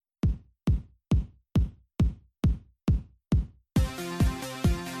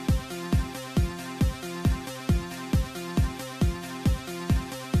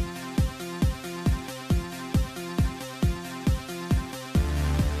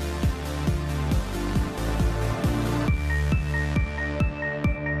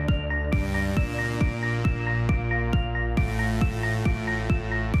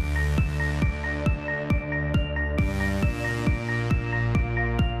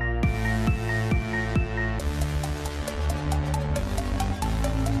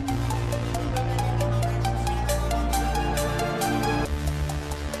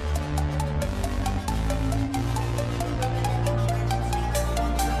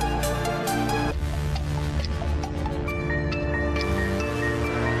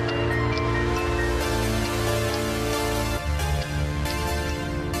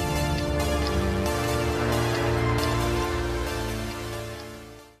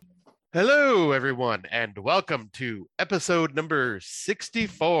Hello, everyone, and welcome to episode number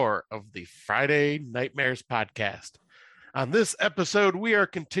 64 of the Friday Nightmares podcast. On this episode, we are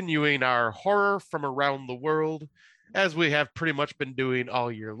continuing our horror from around the world, as we have pretty much been doing all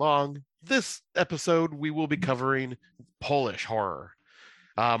year long. This episode, we will be covering Polish horror.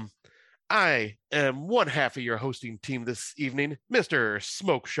 Um, I am one half of your hosting team this evening, Mr.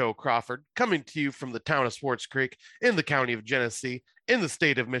 Smoke Show Crawford, coming to you from the town of Swartz Creek in the county of Genesee, in the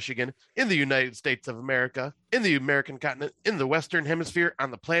state of Michigan, in the United States of America, in the American continent, in the Western Hemisphere,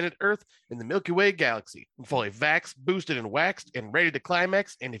 on the planet Earth, in the Milky Way galaxy. I'm fully vaxxed, boosted, and waxed, and ready to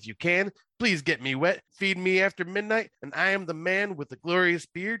climax. And if you can, please get me wet, feed me after midnight, and I am the man with the glorious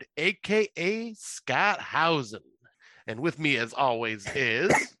beard, aka Scott Housen. And with me, as always,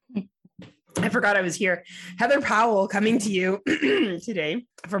 is I forgot I was here. Heather Powell coming to you today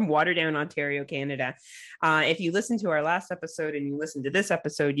from Waterdown, Ontario, Canada. If you listen to our last episode and you listen to this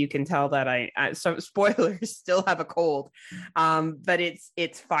episode, you can tell that I some spoilers, still have a cold. But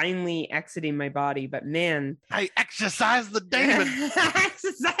it's finally exiting my body. But man, I exercise the demon.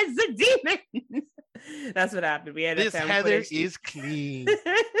 Exercise the demon. That's what happened. We had this Heather is clean.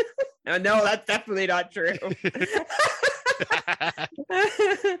 No, that's definitely not true.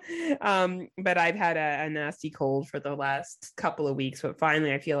 But I've had a nasty cold for the last couple of weeks, but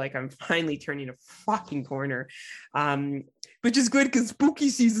finally I feel like I'm finally turning a fucking corner, which is good because spooky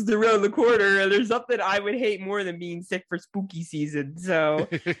season's around the corner and there's nothing I would hate more than being sick for spooky season. So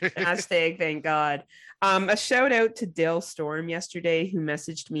hashtag thank God. A shout out to Dale Storm yesterday, who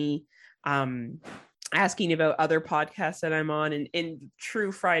messaged me asking about other podcasts that I'm on. And in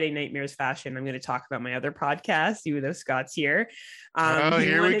true Friday Nightmares fashion, I'm going to talk about my other podcast, even though Scott's here.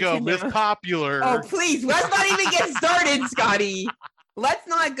 Here we go. Miss Popular. Oh, please. Let's not even get started, Scotty. Let's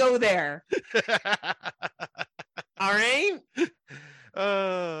not go there. All right?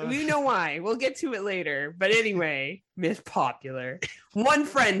 We know why. We'll get to it later. But anyway, Miss Popular. One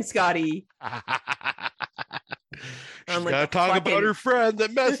friend, Scotty. She's like gotta talk about her friend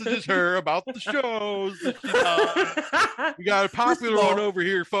that messages her about the shows. We got a popular one over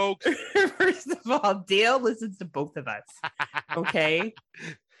here, folks. First of all, Dale listens to both of us. Okay.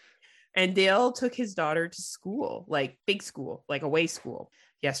 And Dale took his daughter to school, like big school, like away school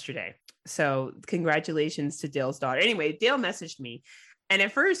yesterday. So congratulations to Dale's daughter. Anyway, Dale messaged me. And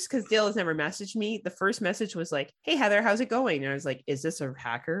at first, because Dale has never messaged me, the first message was like, "Hey, Heather, how's it going?" And I was like, "Is this a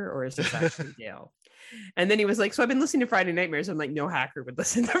hacker or is this actually Dale?" And then he was like, "So I've been listening to Friday Nightmares." I'm like, no hacker would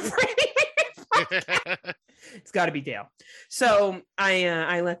listen to Friday Nightmares. It's got to be Dale. So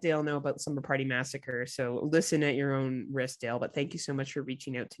I let Dale know about Summer Party Massacre. So listen at your own risk, Dale. But thank you so much for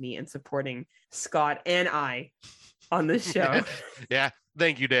reaching out to me and supporting Scott and I on this show. Yeah.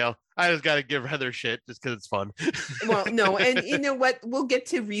 Thank you, Dale. I just got to give Heather shit just because it's fun. Well, no. And you know what? We'll get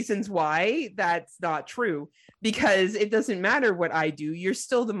to reasons why that's not true, because it doesn't matter what I do. You're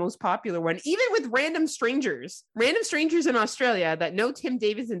still the most popular one, even with random strangers in Australia that know Tim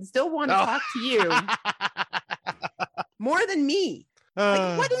Davidson still want to talk to you more than me.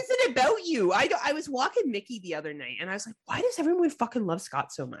 Like, what is it about you? I was walking Mickey the other night and I was like, why does everyone fucking love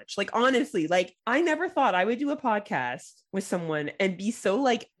Scott so much? Like, honestly, like I never thought I would do a podcast with someone and be so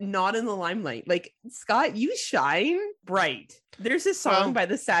like not in the limelight. Like, Scott, you shine bright. There's a song by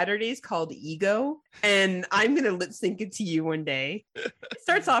the Saturdays called Ego, and I'm going to lip sync it to you one day. It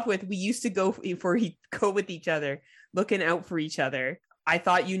starts off with, "We used to go with each other, looking out for each other. I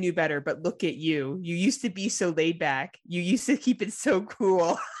thought you knew better, but look at you. You used to be so laid back. You used to keep it so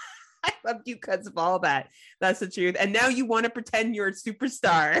cool. I loved you because of all that. That's the truth. And now you want to pretend you're a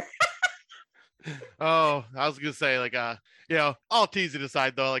superstar." Oh, I was gonna say, like, all teasing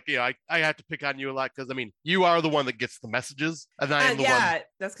aside though, like, I have to pick on you a lot because I mean, you are the one that gets the messages, and I am the one.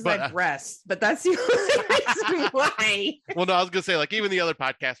 That's because I have breasts, but that's the only reason why. Well, no, I was gonna say, like, even the other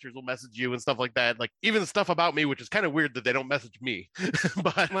podcasters will message you and stuff like that, like even stuff about me, which is kind of weird that they don't message me.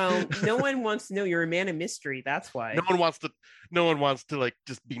 But well, no one wants to know. You're a man of mystery. That's why. No one wants to like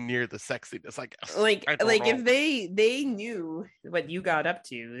just be near the sexiness, I guess. Like if they knew what you got up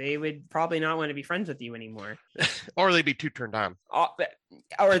to, they would probably not want to be friends with you anymore. Or they'd be too turned on.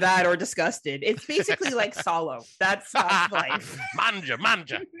 Or that, or disgusted. It's basically like Solo. That's life. Manja.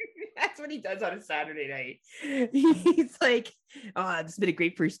 That's what he does on a Saturday night. He's like, "Oh, this has been a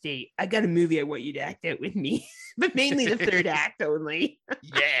great first date. I got a movie I want you to act out with me." But mainly the third act only.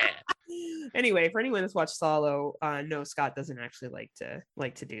 Yeah. Anyway, for anyone that's watched Solo, no, Scott doesn't actually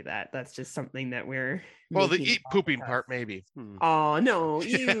like to do that. That's just something that we're the pooping part, maybe. Oh no,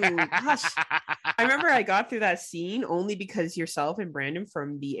 gosh. I remember I got through that scene only because yourself and Brandon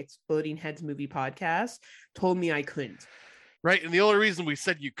from the Exploding Heads movie podcast told me I couldn't. Right. And the only reason we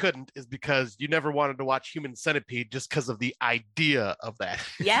said you couldn't is because you never wanted to watch Human Centipede just because of the idea of that.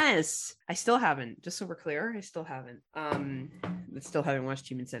 Yes. I still haven't. Just so we're clear, I still haven't. Watched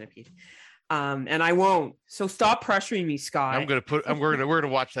Human Centipede. And I won't. So stop pressuring me, Scott. We're gonna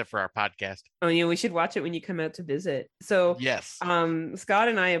watch that for our podcast. Oh, we should watch it when you come out to visit. So yes. Scott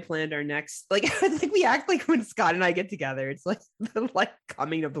and I have planned our next, like, I think we act like when Scott and I get together, it's like the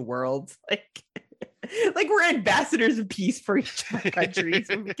coming of the world. Like we're ambassadors of peace for each of our countries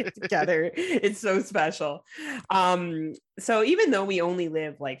when we get together. It's so special. So even though we only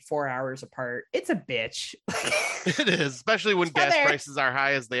live like 4 hours apart, it's a bitch. It is, especially when gas prices are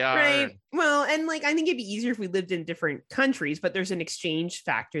high as they are. Right. Well, and like I think it'd be easier if we lived in different countries, but there's an exchange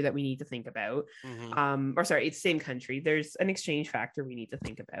factor that we need to think about. Mm-hmm. Or sorry, it's the same country. There's an exchange factor we need to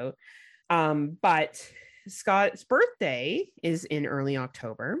think about. But Scott's birthday is in early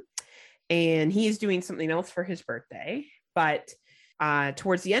October. And he is doing something else for his birthday. But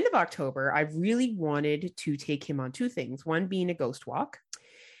towards the end of October, I really wanted to take him on two things. One being a ghost walk,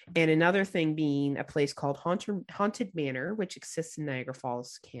 and another thing being a place called Haunted Manor, which exists in Niagara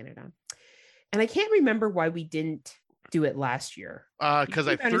Falls, Canada. And I can't remember why we didn't do it last year. Because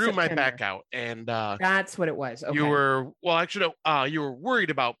I threw my back out, and that's what it was. Okay. You were worried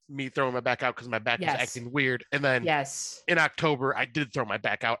about me throwing my back out because my back was acting weird, and then in October I did throw my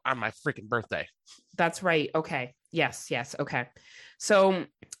back out on my freaking birthday. That's right. Okay. Yes. Okay. So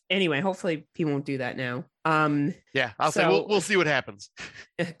anyway, hopefully he won't do that now. I'll say we'll see what happens.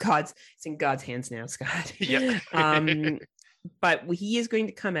 It's in God's hands now, Scott. Yeah. But he is going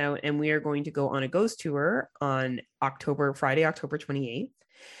to come out and we are going to go on a ghost tour on Friday, October 28th.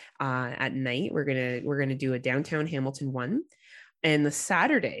 At night, we're gonna do a downtown Hamilton one. And the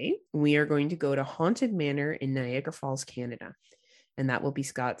Saturday, we are going to go to Haunted Manor in Niagara Falls, Canada. And that will be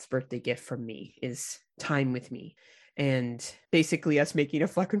Scott's birthday gift from me, is time with me. And basically us making a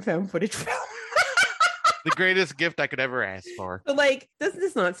fucking found footage film. The greatest gift I could ever ask for. But like, doesn't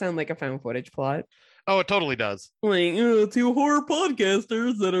this not sound like a found footage plot? Oh, it totally does. Like, two horror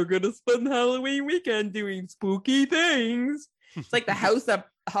podcasters that are going to spend Halloween weekend doing spooky things. It's like the House That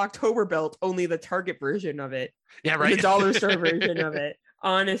October Built, only the Target version of it. Yeah, right. The dollar store version of it,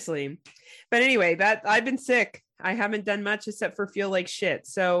 honestly. But anyway, I've been sick. I haven't done much except for feel like shit.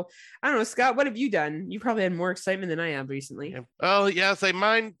 So I don't know, Scott, what have you done? You probably had more excitement than I have recently. Oh, yeah, say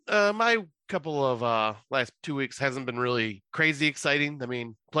mine. My couple of last 2 weeks hasn't been really crazy exciting. I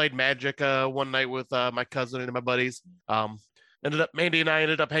mean, played Magic one night with my cousin and my buddies. Mandy and I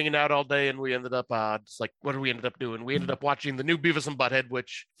ended up hanging out all day, and we ended up just like, what did we ended up doing? We ended up watching the new Beavis and Butthead,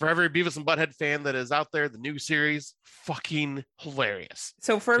 which for every Beavis and Butthead fan that is out there, the new series, fucking hilarious.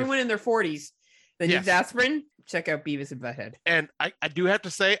 So for everyone in their 40s that needs aspirin, check out Beavis and Butthead. And I do have to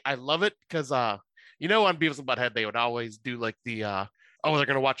say, I love it because, on Beavis and Butthead, they would always do like the, they're going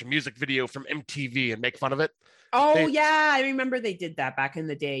to watch a music video from MTV and make fun of it. Oh, yeah. I remember they did that back in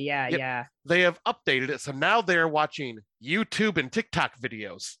the day. Yeah, yeah. They have updated it. So now they're watching YouTube and TikTok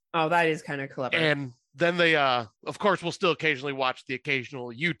videos. Oh, that is kind of clever. And then they, of course, will still occasionally watch the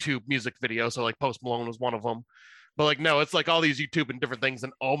occasional YouTube music video. So like Post Malone was one of them. But like, no, it's like all these YouTube and different things.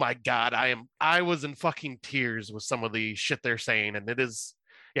 And oh my God, I was in fucking tears with some of the shit they're saying. And it is,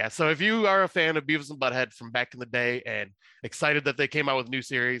 yeah. So if you are a fan of Beavis and Butthead from back in the day and excited that they came out with a new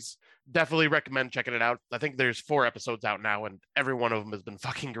series, definitely recommend checking it out. I think there's 4 episodes out now, and every one of them has been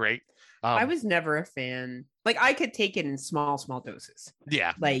fucking great. I was never a fan. Like, I could take it in small small doses.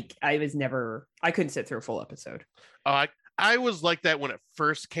 Like, I couldn't sit through a full episode. I was like that when it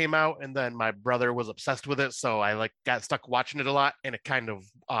first came out, and then my brother was obsessed with it, so I like got stuck watching it a lot, and it kind of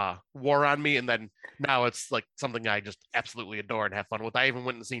wore on me. And then now it's like something I just absolutely adore and have fun with. I even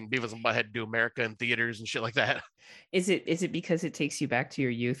went and seen Beavis and Butthead do America in theaters and shit like that. Is it because it takes you back to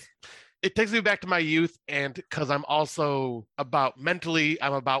your youth? It takes me back to my youth, and because I'm also about where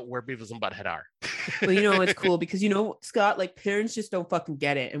Beavis and Butthead are. Well, it's cool because, Scott, like, parents just don't fucking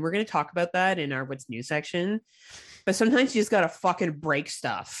get it. And we're going to talk about that in our What's New section. But sometimes you just got to fucking break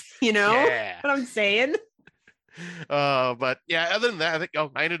stuff, Yeah. What I'm saying? But yeah, other than that, I think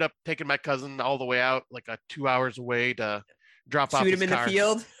I ended up taking my cousin all the way out, like 2 hours away to drop off his him in car. The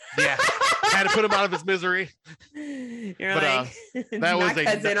field. Yeah. Had to put him out of his misery. You're like, that was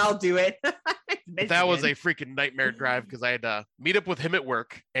cousin, I'll do it. That was a freaking nightmare drive because I had to meet up with him at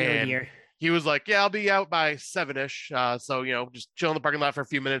work, and he was like, "Yeah, I'll be out by 7-ish. So just chill in the parking lot for a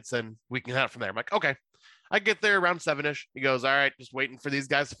few minutes, and we can head out from there." I'm like, "Okay." I get there around 7-ish. He goes, "All right, just waiting for these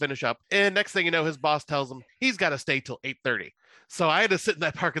guys to finish up." And next thing you know, his boss tells him he's got to stay till 8:30. So I had to sit in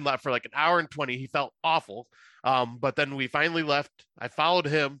that parking lot for like an hour and 20. He felt awful. But then we finally left. I followed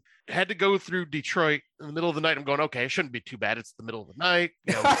him. had to go through Detroit in the middle of the night. I'm going, okay, it shouldn't be too bad. It's the middle of the night.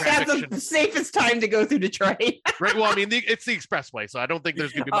 That's the safest time to go through Detroit. Right. Well, I mean, it's the expressway, so I don't think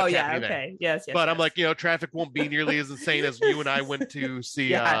there's going to be much happening there. Yes. But I'm like, traffic won't be nearly as insane as you and I went to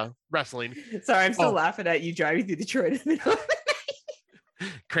see wrestling. Sorry, I'm still laughing at you driving through Detroit in the middle of the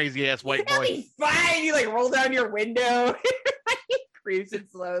night. Crazy ass white boy. Fine. You like roll down your window, cruising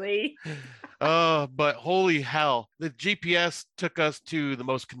slowly. But holy hell, the GPS took us to the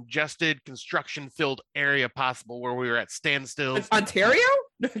most congested, construction-filled area possible, where we were at standstills. Ontario?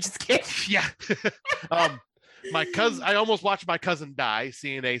 No, just kidding. Yeah. I almost watched my cousin die,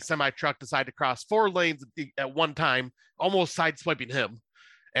 seeing a semi truck decide to cross 4 lanes at one time, almost sideswiping him.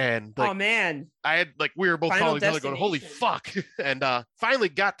 And oh man, we were both calling each other going, holy fuck. And finally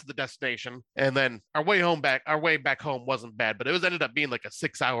got to the destination. And then our way back home wasn't bad, but ended up being like a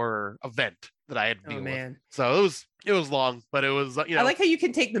 6-hour event that I had to deal with. So it was long, but it was, I like how you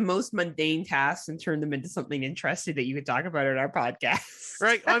can take the most mundane tasks and turn them into something interesting that you could talk about in our podcast.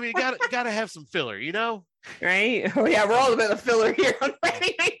 Right. I mean, you gotta have some filler, Right. Oh yeah, we're all about the filler here on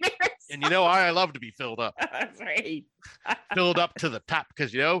Friday Nightmares. And I love to be filled up. That's right. Filled up to the top,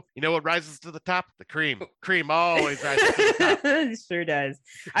 because you know what rises to the top? The cream. Cream always rises to the top. It sure does.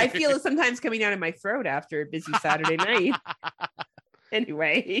 I feel it sometimes coming out of my throat after a busy Saturday night.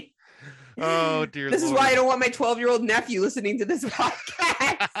 Anyway. Oh dear. This Lord. Is why I don't want my 12-year-old nephew listening to this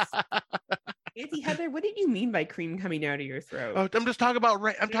podcast. Auntie Heather, what did you mean by cream coming out of your throat? Oh, I'm just talking about.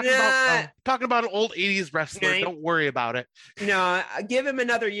 Talking about an old '80s wrestler. Right. Don't worry about it. No, give him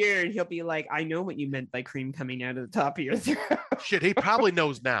another year, and he'll be like, "I know what you meant by cream coming out of the top of your throat." Shit, he probably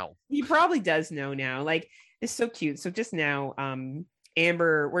knows now. He probably does know now. Like, it's so cute. So just now,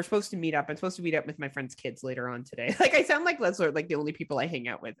 Amber, we're supposed to meet up. I'm supposed to meet up with my friend's kids later on today. Like, I sound like that's like the only people I hang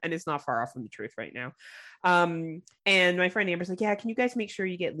out with, and it's not far off from the truth right now. And my friend Amber's like, yeah, can you guys make sure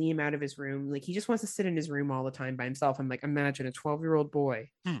you get Liam out of his room? Like, he just wants to sit in his room all the time by himself. I'm like, imagine a 12-year-old boy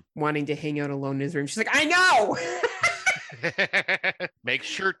wanting to hang out alone in his room. She's like, I know. Make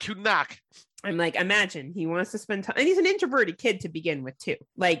sure to knock. I'm like, imagine he wants to spend time, and he's an introverted kid to begin with too.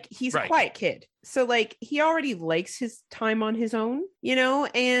 Like, he's a quiet kid. So like, he already likes his time on his own,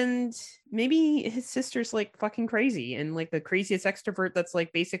 and maybe his sister's like fucking crazy and like the craziest extrovert that's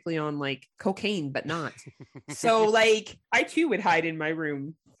like basically on like cocaine, but not. So like, I too would hide in my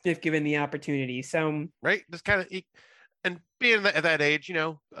room if given the opportunity. So right. Just kind of, and being at that age,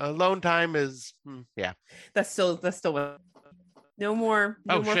 alone time is, That's still No more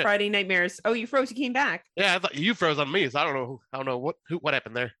shit. Friday Nightmares. Oh, you froze. You came back. Yeah, I thought you froze on me, so I don't know what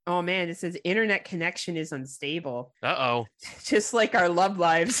happened there. Oh man, it says internet connection is unstable. Uh-oh. Just like our love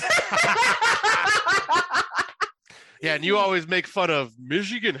lives. Yeah, and you always make fun of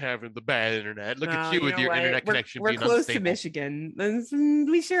Michigan having the bad internet. Look at you with your internet connection being close unstable. to Michigan.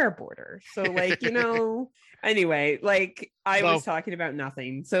 We share a border. So like, anyway, like I was talking about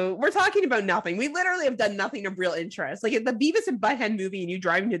nothing. So we're talking about nothing. We literally have done nothing of real interest. Like, if the Beavis and Butthead movie and you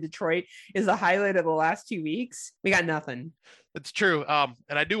driving to Detroit is the highlight of the last 2 weeks, we got nothing. It's true. And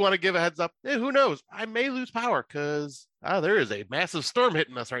I do want to give a heads up. Who knows? I may lose power because there is a massive storm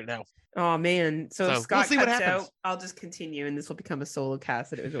hitting us right now. Oh man. So if Scott we'll see cuts out, I'll just continue and this will become a solo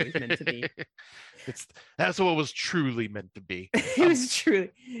cast that it was always meant to be. That's what it was truly meant to be. It was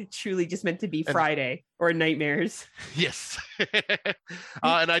truly just meant to be Friday or Nightmares. Yes.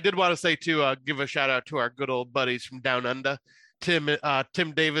 And I did want to say too, give a shout out to our good old buddies from Down Under, Tim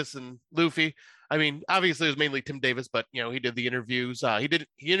Davis and Luffy. I mean, obviously it was mainly Tim Davis, but he did the interviews.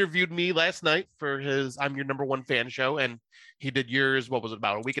 He interviewed me last night for his I'm Your Number One Fan show, and he did yours. What was it,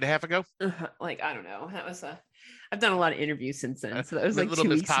 about a week and a half ago? Like, I don't know. That was I've done a lot of interviews since then, so that was like a little 2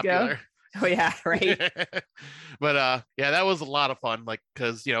 weeks ago. Oh yeah, right. But that was a lot of fun. Like,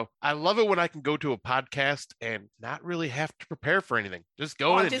 because I love it when I can go to a podcast and not really have to prepare for anything. Just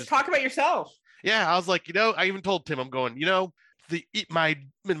go in and just talk about yourself. Yeah, I was like, I even told Tim, I'm going, my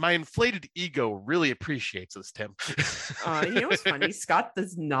inflated ego really appreciates this, Tim. You know what's funny? Scott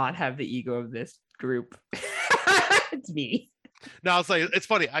does not have the ego of this group. It's me. No, I'll say it's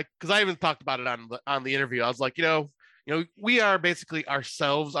funny because I even talked about it on the interview. I was like, we are basically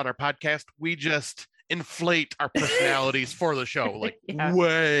ourselves on our podcast. We just inflate our personalities for the show, like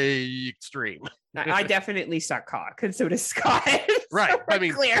way extreme. I definitely suck cock, and so does Scott. Right.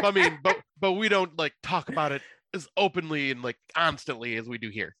 So but we don't like talk about it as openly and like constantly as we do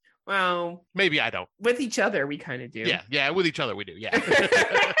here. Well, maybe I don't. With each other, we kind of do. Yeah, with each other we do. Yeah.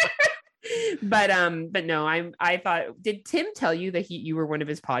 But no, I thought, did Tim tell you that you were one of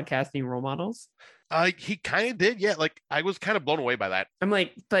his podcasting role models? He kind of did. Yeah, like I was kind of blown away by that. I'm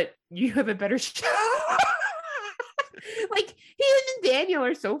like, but you have a better show. Like, and Daniel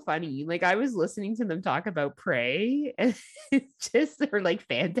are so funny. Like I was listening to them talk about Prey and just they're like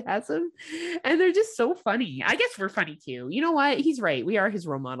Phantasm, and they're just so funny. I guess we're funny too. You know what? He's right. We are his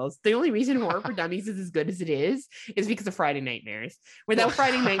role models. The only reason Horror for Dummies is as good as it is because of Friday Nightmares. Without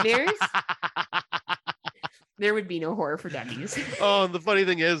Friday Nightmares, there would be no Horror for Dummies. Oh, and the funny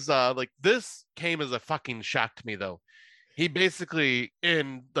thing is, like this came as a fucking shock to me though. He basically,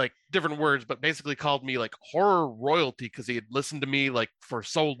 in like different words, but basically called me like horror royalty because he had listened to me like for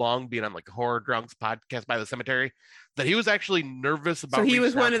so long, being on like Horror Drunks podcast by the cemetery, that he was actually nervous about. So he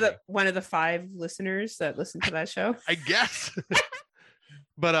was one of the 5 listeners that listened to that show, I guess.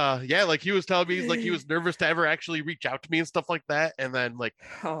 But yeah, like he was telling me, like he was nervous to ever actually reach out to me and stuff like that. And then like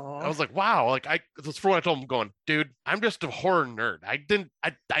I was like, wow, like that's for what I told him, going, dude, I'm just a horror nerd.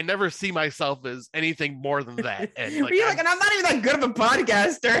 I never see myself as anything more than that. And like, and I'm not even that good of a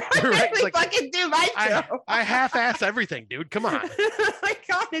podcaster. I really like, fucking do my show. I half-ass everything, dude. Come on. Like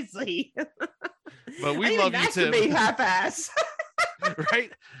honestly. But we love you, Tim. Half-ass.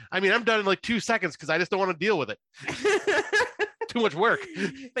 Right? I mean, I'm done in like 2 seconds because I just don't want to deal with it. Too much work.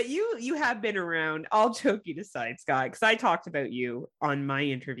 But you have been around, all joking aside, Scott, because I talked about you on my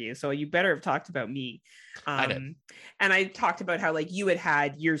interview, so you better have talked about me. I did. And I talked about how like you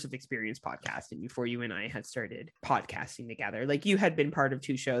had years of experience podcasting before you and I had started podcasting together. Like you had been part of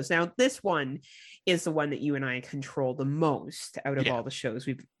 2 shows. Now this one is the one that you and I control the most out of all the shows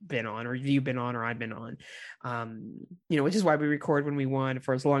we've been on, or you've been on, or I've been on. Which is why we record when we want,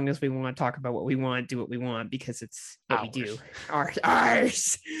 for as long as we want, talk about what we want, do what we want, because it's what we do. Ours.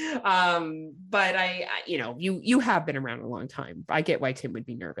 But I you have been around a long time. I get why Tim would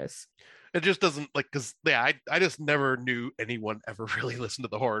be nervous. It just doesn't like, because I just never knew anyone ever really listened to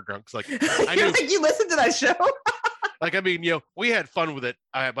the Horror Drunks. Like I knew, like you listened to that show. Like, I mean, we had fun with it,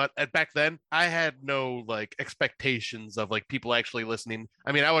 but back then I had no like expectations of like people actually listening.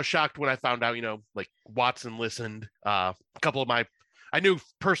 I mean, I was shocked when I found out, like Watson listened. A couple of I knew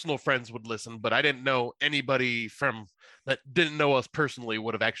personal friends would listen, but I didn't know anybody from that didn't know us personally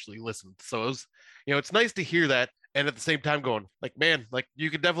would have actually listened. So it was, it's nice to hear that. And at the same time going like, man, like you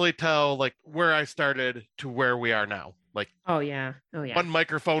could definitely tell like where I started to where we are now. Like, oh yeah. One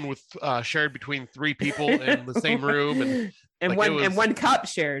microphone with shared between 3 people in the same room, and like one cup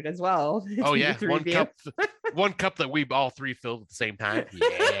shared as well. Oh yeah, one cup that we all 3 filled at the same time.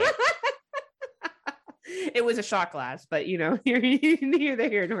 Yeah. It was a shot glass, but neither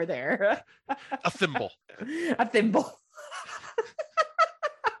here nor there. A thimble. A thimble.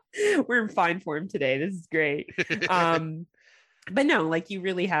 We're in fine form today. This is great. But no, like you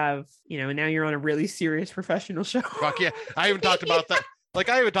really have, now you're on a really serious professional show. Fuck yeah. I haven't talked about that. Like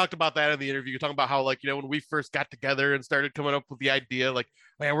I even talked about that in the interview, talking about how like, when we first got together and started coming up with the idea, like,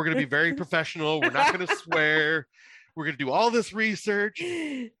 man, we're going to be very professional. We're not going to swear. We're going to do all this research.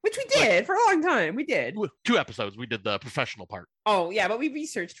 Which we did for a long time. We did. 2 episodes. We did the professional part. Oh, yeah. But we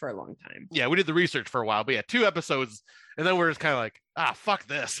researched for a long time. Yeah, we did the research for a while. But yeah, 2 episodes. And then we're just kind of like, fuck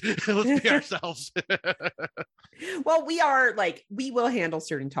this. Let's be ourselves. Well, we will handle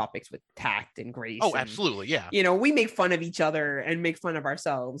certain topics with tact and grace. Oh, absolutely. Yeah. We make fun of each other and make fun of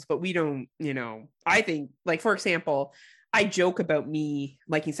ourselves, but we don't, I think, like, for example, I joke about me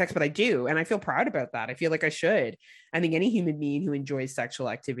liking sex, but I do. And I feel proud about that. I feel like I should. I think any human being who enjoys sexual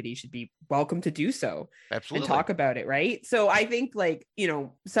activity should be welcome to do so. Absolutely. And talk about it. Right. So I think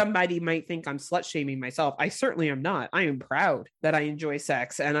somebody might think I'm slut shaming myself. I certainly am not. I am proud that I enjoy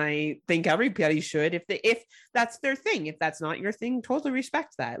sex. And I think everybody should, if that's their thing. If that's not your thing, totally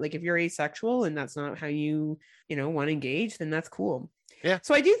respect that. Like if you're asexual and that's not how you want to engage, then that's cool. Yeah.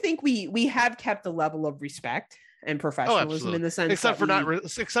 So I do think we have kept the level of respect and professionalism in the sense, except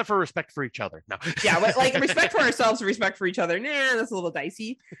for respect for each other. No, yeah, like respect for ourselves, respect for each other. Nah, that's a little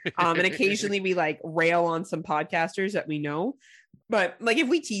dicey. And occasionally we like rail on some podcasters that we know, but like if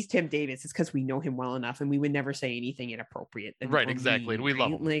we tease Tim Davis, it's because we know him well enough, and we would never say anything inappropriate. Right, exactly, and we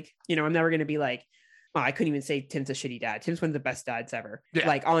love him. Like I'm never going to be like, oh, I couldn't even say Tim's a shitty dad. Tim's one of the best dads ever. Yeah.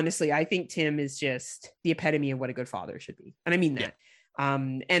 Like honestly, I think Tim is just the epitome of what a good father should be, and I mean that. Yeah.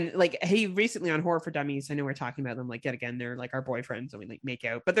 And like he recently on Horror for Dummies, I know we're talking about them like yet again, they're like our boyfriends and we like make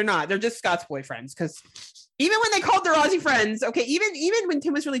out, but they're not, they're just Scott's boyfriends, because even when they called their Aussie friends, okay, even when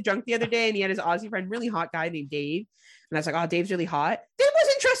Tim was really drunk the other day and he had his Aussie friend, really hot guy named Dave, and I was like, oh, Dave's really hot. Dave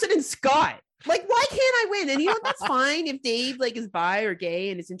was interested in Scott. Like, why can't I win? And that's fine if Dave like is bi or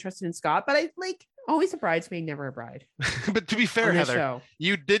gay and is interested in Scott, but I like always a bridesmaid, never a bride. But to be fair, Heather,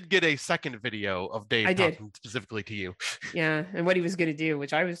 you did get a second video of Dave talking specifically to you. Yeah, and what he was going to do,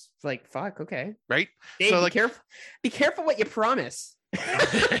 which I was like, fuck, okay. Right? Dave, so, like, be careful what you promise.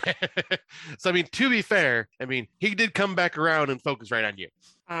 So I mean, to be fair, I mean, he did come back around and focus right on you.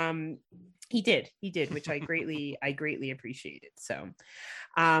 He did, which I greatly appreciated. So,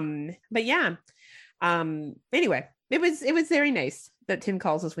 but yeah, anyway, it was very nice that Tim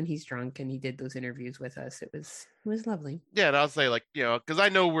calls us when he's drunk and he did those interviews with us. It was lovely. Yeah, and I'll say like, you know, because I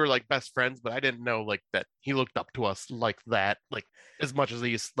know we're like best friends, but I didn't know like that he looked up to us like that, like as much as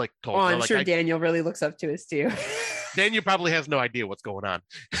he's like told. Oh, I'm like, sure Daniel really looks up to us too. Daniel probably has no idea what's going on.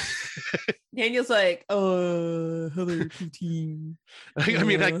 Daniel's like, oh, hello, poutine. I mean, to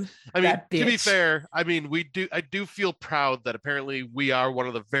be bitch. fair, I mean, I do feel proud that apparently we are one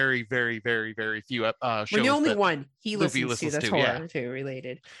of the very, very, very, very few shows. We're the only that one he Luffy listens to that's horror too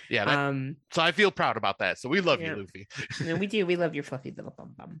related. Yeah. So I feel proud about that. So we love you, Luffy. No, we do. We love your fluffy little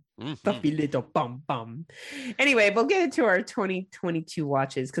bum bum. Mm-hmm. Fluffy little bum bum. Anyway, we'll get into our 2022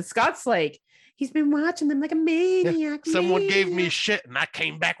 watches because Scott's like, he's been watching them like a maniac. Yeah. Someone gave me shit and I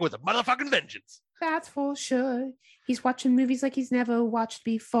came back with a motherfucking vengeance. That's for sure. He's watching movies like he's never watched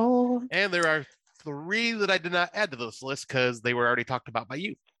before. And there are 3 that I did not add to this list because they were already talked about by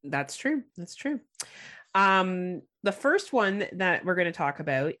you. That's true. The first one that we're going to talk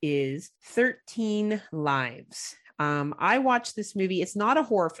about is 13 Lives. I watched this movie. It's not a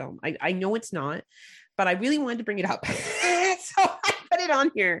horror film. I know it's not, but I really wanted to bring it up. So I put it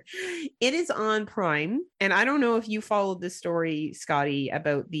on here. It is on Prime. And I don't know if you followed this story, Scotty,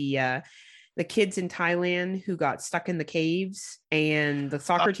 about the kids in Thailand who got stuck in the caves and the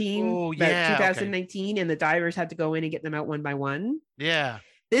soccer team 2019 and the divers had to go in and get them out one by one. Yeah.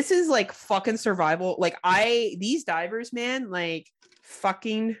 This is like fucking survival. Like these divers, man, like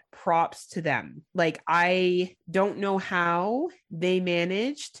fucking props to them. Like I don't know how they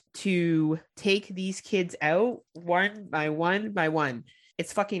managed to take these kids out one by one.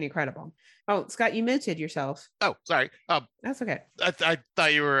 It's fucking incredible. Oh, Scott, you muted yourself. Oh, sorry. That's okay. I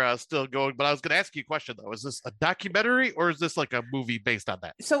thought you were still going, but I was going to ask you a question though. Is this a documentary or is this like a movie based on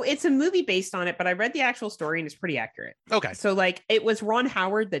that? So it's a movie based on it, but I read the actual story and it's pretty accurate. Okay. So like it was Ron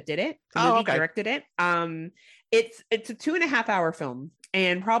Howard that did it. The movie directed it. It's a 2.5 hour film.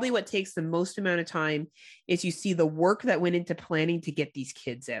 And probably what takes the most amount of time is you see the work that went into planning to get these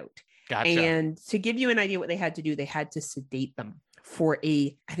kids out. Gotcha. And to give you an idea what they had to do, they had to sedate them for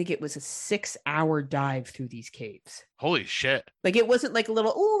I think it was a 6-hour dive through these caves. Holy shit. Like it wasn't like a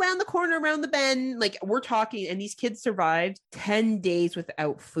little, around the corner, around the bend. Like we're talking, and these kids survived 10 days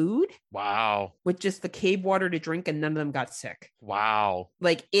without food. Wow. With just the cave water to drink, and none of them got sick. Wow.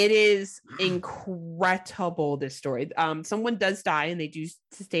 Like it is incredible, this story. Someone does die, and they do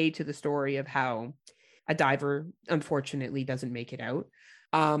stay to the story of how a diver unfortunately doesn't make it out.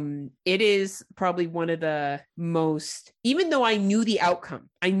 It is probably one of the most, even though I knew the outcome,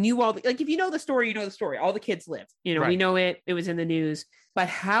 I knew all the, like, if you know the story, you know the story. All the kids lived, right. We know it was in the news, but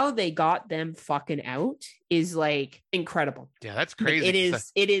how they got them fucking out is like incredible. Yeah, that's crazy. Like,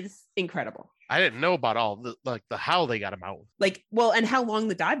 it is incredible. I didn't know about all the how they got them out. Like, well, and how long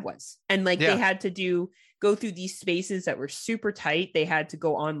the dive was. And like they had to go through these spaces that were super tight. They had to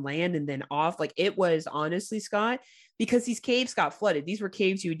go on land and then off. Like it was, honestly, Scott, because these caves got flooded. These were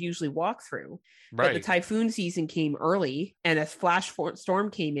caves you would usually walk through. Right. But the typhoon season came early and a flash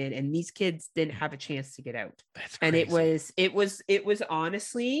storm came in and these kids didn't have a chance to get out. That's crazy. And it was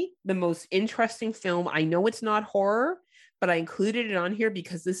honestly the most interesting film. I know it's not horror, but I included it on here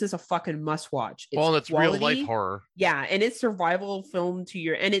because this is a fucking must watch. It's real life horror. Yeah. And it's survival film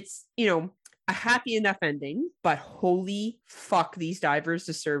and it's, a happy enough ending, but holy fuck, these divers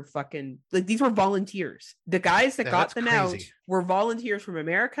deserve fucking, like, these were volunteers. The guys that got them out were volunteers from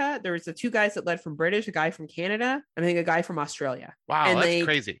America. There was the 2 guys that led from British, a guy from Canada, and I think a guy from Australia. Wow, and that's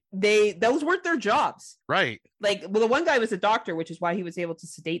crazy. Those weren't their jobs. Right. Like, well, the one guy was a doctor, which is why he was able to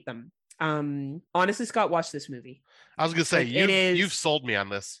sedate them. Honestly, Scott, watch this movie. I was gonna say, you've sold me on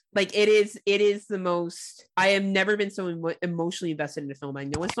this. Like it is the most, I have never been so emotionally invested in a film. I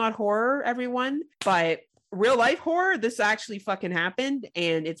know it's not horror, everyone, but real life horror, this actually fucking happened,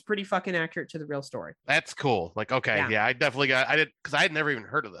 and it's pretty fucking accurate to the real story. That's cool. Like, okay, yeah, I did, because I had never even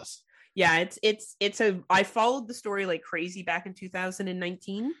heard of this. Yeah, I followed the story like crazy back in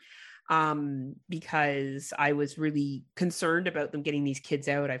 2019. Because I was really concerned about them getting these kids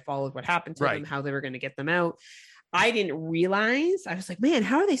out. I followed what happened to them, how they were going to get them out. I didn't realize, I was like, man,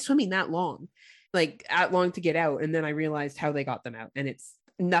 how are they swimming that long? Like that long to get out. And then I realized how they got them out. And it's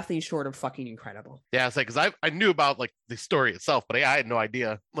nothing short of fucking incredible. Yeah, it's like, because I knew about like the story itself, but I had no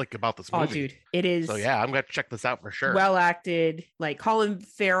idea like about this movie. Oh, dude, it is. So yeah, I'm gonna check this out for sure. Well acted. Like Colin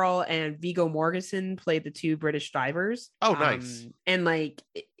Farrell and Viggo Mortensen played the 2 British divers. Oh, nice. And like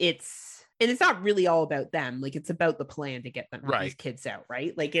it's And it's not really all about them. Like, it's about the plan to get them Right. these kids out,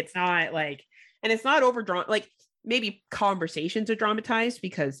 right? Like, it's not like, and it's not overdrawn. Like, maybe conversations are dramatized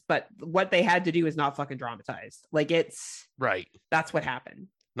but what they had to do is not fucking dramatized. Like, Right. That's what happened.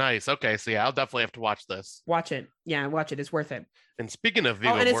 Nice. Okay. So yeah, I'll definitely have to watch this. Watch it. Yeah, watch it. It's worth it. And speaking of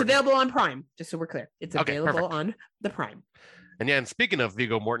Viggo and it's Mortensen, available on Prime, just so we're clear. It's Okay, available perfect. on the Prime. And yeah, and speaking of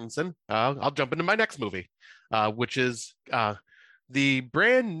Viggo Mortensen, I'll jump into my next movie, which is the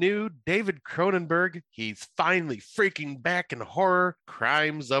brand new David Cronenberg. He's finally freaking back in horror,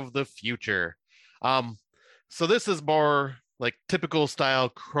 Crimes of the Future. So this is more like typical style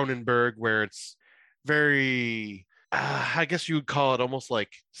Cronenberg, where it's very, I guess you would call it almost like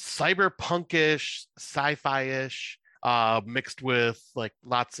cyberpunkish, sci-fi-ish, mixed with like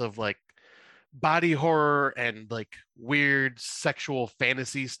lots of like body horror and like weird sexual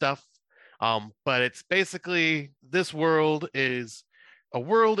fantasy stuff. But it's basically, this world is a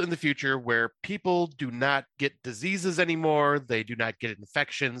world in the future where people do not get diseases anymore. They do not get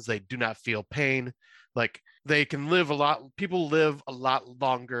infections. They do not feel pain. Like, they can live a lot, people live a lot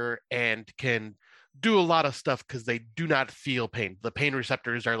longer and can do a lot of stuff because they do not feel pain. The pain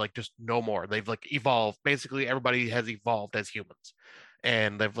receptors are like just no more. They've like evolved. Basically, everybody has evolved as humans,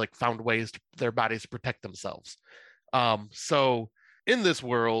 and they've like found ways to their bodies to protect themselves. So in this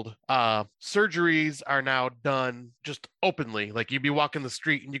world, surgeries are now done just openly. Like, you'd be walking the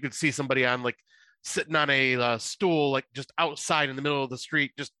street and you could see somebody on like sitting on a stool, like just outside in the middle of the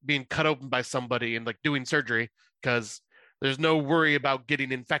street, just being cut open by somebody and like doing surgery, because there's no worry about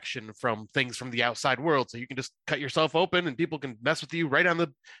getting infection from things from the outside world. So you can just cut yourself open and people can mess with you right on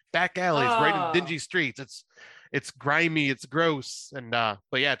the back alleys, right in dingy streets. It's grimy, it's gross. And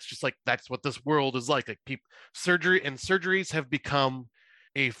but yeah, it's just like, that's what this world is like people, surgeries have become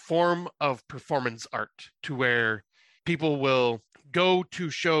a form of performance art, to where people will go to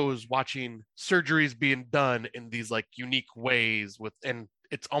shows watching surgeries being done in these like unique ways and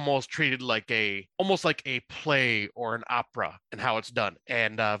it's almost treated like a play or an opera and how it's done.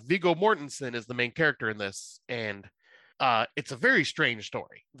 And Viggo Mortensen is the main character in this, and it's a very strange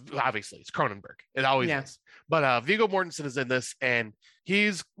story. Obviously, it's Cronenberg. It always is. But Viggo Mortensen is in this, and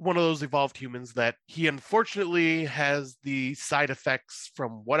he's one of those evolved humans that he unfortunately has the side effects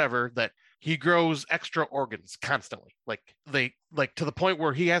from whatever, that he grows extra organs constantly. Like to the point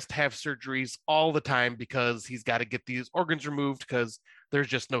where he has to have surgeries all the time because he's got to get these organs removed, because there's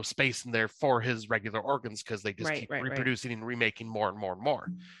just no space in there for his regular organs, because they just keep reproducing and remaking more and more and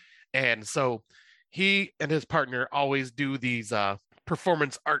more. And so he and his partner always do these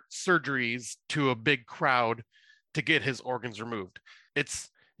performance art surgeries to a big crowd to get his organs removed.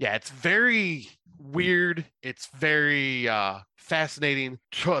 It's very weird. It's very fascinating.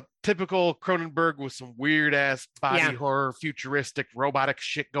 Typical Cronenberg with some weird ass body horror, futuristic, robotic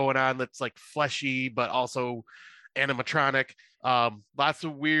shit going on that's like fleshy, but also animatronic. Lots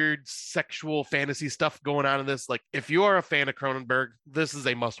of weird sexual fantasy stuff going on in this. Like, if you are a fan of Cronenberg, this is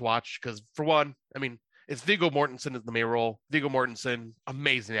a must watch, because for one, I mean, it's Viggo Mortensen in the main role. Viggo Mortensen,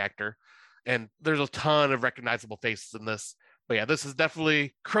 amazing actor, and there's a ton of recognizable faces in this. But yeah, this is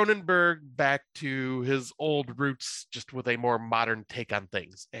definitely Cronenberg back to his old roots, just with a more modern take on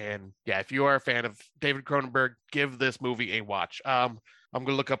things. And yeah, if you are a fan of David Cronenberg, give this movie a watch. I'm going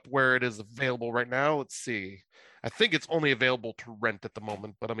to look up where it is available right now. Let's see. I think it's only available to rent at the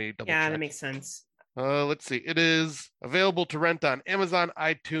moment, but let me double check. That makes sense. Let's see. It is available to rent on Amazon,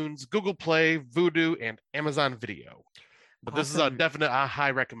 iTunes, Google Play, Vudu, and Amazon Video. But This is a definite, I high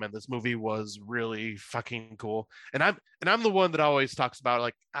recommend. This movie was really fucking cool. And I'm the one that always talks about,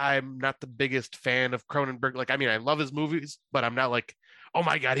 like, I'm not the biggest fan of Cronenberg. Like, I mean, I love his movies, but I'm not like, oh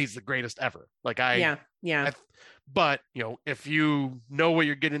my God, he's the greatest ever. Like, but you know, if you know what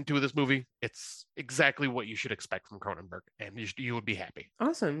you're getting into with this movie, it's exactly what you should expect from Cronenberg, and you would be happy.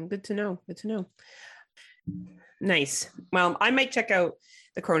 Awesome. Good to know. Nice. Well, I might check out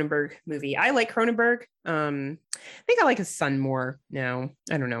the Cronenberg movie. I like Cronenberg. I think I like his son more now.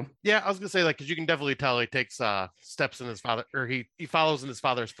 I don't know. Yeah, I was gonna say, like, because you can definitely tell he takes steps in his father, or he follows in his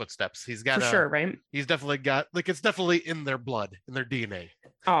father's footsteps. He's got for sure, right? He's definitely got, like, it's definitely in their blood, in their DNA.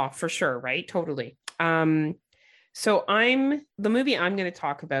 Oh, for sure, right? Totally. So the movie I'm going to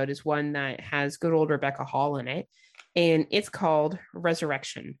talk about is one that has good old Rebecca Hall in it, and it's called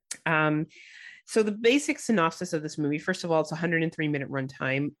Resurrection. So the basic synopsis of this movie, first of all, it's a 103-minute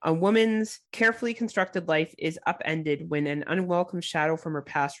runtime. A woman's carefully constructed life is upended when an unwelcome shadow from her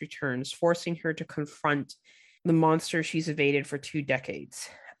past returns, forcing her to confront the monster she's evaded for 2 decades.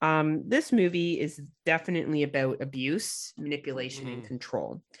 This movie is definitely about abuse, manipulation, and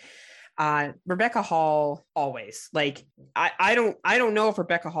control. Rebecca Hall, always. Like, I don't know if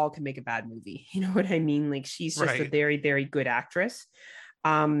Rebecca Hall can make a bad movie. You know what I mean? Like, she's just a Right. very, very good actress.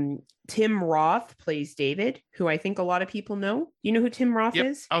 Tim Roth plays David, who I think a lot of people know. You know who Tim Roth Yep.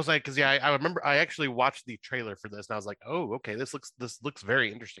 is? I was like, because yeah, I remember I actually watched the trailer for this, and I was like, oh, okay, this looks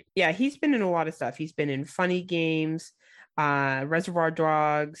very interesting. Yeah, he's been in a lot of stuff. He's been in Funny Games, Reservoir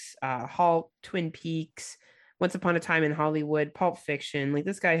Dogs, Halt, Twin Peaks, Once Upon a Time in Hollywood, Pulp Fiction. Like,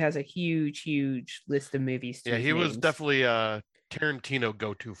 this guy has a huge, huge list of movies to Yeah, his he was names. definitely a Tarantino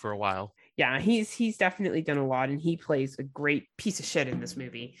go-to for a while. Yeah, he's definitely done a lot, and he plays a great piece of shit in this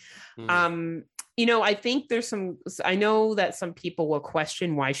movie. Mm. I think there's some. I know that some people will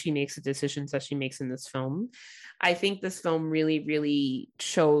question why she makes the decisions that she makes in this film. I think this film really, really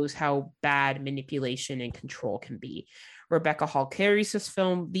shows how bad manipulation and control can be. Rebecca Hall carries this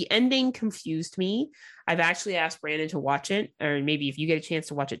film. The ending confused me. I've actually asked Brandon to watch it, or maybe if you get a chance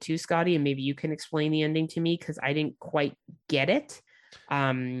to watch it too, Scotty, and maybe you can explain the ending to me because I didn't quite get it.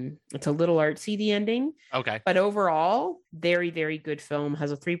 It's a little artsy, the ending, Okay. but overall, very, very good film.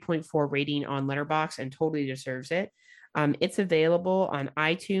 Has a 3.4 rating on Letterboxd and totally deserves it. It's available on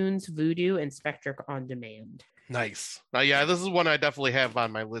iTunes, Vudu, and Spectric on demand. Nice. Yeah, this is one I definitely have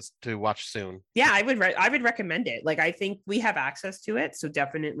on my list to watch soon. Yeah, I would recommend it. Like, I think we have access to it, so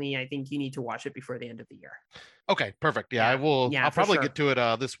definitely, I think you need to watch it before the end of the year. Okay, perfect. Yeah, I Yeah. will. Yeah, I'll for probably sure. get to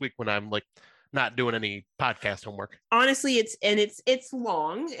it this week when I'm like not doing any podcast homework. Honestly, it's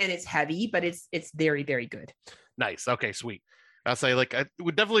long and it's heavy, but it's very, very good. Nice. Okay, sweet. I'll say like it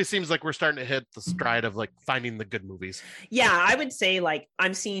definitely seems like we're starting to hit the stride of like finding the good movies. Yeah, I would say like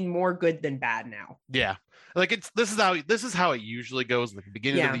I'm seeing more good than bad now. Yeah, like this is how it usually goes. Like the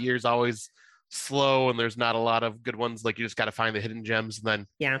beginning of Yeah. the year is always slow, and there's not a lot of good ones. Like you just got to find the hidden gems, and then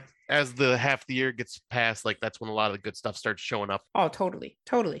Yeah. as the half the year gets past, like that's when a lot of the good stuff starts showing up. Oh, totally.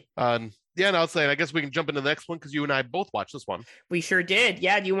 Totally. Yeah, and I was saying, I guess we can jump into the next one because you and I both watched this one. We sure did.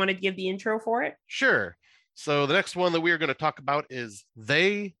 Yeah. Do you want to give the intro for it? Sure. So the next one that we are going to talk about is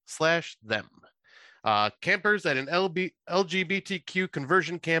They/Them. Campers at an LGBTQ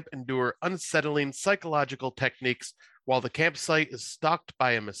conversion camp endure unsettling psychological techniques while the campsite is stalked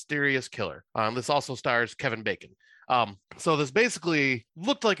by a mysterious killer. This also stars Kevin Bacon. So this basically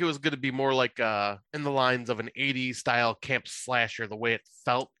looked like it was going to be more like in the lines of an 80s style camp slasher, the way it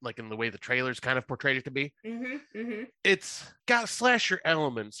felt, like in the way the trailers kind of portrayed it to be. It's got slasher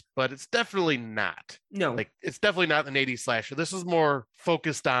elements, but it's definitely not. No. Like it's definitely not an 80s slasher. This is more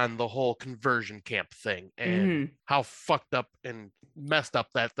focused on the whole conversion camp thing and how fucked up and messed up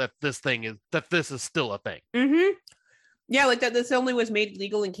that this thing is, that this is still a thing. Yeah, like that. This only was made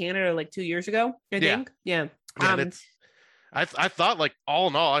legal in Canada like 2 years ago, I think. Yeah. Yeah, it's I thought like all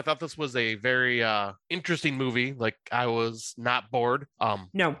in all, I thought this was a very interesting movie. Like I was not bored.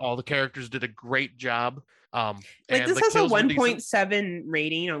 No. All the characters did a great job. Like and this the has a kills were decent. 1.7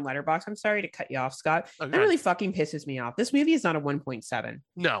 rating on Letterboxd. I'm sorry to cut you off, Scott. Okay. That really fucking pisses me off. This movie is not a 1.7.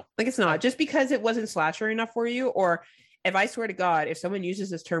 No. Like it's not. Just because it wasn't slasher enough for you, or if I swear to God, if someone uses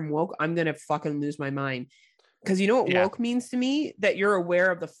this term woke, I'm gonna fucking lose my mind. Because you know what woke means to me? That you're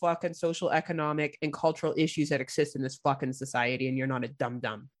aware of the fucking social, economic, and cultural issues that exist in this fucking society, and you're not a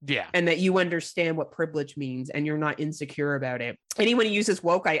dum-dum. Yeah. And that you understand what privilege means, and you're not insecure about it. Anyone who uses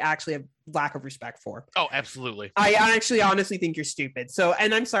woke, I actually have lack of respect for. Oh, absolutely. I actually honestly think you're stupid. So,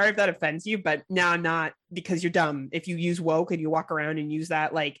 and I'm sorry if that offends you, but no, I'm not, because you're dumb. If you use woke and you walk around and use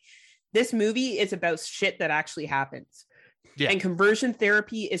that, like, this movie is about shit that actually happens. Yeah. And conversion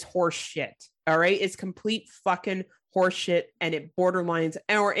therapy is horse shit. All right. It's complete fucking horse shit, and it borderlines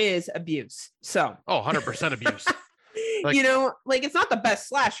or is abuse. So, 100% abuse. Like, you know, like it's not the best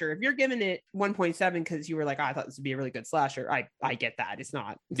slasher. If you're giving it 1.7 because you were like, oh, I thought this would be a really good slasher, I get that. It's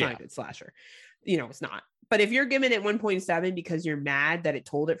not a good slasher. You know, it's not. But if you're giving it 1.7 because you're mad that it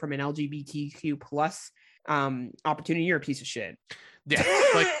told it from an LGBTQ plus opportunity, you're a piece of shit. Yeah.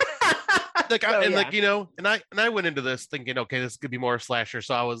 Like like, you know, and I went into this thinking, okay, this could be more slasher.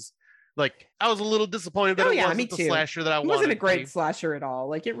 So I was a little disappointed that it wasn't the slasher that I wanted. It wasn't a great slasher at all.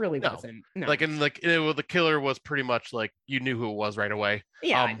 Like it really wasn't. No. Like, and like the killer was pretty much like you knew who it was right away.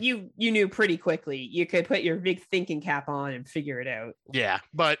 Yeah, you knew pretty quickly. You could put your big thinking cap on and figure it out. Yeah,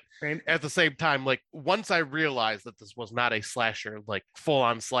 but at the same time, like once I realized that this was not a slasher, like full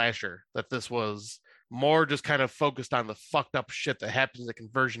on slasher, that this was more just kind of focused on the fucked up shit that happens at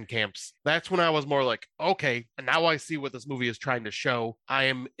conversion camps. That's when I was more like, okay, now I see what this movie is trying to show. I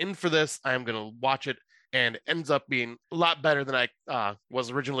am in for this. I am going to watch it. And it ends up being a lot better than I was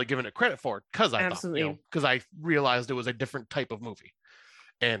originally given it credit for, because I thought, because I realized it was a different type of movie.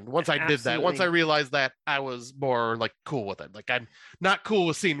 And once I did that, once I realized that, I was more like cool with it. Like I'm not cool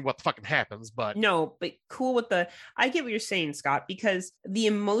with seeing what fucking happens, but no, but cool with I get what you're saying, Scott, because the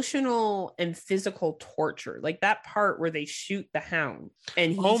emotional and physical torture, like that part where they shoot the hound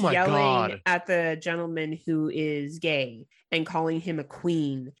and he's yelling at the gentleman who is gay and calling him a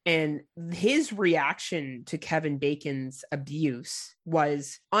queen, and his reaction to Kevin Bacon's abuse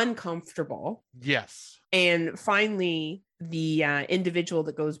was uncomfortable. Yes. And finally, the individual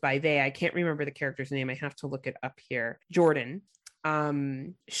that goes by I can't remember the character's name. I have to look it up here. Jordan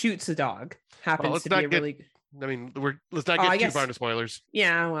shoots the dog. Happens to be a really good. I mean, let's not get too far into spoilers.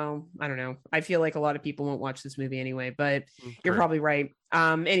 Yeah, well, I don't know. I feel like a lot of people won't watch this movie anyway, but you're probably right.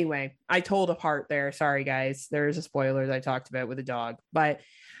 Anyway, I told a part there. Sorry, guys. There's a spoiler that I talked about with a dog, but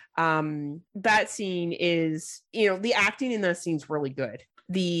that scene is, the acting in that scene is really good.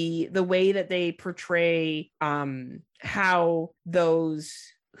 The way that they portray how those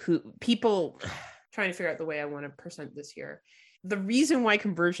people trying to figure out the way I want to present this here. The reason why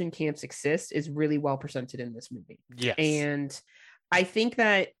conversion camps exist is really well presented in this movie. Yes. And I think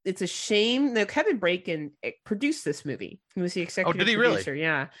that it's a shame that Kevin Bacon produced this movie. He was the executive producer. Really?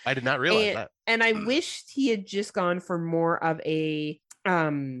 Yeah. I did not realize that. And I wished he had just gone for more of a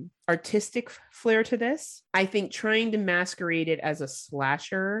artistic flair to this. I think trying to masquerade it as a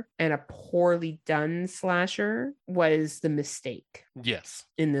slasher and a poorly done slasher was the mistake. Yes.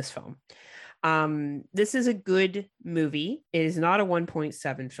 In this film. This is a good movie. It is not a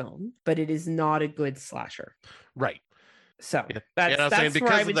 1.7 film, but it is not a good slasher. Right. So that's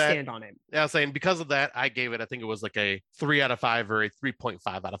where I would stand on it. Yeah, I was saying because of that, I gave it, I think it was like a 3 out of 5 or a 3.5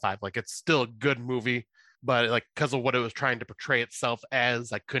 out of 5. Like it's still a good movie, but like because of what it was trying to portray itself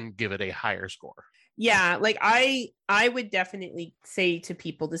as, I couldn't give it a higher score. Yeah, like I would definitely say to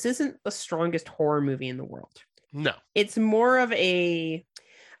people, this isn't the strongest horror movie in the world. No. It's more of I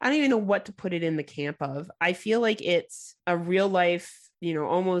don't even know what to put it in the camp of. I feel like it's a real life,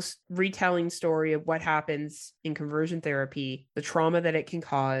 almost retelling story of what happens in conversion therapy, the trauma that it can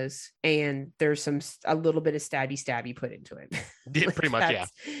cause, and there's a little bit of stabby put into it. Yeah, pretty much, yeah.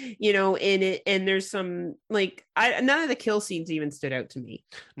 In it, and there's some none of the kill scenes even stood out to me.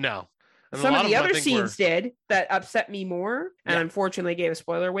 No. And some of the other scenes did that upset me more, and unfortunately gave a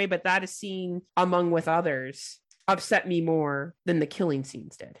spoiler away. But that is scene among with others upset me more than the killing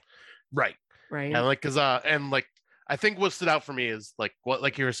scenes did. Right. And I think what stood out for me is like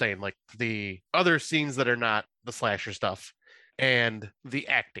you were saying, like the other scenes that are not the slasher stuff and the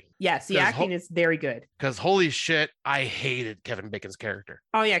acting. Yes, the acting is very good. Because holy shit, I hated Kevin Bacon's character.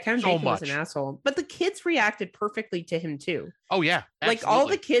 Oh yeah, Kevin Bacon was an asshole. But the kids reacted perfectly to him too. Oh yeah, absolutely. Like all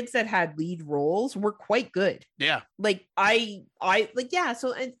the kids that had lead roles were quite good. Yeah. Like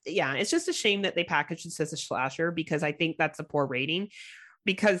So it's just a shame that they packaged this as a slasher, because I think that's a poor rating.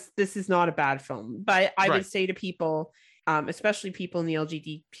 Because this is not a bad film, but I would say to people, especially people in the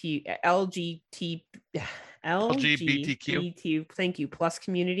LGBTQ thank you plus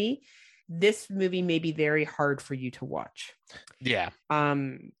community, this movie may be very hard for you to watch. Yeah.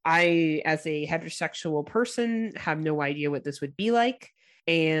 I, as a heterosexual person, have no idea what this would be like,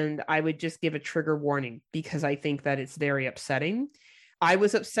 and I would just give a trigger warning because I think that it's very upsetting. I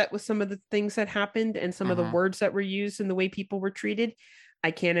was upset with some of the things that happened and some of the words that were used and the way people were treated. I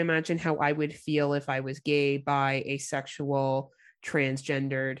can't imagine how I would feel if I was gay, bi, asexual,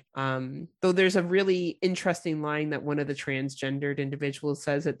 transgendered. Though there's a really interesting line that one of the transgendered individuals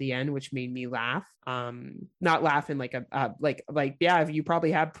says at the end, which made me laugh. Not laughing like yeah, you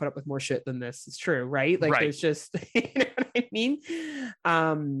probably have put up with more shit than this. It's true, right? Like there's just, you know what I mean?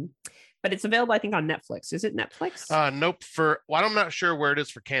 But it's available, I think, on Netflix. Is it Netflix? Nope. I'm not sure where it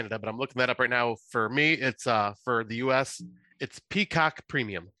is for Canada, but I'm looking that up right now. For me, it's for the US. It's Peacock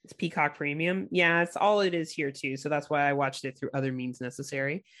Premium. It's Peacock Premium. Yeah, it's all it is here too. So that's why I watched it through other means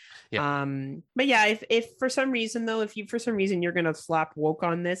necessary. Yeah. But yeah, if for some reason though, you're gonna slap woke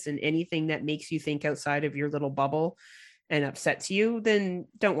on this and anything that makes you think outside of your little bubble and upsets you, then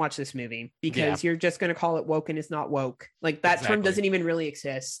don't watch this movie, because you're just gonna call it woke and it's not woke. Like that term doesn't even really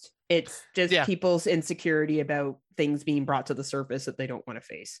exist. It's just people's insecurity about things being brought to the surface that they don't want to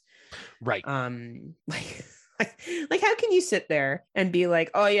face. Right. Like how can you sit there and be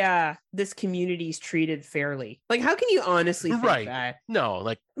like, oh yeah, this community's treated fairly? Like how can you honestly think that? No,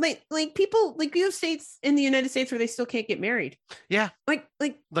 like people, like you have states in the United States where they still can't get married. Yeah. Like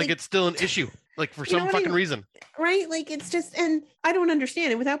it's still an issue. Like for some fucking reason. Right? Like it's just, and I don't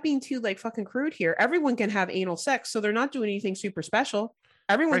understand. And without being too like fucking crude here, everyone can have anal sex, so they're not doing anything super special.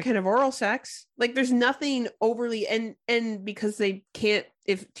 Everyone Right. can have oral sex. Like there's nothing overly and because they can't,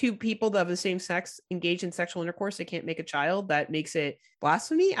 if two people that have the same sex engage in sexual intercourse, they can't make a child. That makes it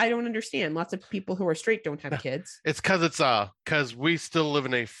blasphemy. I don't understand. Lots of people who are straight don't have kids. It's because we still live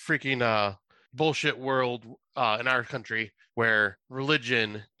in a freaking bullshit world in our country where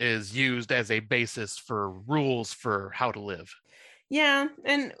religion is used as a basis for rules for how to live. Yeah,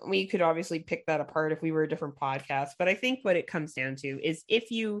 and we could obviously pick that apart if we were a different podcast, but I think what it comes down to is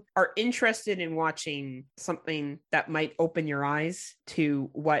if you are interested in watching something that might open your eyes to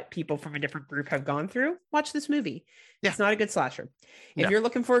what people from a different group have gone through, watch this movie. Yeah. It's not a good slasher. If No. you're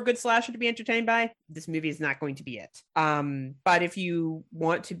looking for a good slasher to be entertained by, this movie is not going to be it. But if you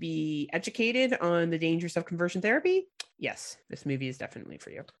want to be educated on the dangers of conversion therapy, yes, this movie is definitely for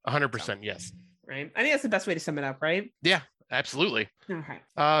you. 100% yes. Right? I think that's the best way to sum it up, right? Yeah, absolutely. Okay.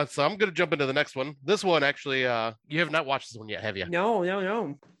 So I'm gonna jump into the next one. This one actually, you have not watched this one yet, have you? No.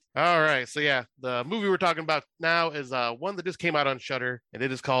 All right. So yeah, the movie we're talking about now is one that just came out on Shudder, and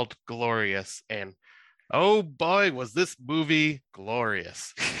it is called Glorious. And oh boy, was this movie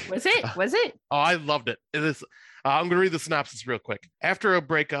glorious! Was it? Was it? Oh, I loved it. It is. I'm going to read the synopsis real quick. After a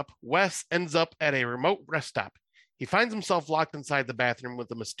breakup, Wes ends up at a remote rest stop. He finds himself locked inside the bathroom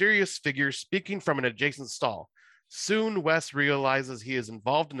with a mysterious figure speaking from an adjacent stall. Soon, Wes realizes he is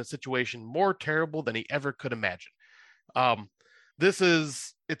involved in a situation more terrible than he ever could imagine. I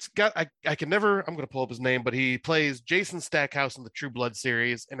can never, I'm going to pull up his name, but he plays Jason Stackhouse in the True Blood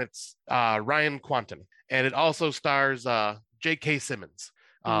series, and it's Ryan Quanten. And it also stars J.K. Simmons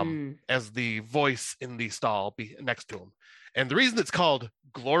as the voice in the stall next to him. And the reason it's called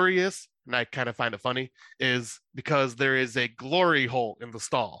Glorious, and I kind of find it funny, is because there is a glory hole in the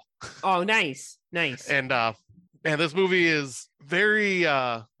stall. Oh, nice. And this movie is very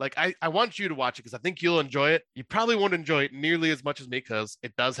I want you to watch it because I think you'll enjoy it. You probably won't enjoy it nearly as much as me because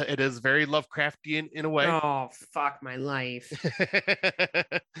it is very Lovecraftian in a way. Oh, fuck my life.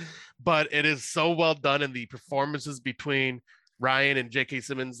 But it is so well done, and the performances between Ryan and J.K.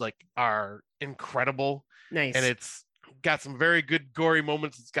 Simmons are incredible. Nice. And it's got some very good gory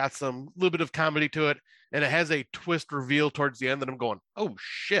moments. It's got some little bit of comedy to it, and it has a twist reveal towards the end that I'm going, oh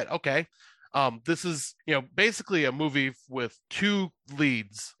shit, okay. This is, basically a movie with two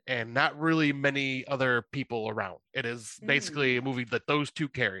leads and not really many other people around. It is basically a movie that those two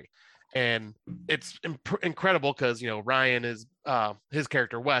carry. And it's incredible because, Ryan is, his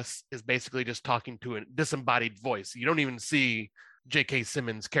character, Wes, is basically just talking to a disembodied voice. You don't even see J.K.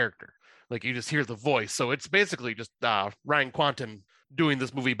 Simmons' character. Like, you just hear the voice. So it's basically just Ryan Quanten doing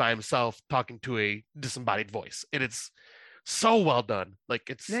this movie by himself, talking to a disembodied voice. And it's so well done. Like,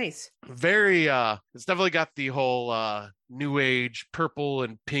 it's nice. Very it's definitely got the whole new age purple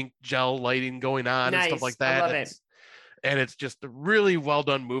and pink gel lighting going on and stuff like that. I love it. And it's just a really well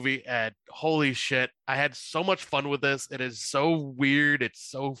done movie. And holy shit, I had so much fun with this. It is so weird.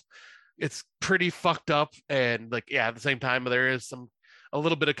 It's pretty fucked up. And at the same time, there is a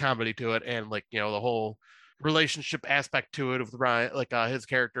little bit of comedy to it. And the whole relationship aspect to it of Ryan, his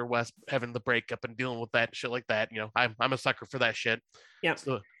character Wes having the breakup and dealing with that shit like that. I'm a sucker for that shit. Yeah.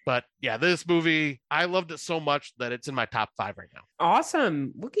 But this movie, I loved it so much that it's in my top 5 right now.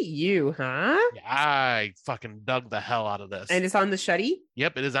 Awesome. Look at you, huh? Yeah, I fucking dug the hell out of this. And it's on the Shuddy?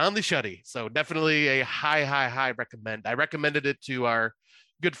 Yep, it is on the Shuddy. So definitely a high recommend. I recommended it to our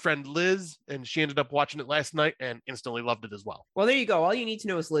good friend Liz, and she ended up watching it last night and instantly loved it as well. Well, there you go. All you need to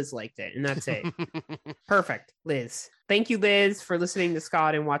know is Liz liked it, and that's it. Perfect, Liz. Thank you, Liz, for listening to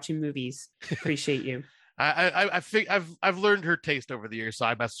Scott and watching movies. Appreciate you. I think I've learned her taste over the years, so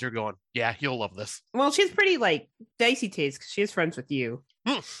I messaged her going, yeah, you'll love this. Well, she's pretty dicey taste because she is friends with you.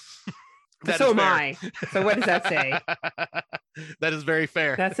 So am I. So what does that say? That is very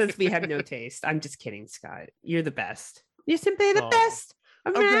fair. That says we have no taste. I'm just kidding, Scott. You're the best. You're simply the best.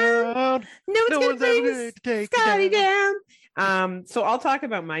 Around. No one's gonna take Scotty down. So I'll talk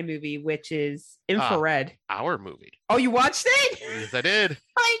about my movie, which is Infrared. Our movie. Oh, you watched it? Yes, I did.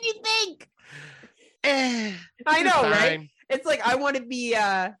 What did you think? I know, right? It's like I want to be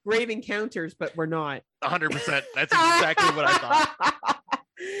Grave Encounters, but we're not. 100%. That's exactly what I thought.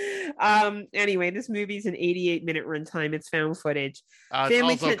 Anyway, this movie's an 88-minute runtime. It's found footage. It's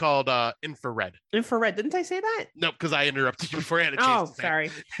also called Infrared. Infrared. Didn't I say that? No, because I interrupted you before I had a chance to say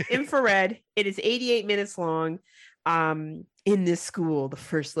sorry. Infrared. It is 88 minutes long. In this school, the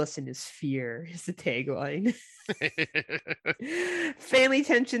first lesson is fear, is the tagline. Family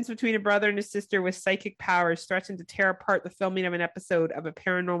tensions between a brother and a sister with psychic powers threaten to tear apart the filming of an episode of a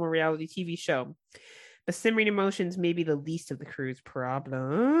paranormal reality TV show. But simmering emotions may be the least of the crew's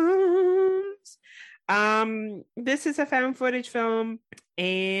problems. This is a found footage film,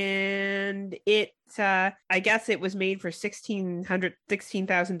 and it I guess it was made for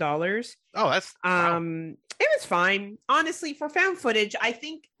 $16,000. Oh, that's wow. It was fine. Honestly, for found footage, I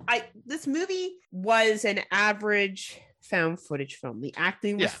think this movie was an average found footage film. The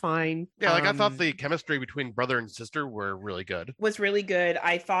acting was fine. Yeah, like I thought the chemistry between brother and sister were really good. Was really good.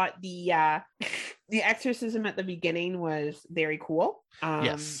 I thought the exorcism at the beginning was very cool.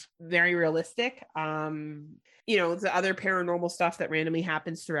 Yes. Very realistic. You know, the other paranormal stuff that randomly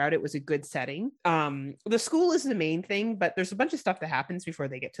happens throughout it was a good setting. The school is the main thing, but there's a bunch of stuff that happens before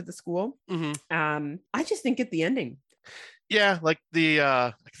they get to the school. Mm-hmm. I just didn't get the ending. Yeah, like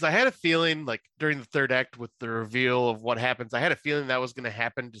because I had a feeling like during the third act with the reveal of what happens, I had a feeling that was going to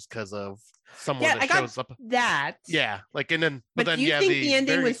happen just because of someone that shows up. That. Yeah, like but then do you think the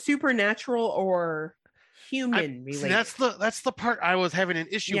ending was supernatural or human related? See, that's the part I was having an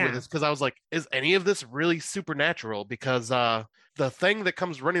issue with, is because I was like, is any of this really supernatural? Because the thing that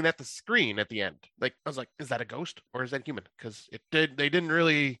comes running at the screen at the end, like I was like, is that a ghost or is that human? Because they didn't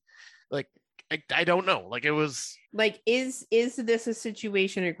really like. I don't know. Like it was like, is this a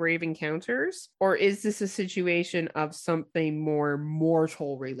situation of Grave Encounters, or is this a situation of something more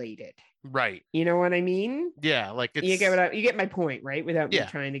mortal related? Right. You know what I mean? Yeah. Like you get my point, right? Without me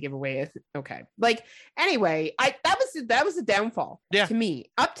trying to give away okay. Like anyway, that was the downfall to me.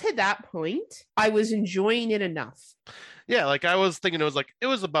 Up to that point, I was enjoying it enough. Yeah, like I was thinking it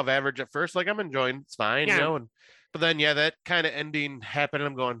was above average at first. Like I'm enjoying it's fine, you know, but then that kind of ending happened and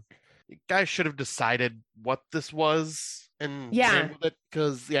I'm going, you guys should have decided what this was and ran with it,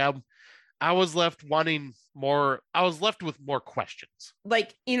 because I was left wanting more. I was left with more questions.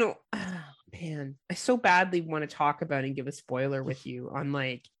 Like, you know, man, I so badly want to talk about and give a spoiler with you on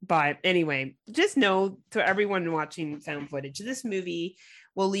but anyway, just know to everyone watching found footage, this movie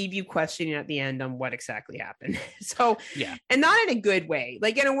will leave you questioning at the end on what exactly happened. So, and not in a good way,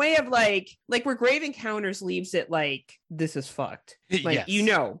 like in a way of like where Grave Encounters leaves it like, this is fucked. Like, you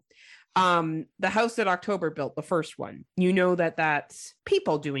know, the house that October built, the first one, you know, that's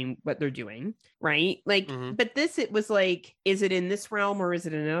people doing what they're doing, right? Like, but it was like, is it in this realm or is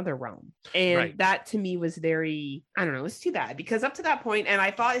it in another realm? And that to me was very, I don't know, it's too bad, because up to that point, and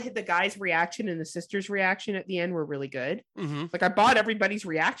I thought the guy's reaction and the sister's reaction at the end were really good. Like I bought everybody's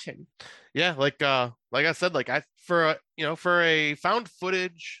reaction. Yeah, like I said, like for a found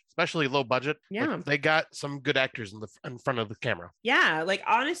footage, especially low budget, like they got some good actors in front of the camera. Yeah, like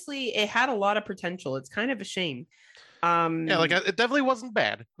honestly, it had a lot of potential. It's kind of a shame. Like it definitely wasn't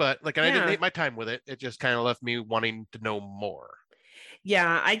bad, but like I didn't hate my time with it. It just kind of left me wanting to know more.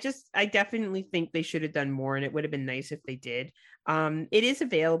 Yeah, I definitely think they should have done more, and it would have been nice if they did. It is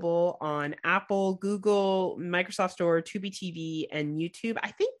available on Apple, Google, Microsoft Store, Tubi TV, and YouTube.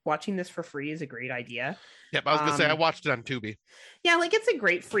 I think watching this for free is a great idea. Yep, I was gonna say I watched it on Tubi. Yeah, like it's a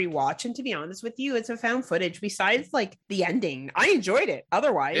great free watch, and to be honest with you, it's a found footage. Besides, like the ending, I enjoyed it.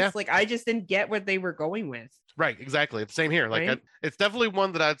 Otherwise, like I just didn't get what they were going with. Right, exactly. It's the same here. Like it's definitely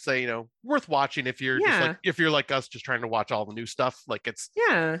one that I'd say, worth watching if you're if you're like us, just trying to watch all the new stuff. Like it's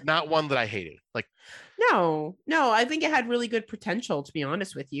not one that I hated. Like no, I think it had really good potential, to be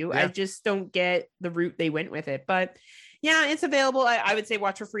honest with you. I just don't get the route they went with it, but yeah, it's available. I would say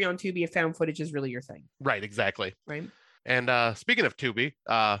watch for free on Tubi if found footage is really your thing. Right, exactly. Right. And speaking of Tubi,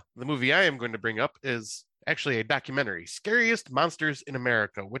 the movie I am going to bring up is actually a documentary, Scariest Monsters in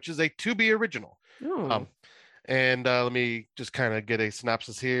America, which is a Tubi original. Oh. And let me just kind of get a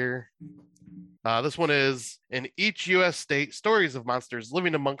synopsis here. This one is, in each U.S. state, stories of monsters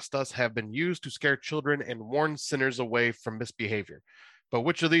living amongst us have been used to scare children and warn sinners away from misbehavior. But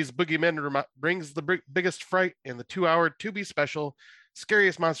which of these boogeymen brings the biggest fright? In the 2-hour Tubi special,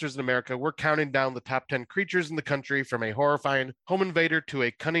 Scariest Monsters in America, we're counting down the top 10 creatures in the country. From a horrifying home invader to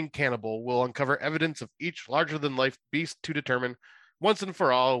a cunning cannibal, we'll uncover evidence of each larger-than-life beast to determine once and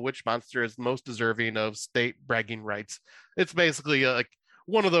for all which monster is most deserving of state bragging rights. It's basically like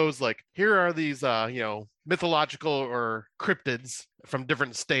one of those, like, here are these mythological or cryptids from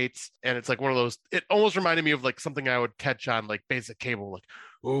different states, and it's like one of those, it almost reminded me of like something I would catch on like basic cable, like,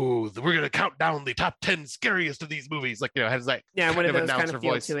 oh, we're gonna count down the top 10 scariest of these movies, like, has that one of those kind of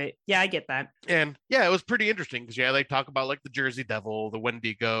feel voice to it. Yeah, I get that. And it was pretty interesting because they talk about like the Jersey Devil, the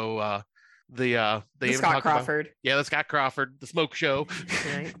Wendigo, the Scott Crawford. The Scott Crawford, the smoke show.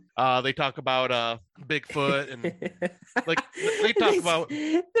 Right. They talk about Bigfoot, and like they talk about,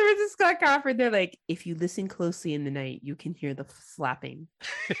 there was a Scott Crawford. They're like, if you listen closely in the night, you can hear the slapping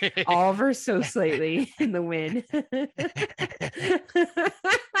ever so slightly in the wind.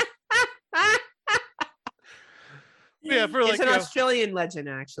 yeah, for like it's an Australian legend,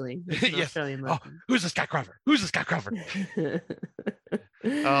 actually. It's an yes. Australian Oh, legend. who's this guy Crawford? Who's this guy Crawford?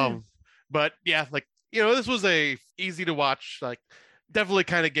 But yeah, like this was a easy to watch, like definitely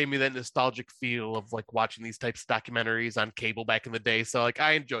kind of gave me that nostalgic feel of like watching these types of documentaries on cable back in the day. So like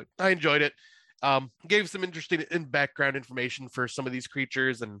I enjoyed it. Gave some interesting background information for some of these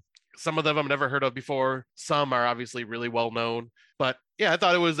creatures, and some of them I've never heard of before. Some are obviously really well known, but yeah, I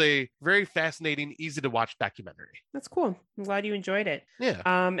thought it was a very fascinating, easy to watch documentary. That's cool. I'm glad you enjoyed it. Yeah.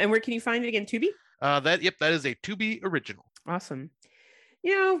 And where can you find it again? Tubi? That is a Tubi original. Awesome.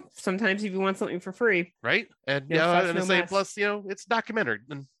 Sometimes if you want something for free, right? And and the same plus, it's documentary,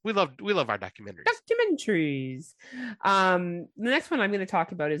 and we love our documentaries. Documentaries. The next one I'm going to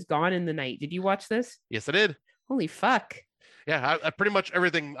talk about is Gone in the Night. Did you watch this? Yes, I did. Holy fuck. Yeah, I pretty much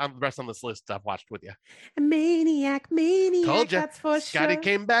everything on the rest on this list I've watched with you. A maniac, Told ya, that's for Scotty sure.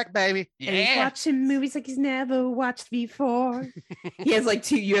 came back, baby. And he's watching movies like he's never watched before. He has like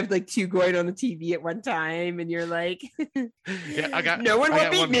two. You have like two going on the TV at one time, and you're like, yeah, I got no one will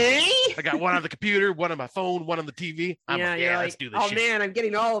beat me. I got one on the computer, one on my phone, one on the TV. You're let's do this. Oh man, I'm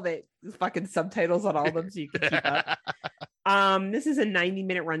getting all of it. There's fucking subtitles on all of them, so you can keep up. This is a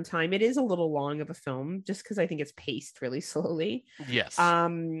 90-minute runtime. It is a little long of a film, just because I think it's paced really slowly. Yes.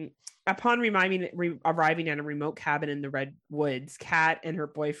 Upon arriving at a remote cabin in the Redwoods, Kat and her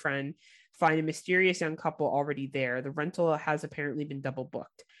boyfriend find a mysterious young couple already there. The rental has apparently been double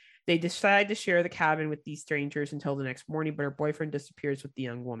booked. They decide to share the cabin with these strangers until the next morning, but her boyfriend disappears with the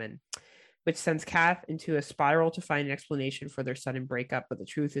young woman, which sends Kath into a spiral to find an explanation for their sudden breakup, but the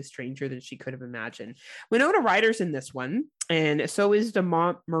truth is stranger than she could have imagined. Winona Ryder's in this one, and so is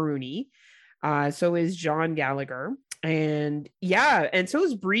Demont Maroney. So is John Gallagher. And so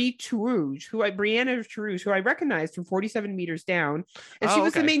is Brianna Terouge, who I recognized from 47 Meters Down. And she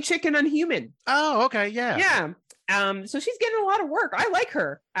was the main chick in Unhuman. Oh, okay, yeah. Yeah. So she's getting a lot of work. I like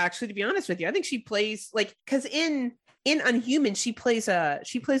her, actually, to be honest with you. I think she plays because in Unhuman, she plays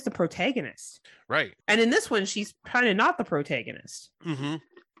the protagonist. Right. And in this one, she's kind of not the protagonist. Mm-hmm.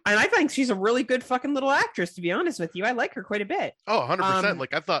 And I think she's a really good fucking little actress, to be honest with you. I like her quite a bit. Oh, 100%.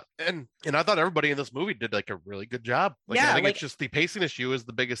 Like I thought, and I thought everybody in this movie did like a really good job. Like, I think it's just the pacing issue is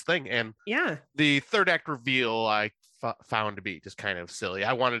the biggest thing. And the third act reveal I found to be just kind of silly.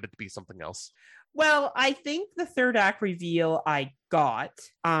 I wanted it to be something else. Well, I think the third act reveal I got.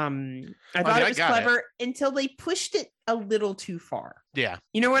 I thought it was clever until they pushed it a little too far. Yeah.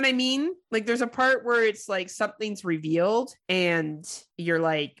 You know what I mean? Like there's a part where it's like something's revealed and you're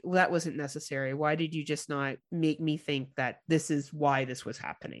like, well, that wasn't necessary. Why did you just not make me think that this is why this was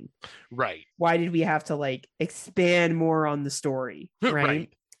happening? Right. Why did we have to like expand more on the story? Right.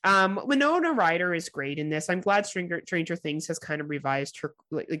 Winona Ryder is great in this. I'm glad Stranger Things has kind of revived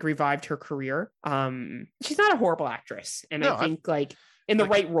her career. She's not a horrible actress, and I think like in the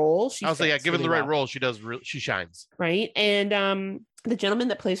right role, I'll say given the right role, she shines. Right, and the gentleman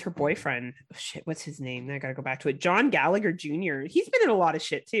that plays her boyfriend, what's his name? I gotta go back to it. John Gallagher Jr. He's been in a lot of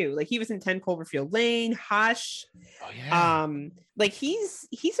shit too. Like he was in 10 Cloverfield Lane, Hush. Oh yeah. Like he's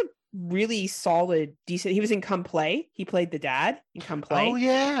a really solid, decent. He was in Come Play. He played the dad in Come Play. Oh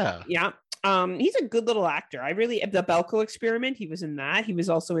yeah. Yeah. He's a good little actor. The Belko Experiment, he was in that. He was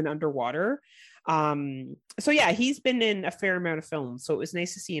also in Underwater. So yeah, he's been in a fair amount of films, so it was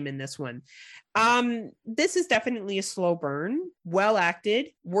nice to see him in this one. This is definitely a slow burn, well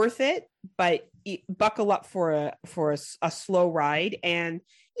acted, worth it, but buckle up for a slow ride, and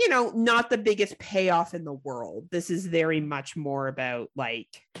not the biggest payoff in the world. This is very much more about, like,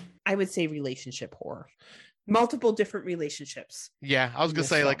 I would say, relationship horror, multiple different relationships. Yeah, I was gonna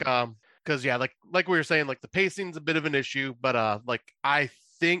say, like, because like we were saying, like the pacing's a bit of an issue, but like I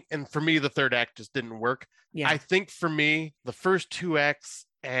think, and for me, the third act just didn't work. Yeah, I think for me, the first two acts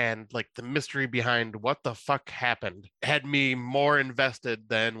and like the mystery behind what the fuck happened had me more invested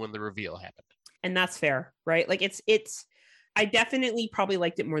than when the reveal happened. And that's fair, right? Like it's I definitely probably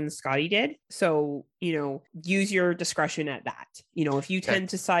liked it more than Scotty did. So, use your discretion at that. If you tend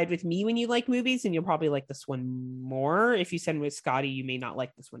to side with me when you like movies, then you'll probably like this one more. If you side with Scotty, you may not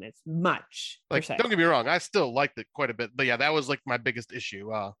like this one as much. Like, don't get me wrong, I still liked it quite a bit. But yeah, that was like my biggest issue.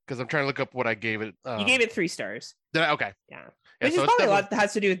 Because I'm trying to look up what I gave it. You gave it 3 stars. Did I? Okay. Yeah. Which is probably a lot that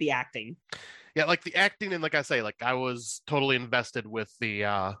has to do with the acting. Yeah, like the acting, and like I say, like I was totally invested with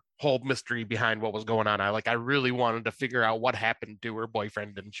the whole mystery behind what was going on. I really wanted to figure out what happened to her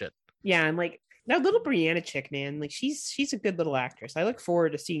boyfriend and shit. Yeah, and like that little Brianna chick, man, like she's a good little actress. I look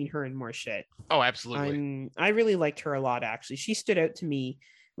forward to seeing her in more shit. Oh, absolutely. I really liked her a lot, actually. She stood out to me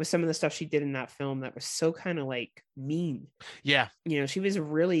with some of the stuff she did in that film that was so kind of like mean. Yeah. She was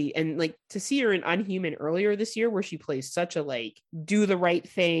really, and like to see her in Unhuman earlier this year where she plays such a like do the right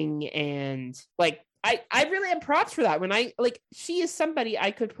thing, and like I really have props for that. When she is somebody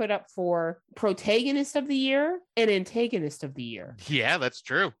I could put up for protagonist of the year and antagonist of the year. Yeah, that's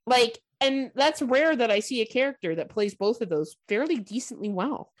true. And that's rare that I see a character that plays both of those fairly decently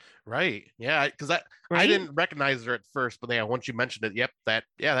well. Right. Yeah. Because I didn't recognize her at first, but yeah, once you mentioned it,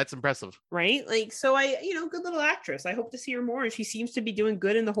 that's impressive. Right. So good little actress. I hope to see her more. And she seems to be doing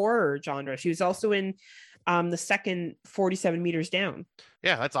good in the horror genre. She was also in the second 47 Meters Down.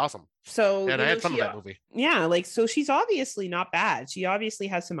 Yeah, that's awesome. So I had fun with that movie. Yeah, so she's obviously not bad. She obviously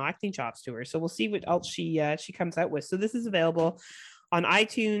has some acting chops to her. So we'll see what else she comes out with. So this is available on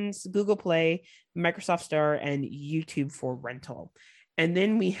iTunes, Google Play, Microsoft Store, and YouTube for rental. And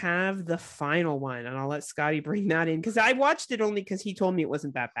then we have the final one, and I'll let Scotty bring that in because I watched it only because he told me it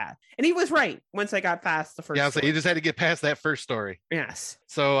wasn't that bad, and he was right once I got past the first. Yeah, so you just had to get past that first story. Yes.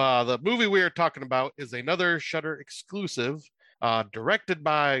 So the movie we are talking about is another Shudder exclusive, directed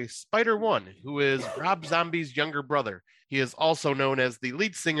by Spider-One, who is Rob Zombie's younger brother. He is also known as the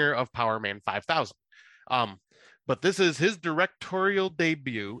lead singer of Power Man 5000. But this is his directorial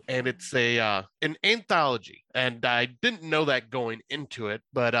debut, and it's an anthology. And I didn't know that going into it,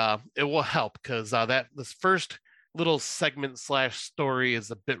 but it will help because this first little segment / story is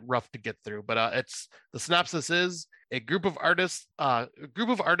a bit rough to get through. But the synopsis is a group of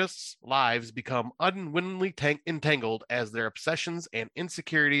artists' lives become unwittingly entangled as their obsessions and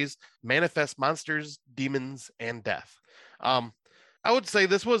insecurities manifest monsters, demons, and death. I would say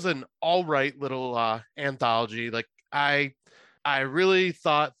this was an all right little anthology. Like I really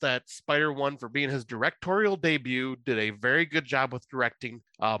thought that Spider-One, for being his directorial debut, did a very good job with directing.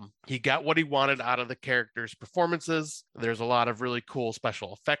 He got what he wanted out of the characters' performances. There's a lot of really cool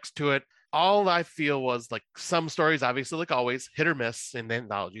special effects to it. All I feel was like some stories, obviously, like always, hit or miss in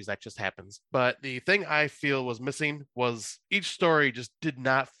anthologies. That just happens. But the thing I feel was missing was each story just did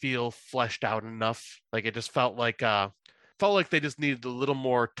not feel fleshed out enough. Like it just felt like they just needed a little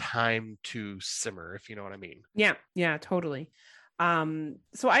more time to simmer, if you know what I mean. Yeah, totally.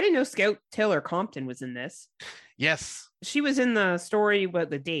 So I didn't know Scout Taylor Compton was in this. Yes. She was in the story,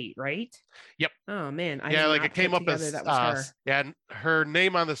 the date, right? Yep. Oh man. It came up as that was her. And her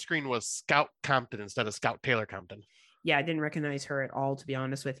name on the screen was Scout Compton instead of Scout Taylor Compton. Yeah, I didn't recognize her at all, to be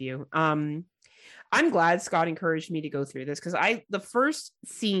honest with you. I'm glad Scott encouraged me to go through this because the first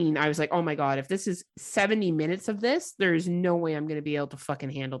scene, I was like, oh my God, if this is 70 minutes of this, there's no way I'm going to be able to fucking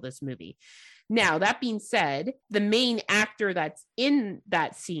handle this movie. Now, that being said, the main actor that's in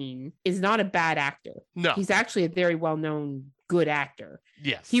that scene is not a bad actor. No. He's actually a very well-known, good actor.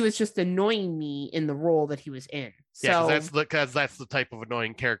 Yes. He was just annoying me in the role that he was in. So because that's the type of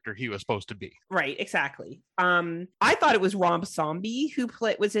annoying character he was supposed to be. Right, exactly. I thought it was Rob Zombie who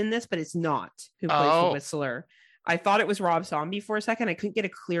was in this, but it's not who plays the Whistler. I thought it was Rob Zombie for a second. I couldn't get a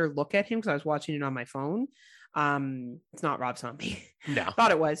clear look at him because I was watching it on my phone. It's not Rob Zombie. No.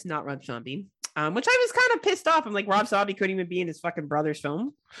 Thought it was not Rob Zombie. Which I was kind of pissed off. I'm like, Rob Zombie couldn't even be in his fucking brother's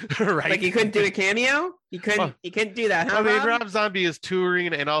film. Right. Like he couldn't do a cameo. He couldn't do that. Huh, I mean, Rob Zombie is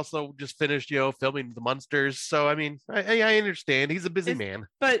touring and also just finished, filming The Munsters. So I mean, I understand. He's a busy man.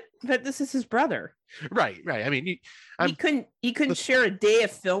 But this is his brother. Right. I mean, he couldn't share a day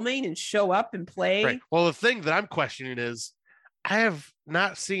of filming and show up and play. Right. Well, the thing that I'm questioning is I have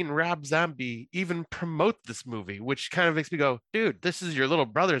not seen Rob Zombie even promote this movie, which kind of makes me go, dude, this is your little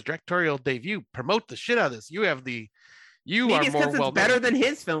brother's directorial debut. Promote the shit out of this. Maybe it's because it's better than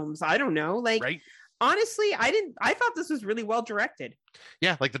his films. I don't know. Right? Honestly, I thought this was really well directed.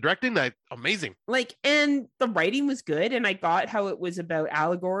 Yeah, like the directing, amazing. And the writing was good. And I got how it was about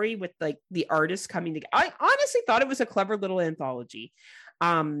allegory with the artists coming together. I honestly thought it was a clever little anthology.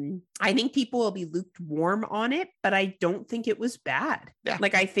 I think people will be lukewarm on it, but I don't think it was bad. Yeah.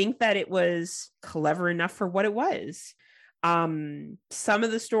 I think that it was clever enough for what it was. Some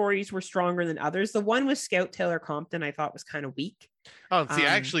of the stories were stronger than others. The one with Scout Taylor Compton, I thought was kind of weak. Oh, see, I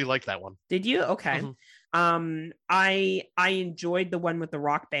actually like that one. Did you? Okay. Mm-hmm. I enjoyed the one with the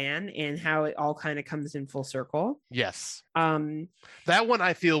rock band and how it all kind of comes in full circle. Yes. That one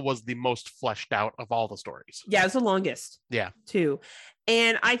I feel was the most fleshed out of all the stories. Yeah, it's the longest. Yeah. Too.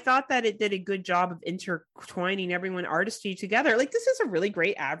 And I thought that it did a good job of intertwining everyone artistry together. This is a really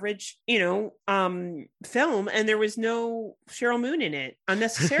great average, film, and there was no Cheryl Moon in it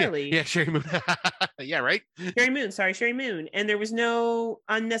unnecessarily. Yeah, Sherry Moon. Yeah, right. Sherry Moon. And there was no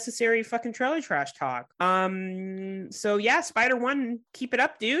unnecessary fucking trailer trash talk. So yeah, Spider-One, keep it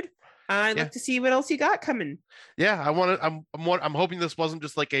up, dude. I'd like to see what else you got coming. Yeah, I'm hoping this wasn't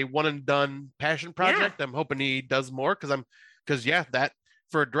just like a one and done passion project. I'm hoping he does more because that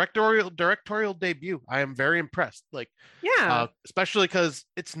for a directorial debut, I am very impressed. Like, especially because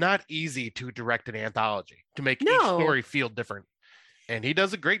it's not easy to direct an anthology to make each story feel different. And he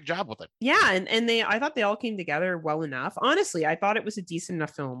does a great job with it. Yeah, and I thought they all came together well enough. Honestly, I thought it was a decent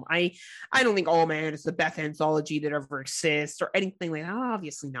enough film. I don't think, oh man, it's the best anthology that ever exists or anything like that.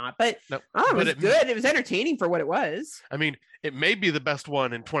 Obviously not. But it was good. It was entertaining for what it was. I mean, it may be the best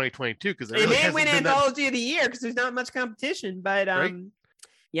one in 2022 because it may win anthology of the year because there's not much competition. But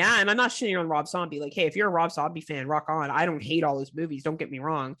yeah, and I'm not shitting on Rob Zombie. Like, hey, if you're a Rob Zombie fan, rock on. I don't hate all his movies. Don't get me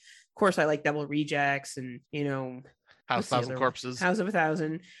wrong. Of course, I like Devil Rejects and House of 1,000 Corpses. House of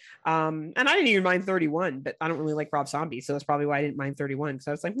 1,000. And I didn't even mind 31, but I don't really like Rob Zombie, so that's probably why I didn't mind 31.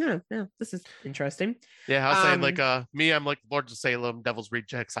 So I was like, no, this is interesting. Yeah, I was saying like me, I'm like Lords of Salem, Devil's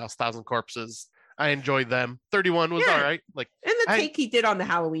Rejects, House of 1,000 Corpses. I enjoyed them. 31 was all right. Like, and the take he did on the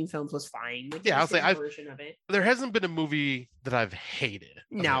Halloween films was fine. Like, I'll say version of it. There hasn't been a movie that I've hated.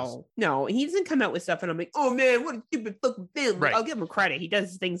 No, he doesn't come out with stuff and I'm like, oh man, what a stupid fucking film. Right. I'll give him credit. He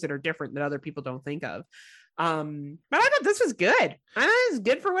does things that are different that other people don't think of. But I thought this was good. I thought it was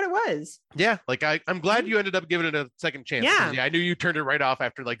good for what it was. Yeah, like I'm glad you ended up giving it a second chance. Yeah, I knew you turned it right off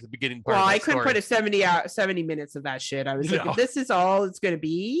after like the beginning part. Well, I couldn't put a 70 minutes of that shit. I was like, if this is all it's going to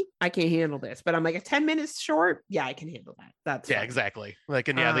be, I can't handle this. But I'm like, a 10 minutes short, yeah, I can handle that. That's fine. Exactly. Like,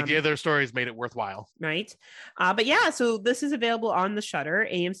 and the other stories made it worthwhile. Right. But yeah, so this is available on the Shudder,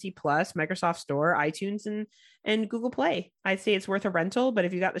 AMC Plus, Microsoft Store, iTunes, and Google Play. I'd say it's worth a rental, but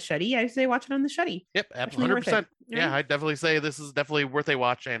if you got the Shuddy, I'd say watch it on the Shuddy. Yep, 100%. Yeah, I'd definitely say this is definitely worth a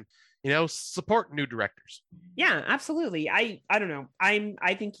watch, and support new directors. Yeah, absolutely. I don't know.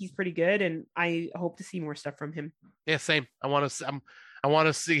 I think he's pretty good, and I hope to see more stuff from him. Yeah, same. I want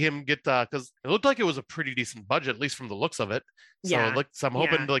to see him get because it looked like it was a pretty decent budget, at least from the looks of it. So I'm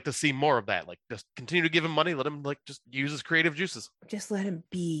hoping to see more of that. Like, just continue to give him money. Let him just use his creative juices. Just let him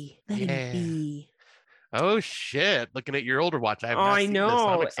be. Let him be. Oh shit! Looking at your older watch, I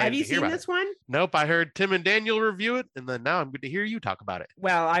know. Have you seen this one? Nope. I heard Tim and Daniel review it, and then now I'm going to hear you talk about it.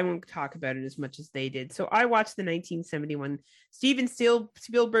 Well, I won't talk about it as much as they did. So I watched the 1971 Steven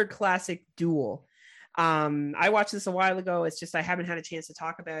Spielberg classic Duel. I watched this a while ago. It's just I haven't had a chance to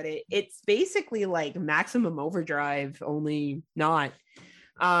talk about it. It's basically like Maximum Overdrive, only not.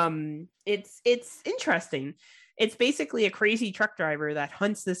 It's interesting. It's basically a crazy truck driver that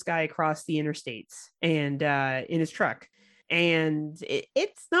hunts this guy across the interstates and in his truck. And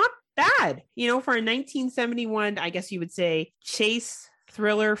it's not bad, for a 1971, I guess you would say, chase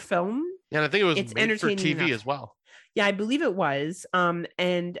thriller film. Yeah, I think it was made for TV enough. As well. Yeah, I believe it was.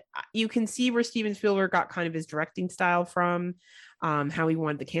 And you can see where Steven Spielberg got kind of his directing style from, how he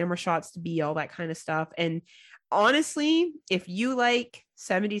wanted the camera shots to be, all that kind of stuff. And honestly, if you like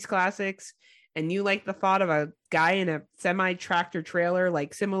 70s classics, and you like the thought of a guy in a semi-tractor trailer,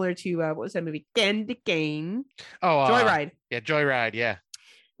 like similar to, what was that movie? Candy Cane. Oh, Joyride. Yeah, Joyride, yeah.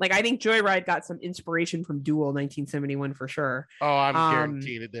 Like, I think Joyride got some inspiration from Duel 1971 for sure. Oh, I'm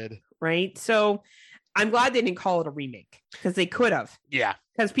guaranteed it did. Right? So I'm glad they didn't call it a remake, because they could have. Yeah.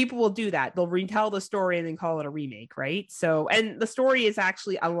 Because people will do that. They'll retell the story and then call it a remake, right? So, and the story is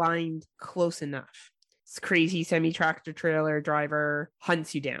actually aligned close enough. Crazy semi-tractor trailer driver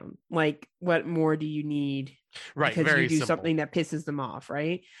hunts you down. Like, what more do you need? Right, because very you do simple. something that pisses them off,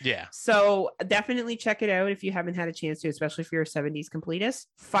 right? Yeah. So definitely check it out if you haven't had a chance to, especially if you're a 70s completist.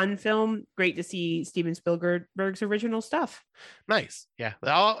 Fun film. Great to see Steven Spielberg's original stuff. Nice. Yeah,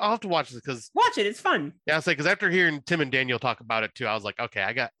 I'll have to watch this because watch it. It's fun. Yeah, I'll say because after hearing Tim and Daniel talk about it too, I was like, okay,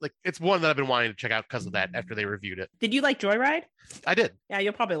 I got it's one that I've been wanting to check out because of that. After they reviewed it, did you like Joyride? I did. Yeah,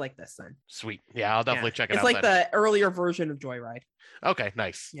 you'll probably like this then. Sweet. Yeah, I'll definitely check it out. It's like the earlier version of Joyride. Okay,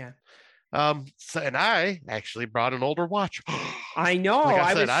 nice. Yeah. So, and I actually brought an older watch. I know. Like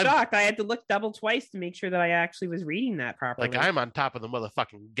I was shocked. I had to look double twice to make sure that I actually was reading that properly. Like, I'm on top of the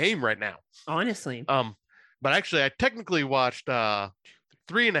motherfucking game right now. Honestly. But actually, I technically watched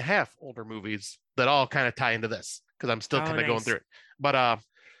 3.5 older movies that all kind of tie into this because I'm still kind of going through it. But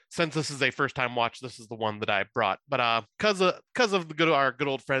since this is a first time watch, this is the one that I brought. But because of our good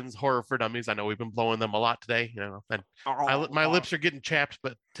old friends Horror for Dummies, I know we've been blowing them a lot today. And my lips are getting chapped,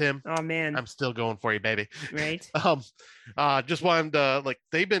 but Tim, oh man, I'm still going for you, baby. Right. Just wanted to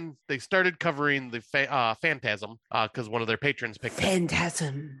they started covering the Phantasm because one of their patrons picked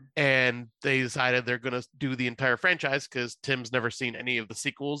Phantasm, and they decided they're gonna do the entire franchise because Tim's never seen any of the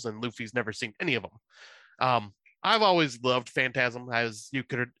sequels and Luffy's never seen any of them. I've always loved Phantasm, as you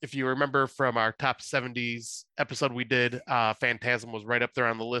could, if you remember from our top 70s episode we did, Phantasm was right up there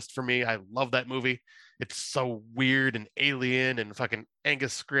on the list for me. I love that movie. It's so weird and alien, and fucking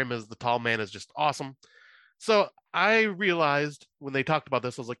Angus Scrimm as the tall man is just awesome. So I realized when they talked about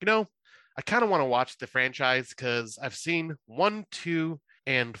this, I was like, I kind of want to watch the franchise because I've seen 1, 2,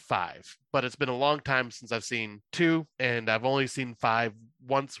 and 5, but it's been a long time since I've seen 2, and I've only seen 5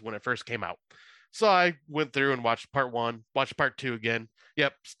 once when it first came out. So I went through and watched part 1, watched part 2 again.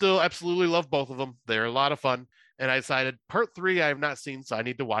 Yep, still absolutely love both of them. They're a lot of fun. And I decided part 3 I have not seen, so I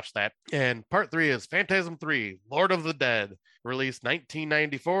need to watch that. And part 3 is Phantasm 3, Lord of the Dead, released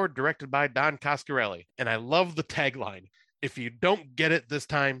 1994, directed by Don Coscarelli. And I love the tagline. If you don't get it this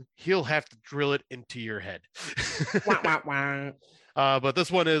time, he'll have to drill it into your head. Wah, wah, wah. But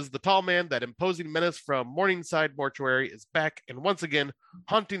this one is the tall man, that imposing menace from Morningside Mortuary, is back and once again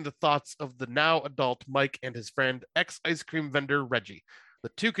haunting the thoughts of the now adult Mike and his friend, ex-ice cream vendor Reggie.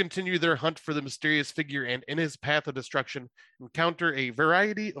 The two continue their hunt for the mysterious figure and in his path of destruction encounter a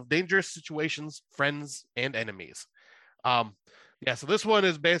variety of dangerous situations, friends, and enemies. So this one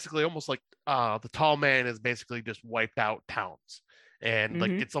is basically almost like the tall man is basically just wiped out towns. And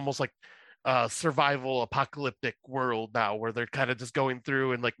like it's almost like survival apocalyptic world now, where they're kind of just going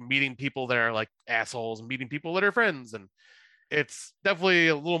through and like meeting people that are like assholes and meeting people that are friends, and it's definitely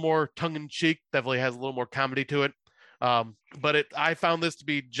a little more tongue-in-cheek, definitely has a little more comedy to it, but I found this to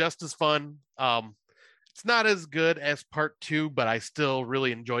be just as fun. It's not as good as part 2, but I still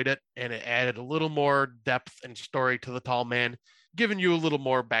really enjoyed it, and it added a little more depth and story to the tall man, giving you a little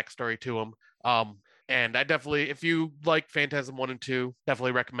more backstory to him. And I definitely, if you like Phantasm 1 and 2,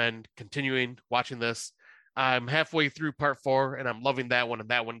 definitely recommend continuing watching this. I'm halfway through part 4, and I'm loving that one. And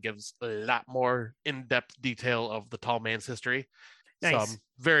that one gives a lot more in-depth detail of the tall man's history. Nice. So I'm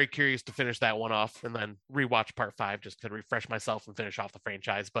very curious to finish that one off and then rewatch part 5 just to refresh myself and finish off the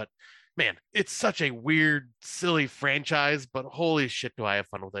franchise. But man, it's such a weird, silly franchise, but holy shit, do I have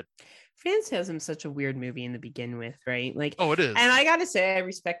fun with it. Phantasm's such a weird movie in the begin with, right? Like, oh, it is. And I gotta say, I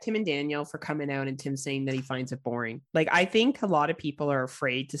respect Tim and Danielle for coming out and Tim saying that he finds it boring. Like, I think a lot of people are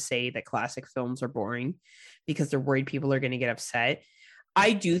afraid to say that classic films are boring because they're worried people are going to get upset.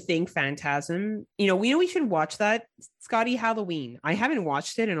 I do think Phantasm, we should watch that, Scotty, Halloween. I haven't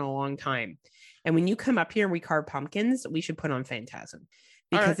watched it in a long time. And when you come up here and we carve pumpkins, we should put on Phantasm.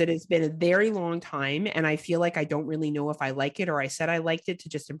 Because it has been a very long time, and I feel like I don't really know if I like it or I said I liked it to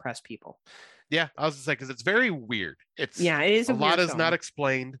just impress people. Yeah, I was gonna say, because it's very weird. It is a lot is film. Not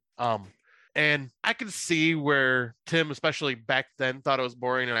explained. And I can see where Tim, especially back then, thought it was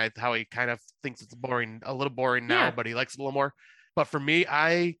boring, and how he kind of thinks it's boring, a little boring now, but he likes it a little more. But for me,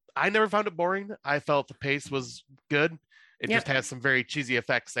 I never found it boring. I felt the pace was good. It just has some very cheesy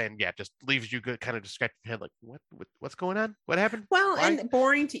effects, and just leaves you kind of scratching your head, like what's going on? What happened? Well, and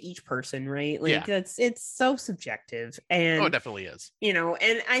boring to each person, right? Like it's so subjective, and it definitely is.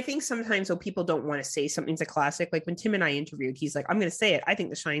 And I think sometimes when people don't want to say something's a classic, like when Tim and I interviewed, he's like, "I'm going to say it. I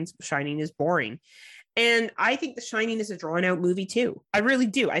think The Shining is boring." And I think The Shining is a drawn out movie too. I really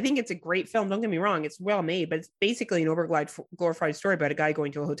do. I think it's a great film. Don't get me wrong. It's well made, but it's basically an overglorified story about a guy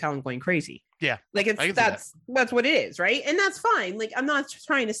going to a hotel and going crazy. Yeah. Like that's what it is. Right. And that's fine. Like, I'm not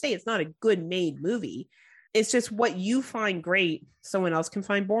trying to say it's not a good made movie. It's just what you find great, someone else can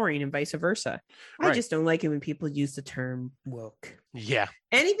find boring, and vice versa. Right. I just don't like it when people use the term woke. Yeah.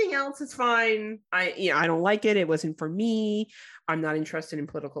 Anything else is fine. I don't like it. It wasn't for me. I'm not interested in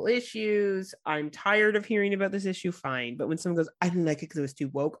political issues. I'm tired of hearing about this issue. Fine. But when someone goes, I didn't like it because it was too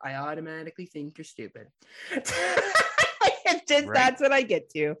woke, I automatically think you're stupid. That's what I get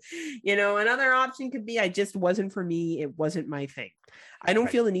to. Another option could be, I just wasn't for me. It wasn't my thing. I don't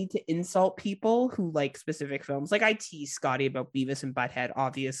feel the need to insult people who like specific films. Like, I tease Scotty about Beavis and Butthead,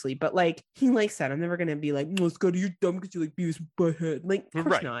 obviously, but like, he likes that. I'm never gonna be like, "No, Scotty, you're dumb because you like Beavis and Butthead." Like, of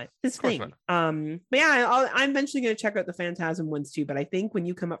course not. His thing. But yeah, I'm eventually gonna check out the Phantasm ones too. But I think when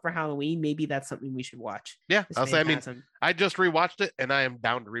you come up for Halloween, maybe that's something we should watch. Yeah, I'll say. I mean, I just rewatched it, and I am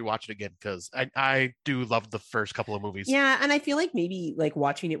down to rewatch it again because I do love the first couple of movies. Yeah, and I feel like maybe like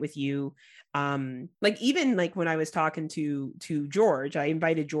watching it with you. Like, even like when I was talking to George, I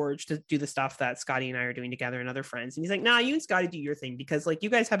invited George to do the stuff that Scotty and I are doing together and other friends, and he's like, "Nah, you and Scotty do your thing because like you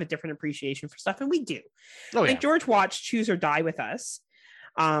guys have a different appreciation for stuff, and we do." George watched Choose or Die with us,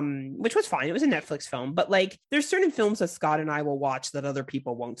 which was fine. It was a Netflix film, but like there's certain films that Scott and I will watch that other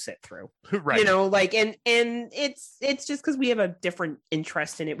people won't sit through. Right. You know, like and it's just because we have a different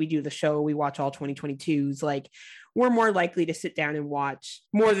interest in it. We do the show, we watch all 2022s, like we're more likely to sit down and watch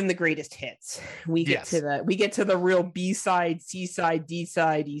more than the greatest hits. We get to the real B side, C side, D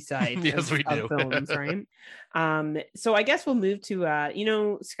side, E side yes, we do. films, right? So I guess we'll move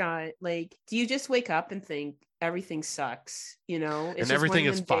to Scott, like, do you just wake up and think everything sucks, it's and everything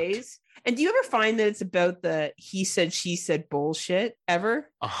is fucked days? And do you ever find that it's about the he said she said bullshit ever?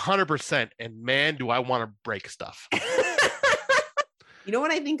 100%. And man, do I want to break stuff. You know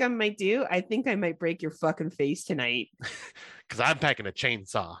what I think I might do? I think I might break your fucking face tonight. Because I'm packing a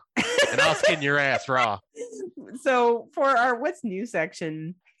chainsaw and I'll skin your ass raw. So for our what's new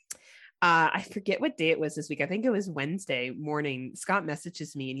section, I forget what day it was this week. I think it was Wednesday morning. Scott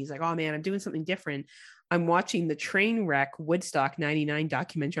messages me and he's like, oh man, I'm doing something different. I'm watching the Trainwreck Woodstock 99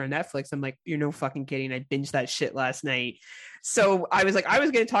 documentary on Netflix. I'm like, you're no fucking kidding. I binged that shit last night. So I was like, I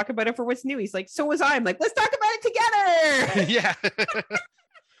was going to talk about it for what's new. He's like, so was I. I'm like, let's talk about it together. Yeah.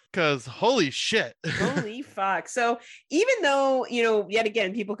 Because holy shit. Holy fuck. So even though, yet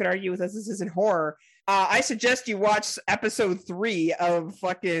again, people could argue with us, this isn't horror. I suggest you watch episode 3 of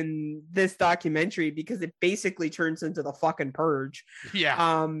fucking this documentary because it basically turns into the fucking Purge.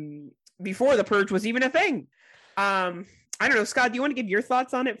 Yeah. Before the Purge was even a thing. I don't know, Scott, do you want to give your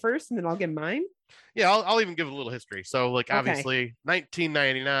thoughts on it first and then I'll give mine? Yeah, I'll even give a little history. So, like, obviously,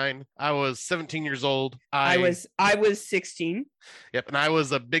 1999, I was 17 years old. I was 16. Yep, and I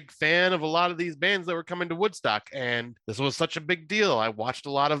was a big fan of a lot of these bands that were coming to Woodstock, and this was such a big deal. I watched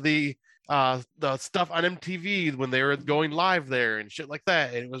a lot of the stuff on MTV when they were going live there and shit like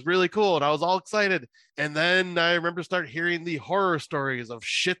that, and it was really cool, and I was all excited. And then I remember start hearing the horror stories of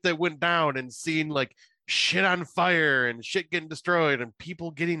shit that went down and seeing like shit on fire and shit getting destroyed and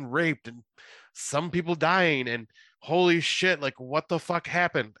people getting raped and some people dying, and holy shit, like what the fuck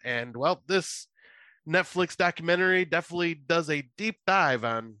happened? And well, this Netflix documentary definitely does a deep dive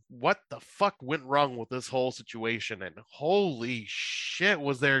on what the fuck went wrong with this whole situation. And holy shit,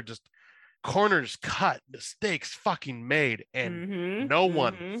 was there just corners cut, mistakes fucking made, and no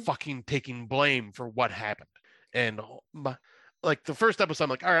one fucking taking blame for what happened. And like the first episode, I'm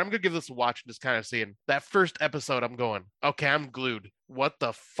like, all right, I'm gonna give this a watch and just kind of seeing that first episode. I'm going, okay, I'm glued. What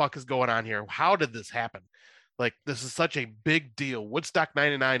the fuck is going on here? How did this happen? Like, this is such a big deal. Woodstock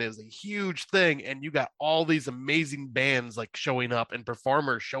 99 is a huge thing, and you got all these amazing bands like showing up and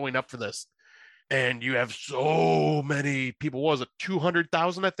performers showing up for this. And you have so many people. What was it,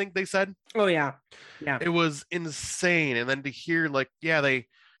 200,000? I think they said. Oh yeah, it was insane. And then to hear like, yeah, they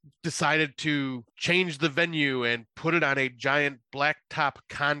decided to change the venue and put it on a giant blacktop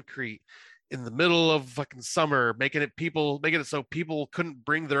concrete in the middle of fucking summer, making it so people couldn't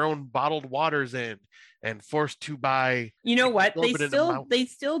bring their own bottled waters in and forced to buy. You know what? They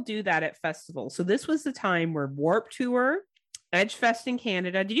still do that at festivals. So this was the time where Warped Tour, Edgefest in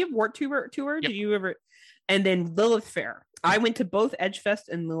Canada. Did you have Warped Tour? Yep. Did you ever? And then Lilith Fair. I went to both Edgefest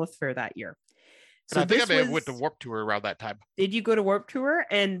and Lilith Fair that year. So I think I may have went to Warped Tour around that time. Did you go to Warped Tour?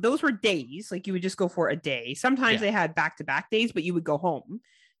 And those were days. Like you would just go for a day. Sometimes they had back-to-back days, but you would go home.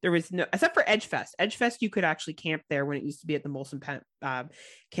 There was no, except for Edgefest. Edgefest, you could actually camp there when it used to be at the Molson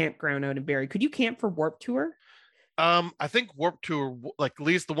campground out in Barrie. Could you camp for Warped Tour? I think Warped Tour, like at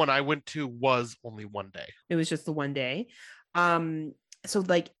least the one I went to, was only one day. It was just the one day. So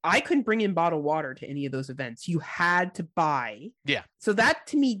like I couldn't bring in bottled water to any of those events. You had to buy. Yeah. So that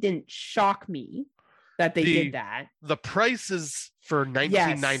to me didn't shock me that they did that. The prices for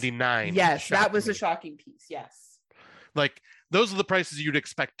 1999. Yes, that was a shocking piece. Yes. Like those are the prices you'd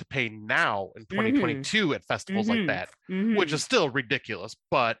expect to pay now in 2022 at festivals like that, which is still ridiculous.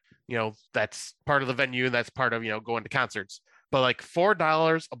 But, that's part of the venue and that's part of, going to concerts. But like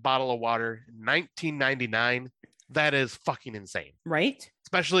 $4 a bottle of water in 1999, that is fucking insane. Right.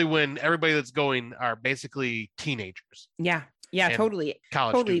 Especially when everybody that's going are basically teenagers. Yeah. Yeah, totally.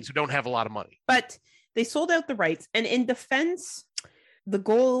 College students who don't have a lot of money. But they sold out the rights. And in defense, the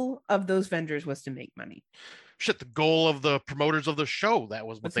goal of those vendors was to make money. Shit, the goal of the promoters of the show, that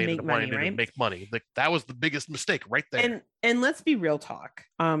was what they ended up wanting to do, make money. Like, that was the biggest mistake right there. And let's be real talk.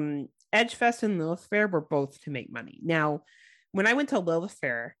 Edgefest and Lilith Fair were both to make money. Now, when I went to Lilith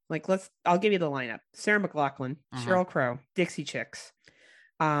Fair, like I'll give you the lineup. Sarah McLachlan, Sheryl Crow, Dixie Chicks,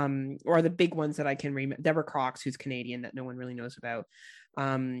 or the big ones that I can remember. Deborah Cox, who's Canadian that no one really knows about.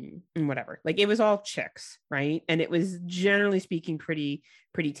 and whatever. Like it was all chicks, right? And it was generally speaking pretty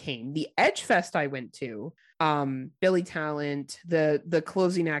tame. The Edge Fest I went to, Billy Talent, the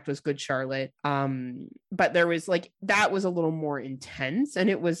closing act was Good Charlotte, but there was like that was a little more intense, and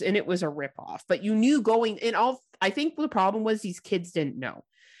it was a ripoff. But you knew going in all. I think the problem was these kids didn't know.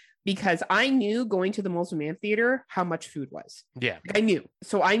 Because I knew going to the Molson Amphitheater how much food was. Yeah. I knew.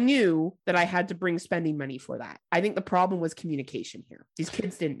 So I knew that I had to bring spending money for that. I think the problem was communication here. These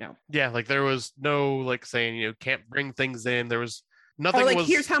kids didn't know. Yeah, like there was no like saying, can't bring things in. There was nothing. Or like,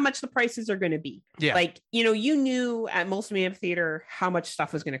 here's how much the prices are going to be. Yeah. Like, you knew at Molson Amphitheater how much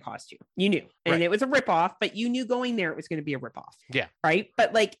stuff was going to cost you. You knew. And it was a ripoff, but you knew going there it was going to be a ripoff. Yeah. Right?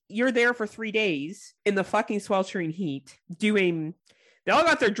 But like, you're there for 3 days in the fucking sweltering heat doing... They all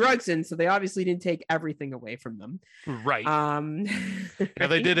got their drugs in, so they obviously didn't take everything away from them. Right. Yeah,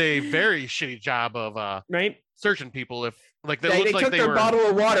 they did a very shitty job of searching people if like they took their bottle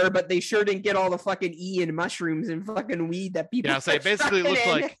of water, but they sure didn't get all the fucking and mushrooms and fucking weed that people. Yeah, so it basically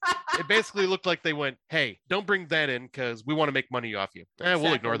looked like they went, hey, don't bring that in because we want to make money off you. Exactly.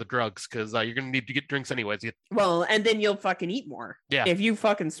 We'll ignore the drugs because you're gonna need to get drinks anyways. Well, and then you'll fucking eat more. Yeah. If you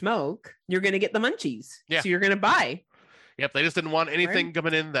fucking smoke, you're gonna get the munchies. Yeah. So you're gonna buy. Yep, they just didn't want anything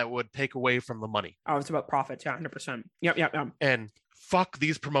coming in that would take away from the money. Oh, it's about profits, yeah, 100%. Yep. And fuck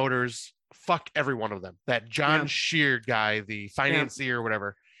these promoters, fuck every one of them. That John Shear guy, the financier or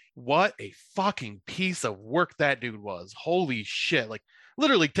whatever, what a fucking piece of work that dude was. Holy shit, like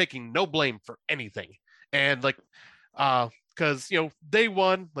literally taking no blame for anything. And like, because day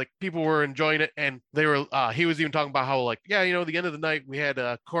one, like people were enjoying it, and they were. He was even talking about how like, the end of the night we had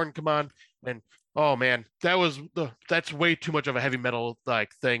Korn come on, and oh man, that's way too much of a heavy metal like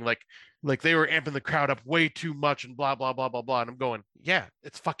thing. Like they were amping the crowd up way too much and blah blah blah blah blah. And I'm going, yeah,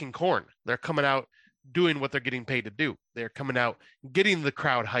 it's fucking Korn. They're coming out doing what they're getting paid to do. They're coming out getting the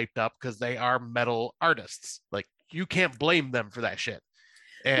crowd hyped up because they are metal artists. Like you can't blame them for that shit.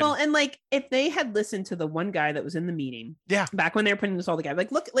 And like if they had listened to the one guy that was in the meeting, back when they were putting this all together,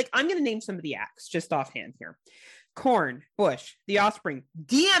 like look, like I'm gonna name some of the acts just offhand here: Korn, Bush, The Offspring,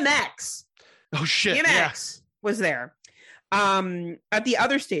 DMX. Oh shit! DMX was there. At the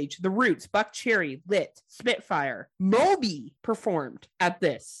other stage, The Roots, Buck Cherry, Lit, Spitfire, Moby performed at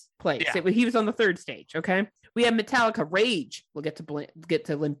this place. Yeah. He was on the third stage. Okay, we have Metallica, Rage. We'll get to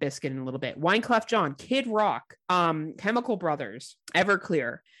Limp Bizkit in a little bit. Wyclef Jean, Kid Rock, Chemical Brothers,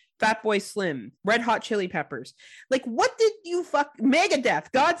 Everclear, Fatboy Slim, Red Hot Chili Peppers. Like, what did you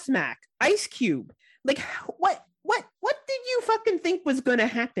Megadeth, Godsmack, Ice Cube? Like, what did you fucking think was going to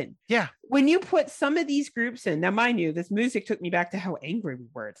happen? Yeah. When you put some of these groups in, now mind you, this music took me back to how angry we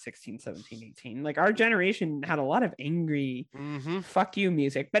were at 16, 17, 18. Like our generation had a lot of angry fuck you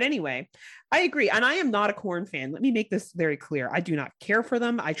music. But anyway, I agree. And I am not a Korn fan. Let me make this very clear. I do not care for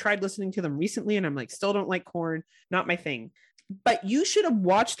them. I tried listening to them recently and I'm like, still don't like Korn. Not my thing. But you should have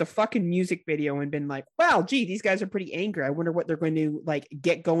watched a fucking music video and been like, wow, gee, these guys are pretty angry. I wonder what they're going to like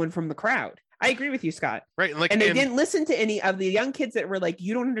get going from the crowd. I agree with you, Scott. Right. And they didn't listen to any of the young kids that were like,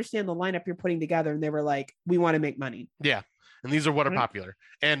 you don't understand the lineup you're putting together. And they were like, we want to make money. Yeah. And these are what are popular.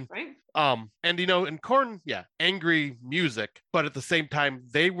 And, in Korn, angry music. But at the same time,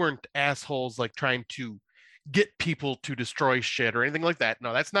 they weren't assholes like trying to get people to destroy shit or anything like that.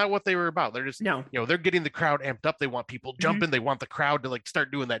 No, that's not what they were about. They're just, they're getting the crowd amped up. They want people jumping. They want the crowd to like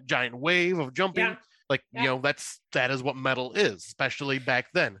start doing that giant wave of jumping. Yeah. Like, that is what metal is, especially back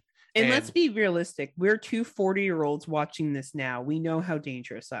then. And let's be realistic. We're two 40-year-olds watching this now. We know how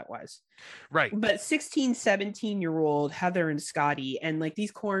dangerous that was. Right. But 16, 17-year-old Heather and Scotty and like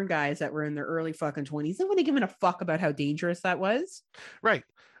these Korn guys that were in their early fucking 20s, they wouldn't have given a fuck about how dangerous that was. Right.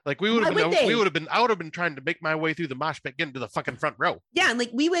 Like I would have been trying to make my way through the mosh pit, getting to the fucking front row. Yeah. And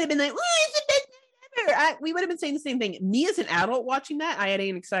like we would have been like, it's the best night ever. We would have been saying the same thing. Me as an adult watching that, I had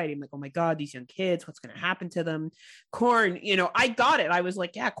anxiety. I'm like, oh my God, these young kids, what's going to happen to them? Korn, I got it. I was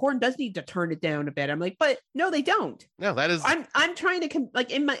like, yeah, Korn does need to turn it down a bit. I'm like, but no, they don't. No, that is. I'm trying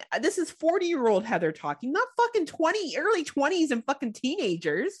to this is 40-year-old Heather talking, not fucking early 20s and fucking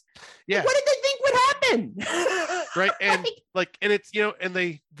teenagers. Yeah. Like, what did they think would happen? Right. And and it's,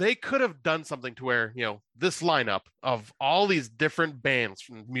 and they could have done something to where, this lineup of all these different bands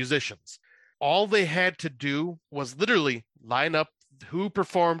from musicians, all they had to do was literally line up who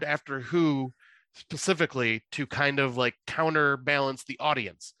performed after who specifically to kind of like counterbalance the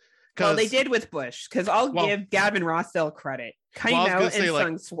audience. Well, they did with Bush, because I'll give Gavin Rossdale credit. Came out and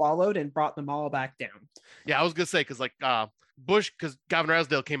sung Swallowed and brought them all back down. Yeah, I was going to say, because Bush, because Gavin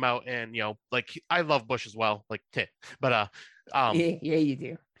Rossdale came out and, I love Bush as well. But yeah, you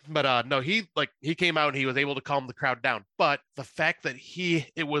do. But no, he came out and he was able to calm the crowd down. But the fact that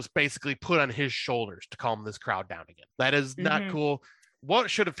it was basically put on his shoulders to calm this crowd down again, that is not cool.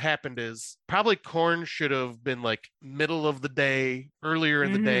 What should have happened is probably Korn should have been like middle of the day, earlier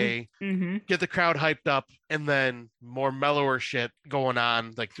in the day, get the crowd hyped up, and then more mellower shit going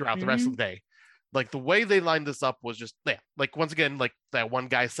on like throughout the rest of the day. Like the way they lined this up was just, yeah, like once again, like that one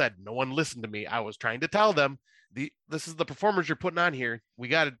guy said, no one listened to me. I was trying to tell them this is the performers you're putting on here. We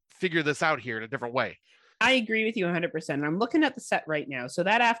got to figure this out here in a different way. I agree with you 100%. I'm looking at the set right now. So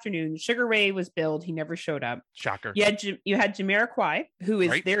that afternoon, Sugar Ray was billed. He never showed up. Shocker. You had Jamiroquai, who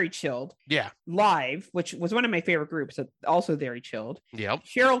is Very Chilled. Yeah. Live, which was one of my favorite groups, also Very Chilled. Yep.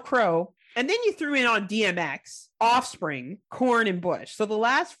 Sheryl Crow. And then you threw in on DMX, Offspring, Korn, and Bush. So the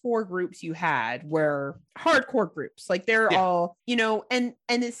last four groups you had were hardcore groups. Like they're all, and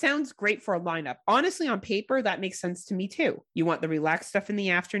it sounds great for a lineup. Honestly, on paper, that makes sense to me too. You want the relaxed stuff in the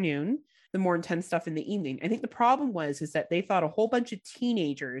afternoon, the more intense stuff in the evening. I think the problem is that they thought a whole bunch of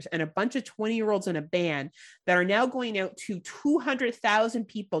teenagers and a bunch of 20-year-olds in a band that are now going out to 200,000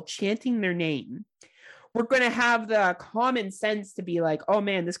 people chanting their name. We're going to have the common sense to be like, oh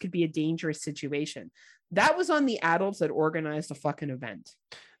man, this could be a dangerous situation. That was on the adults that organized the fucking event.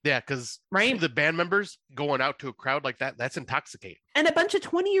 Yeah, because the band members going out to a crowd like that, that's intoxicating. And a bunch of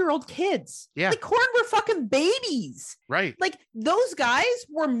 20-year-old kids. Yeah. Like Korn were fucking babies. Right. Like those guys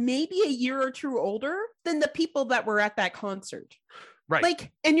were maybe a year or two older than the people that were at that concert. Right.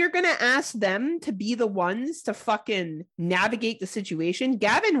 Like, and you're going to ask them to be the ones to fucking navigate the situation.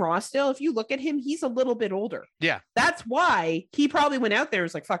 Gavin Rossdale, if you look at him, he's a little bit older. Yeah. That's why he probably went out there and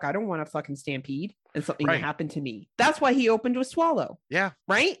was like, fuck, I don't want to fucking stampede and something to happen to me. That's why he opened with Swallow. Yeah.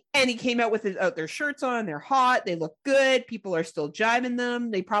 Right. And he came out with their shirts on. They're hot. They look good. People are still jiving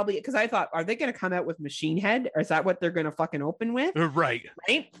them. They probably, because I thought, are they going to come out with Machine Head? Or is that what they're going to fucking open with? Right.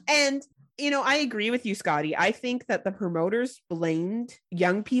 Right. And I agree with you, Scotty. I think that the promoters blamed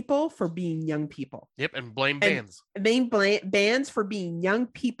young people for being young people. Yep, and bands. They blame bands for being young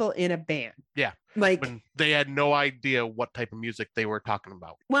people in a band. Yeah. Like when they had no idea what type of music they were talking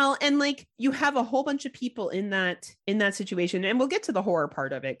about. Well, and like you have a whole bunch of people in that situation, and we'll get to the horror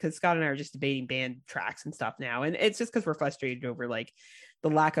part of it because Scott and I are just debating band tracks and stuff now, and it's just because we're frustrated over like the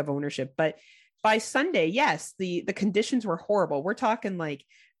lack of ownership. But by Sunday, yes, the conditions were horrible. We're talking like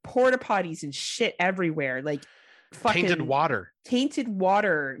porta potties and shit everywhere, like fucking tainted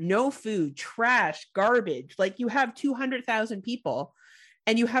water, no food, trash, garbage. Like you have 200,000 people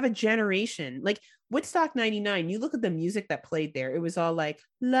and you have a generation like Woodstock 99. You look at the music that played there. It was all like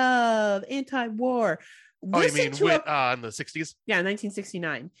love, anti-war. Oh, you mean in the 60s? Yeah,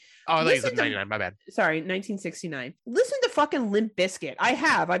 1969. Oh, I thought you said 99. My bad. Sorry, 1969. Listen to fucking Limp Bizkit.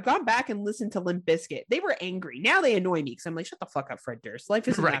 I've gone back and listened to Limp Bizkit. They were angry. Now they annoy me because I'm like, shut the fuck up, Fred Durst. Life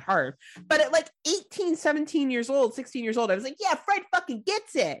isn't that hard. But at like 18, 17 years old, 16 years old, I was like, yeah, Fred fucking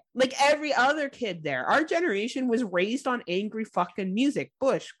gets it. Like every other kid there. Our generation was raised on angry fucking music.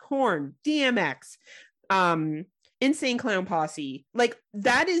 Bush, Korn, DMX, Insane Clown Posse. Like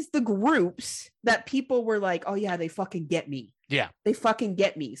that is the groups that people were like, oh yeah, they fucking get me. Yeah. They fucking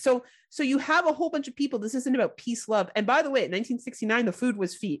get me. So you have a whole bunch of people. This isn't about peace, love. And by the way, in 1969, the food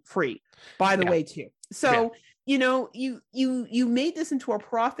was free, by the way, too. So, you made this into a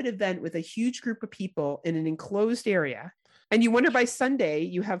profit event with a huge group of people in an enclosed area. And you wonder by Sunday,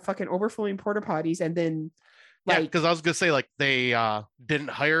 you have fucking overflowing porta potties and then because I was gonna say like they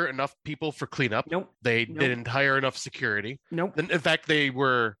didn't hire enough people for cleanup. Nope. They didn't hire enough security. Nope. In fact, they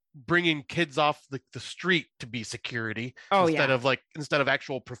were bringing kids off the street to be security instead of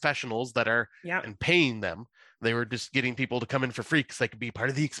actual professionals that are and paying them. They were just getting people to come in for free because they could be part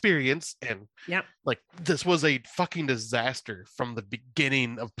of the experience. And like this was a fucking disaster from the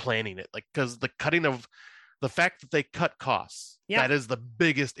beginning of planning it. Like because the fact that they cut costs, that is the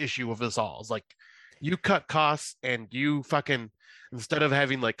biggest issue of this all. It's like you cut costs and you fucking, instead of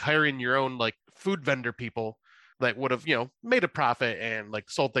having like hiring your own like food vendor people that would have, made a profit and like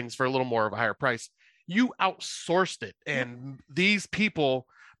sold things for a little more of a higher price, you outsourced it. And these people,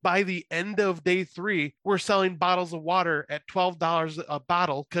 by the end of day 3, were selling bottles of water at $12 a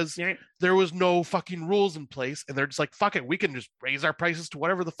bottle because there was no fucking rules in place. And they're just like, fuck it, we can just raise our prices to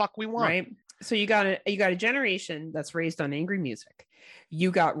whatever the fuck we want. Right. So you got a generation that's raised on angry music. You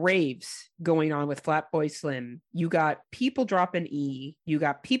got raves going on with Flatboy Slim. You got people dropping E. You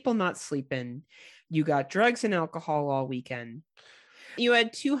got people not sleeping. You got drugs and alcohol all weekend. You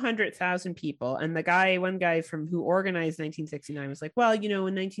had 200,000 people. And one guy from who organized 1969 was like, well, in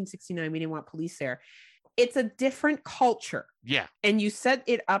 1969, we didn't want police there. It's a different culture. Yeah. And you set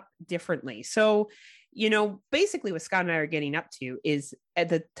it up differently. So basically what Scott and I are getting up to is at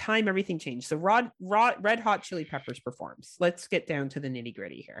the time everything changed. So Red Hot Chili Peppers performs. Let's get down to the nitty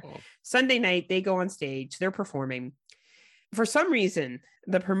gritty here. Oh. Sunday night, they go on stage, they're performing. For some reason,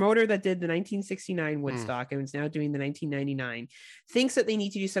 the promoter that did the 1969 Woodstock and is now doing the 1999 thinks that they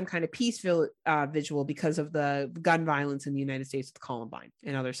need to do some kind of peace visual because of the gun violence in the United States with Columbine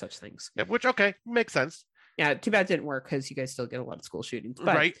and other such things. Yeah, which, okay, makes sense. Yeah, too bad it didn't work because you guys still get a lot of school shootings.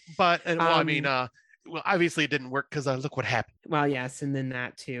 But, right. But, obviously it didn't work because look what happened. Well, yes, and then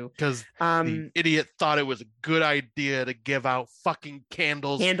that too. Because the idiot thought it was a good idea to give out fucking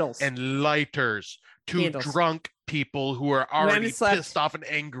candles and lighters to drunk people who are already pissed off and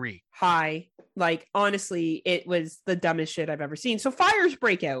angry. Hi. Like, honestly, it was the dumbest shit I've ever seen. So fires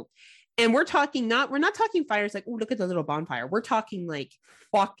break out. And we're not talking fires like, oh, look at the little bonfire. We're talking like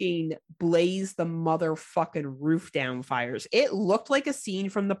fucking blaze the motherfucking roof down fires. It looked like a scene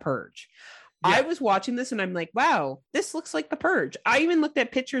from The Purge. Yeah. I was watching this and I'm like, wow, this looks like The Purge. I even looked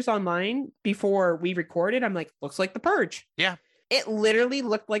at pictures online before we recorded. I'm like, looks like The Purge. Yeah. It literally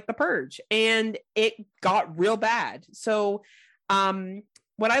looked like The Purge and it got real bad. So,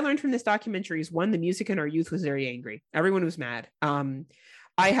 what I learned from this documentary is, one, the music in our youth was very angry. Everyone was mad.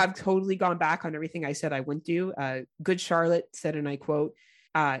 I have totally gone back on everything I said I wouldn't do. Good Charlotte said, and I quote,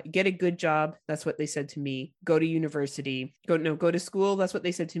 get a good job. That's what they said to me. Go to university. Go to school. That's what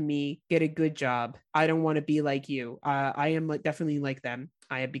they said to me. Get a good job. I don't want to be like you. I am definitely like them.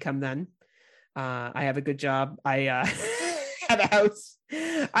 I have become them. I have a good job. I have a house.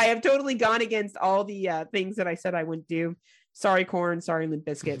 I have totally gone against all the things that I said I wouldn't do. Sorry, Korn. Sorry, Limp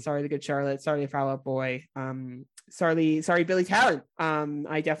Bizkit. Sorry, The Good Charlotte. Sorry, Fall Out Boy. Sorry, Billy Talent.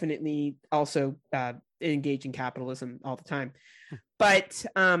 I definitely also engage in capitalism all the time. But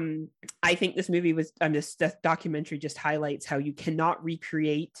I think this movie this documentary just highlights how you cannot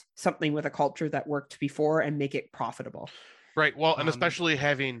recreate something with a culture that worked before and make it profitable. Right. Well, and especially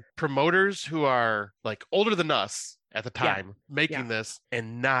having promoters who are like older than us at the time making this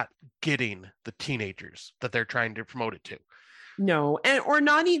and not getting the teenagers that they're trying to promote it to. No, or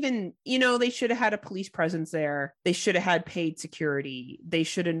not even, they should have had a police presence there. They should have had paid security. They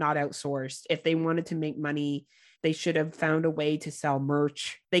should have not outsourced. If they wanted to make money, they should have found a way to sell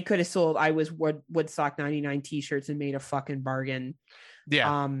merch. They could have sold Woodstock 99 t-shirts and made a fucking bargain.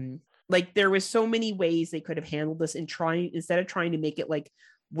 Yeah. Like there was so many ways they could have handled this instead of trying to make it like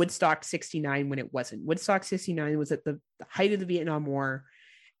Woodstock 69 when it wasn't. Woodstock 69 was at the height of the Vietnam War.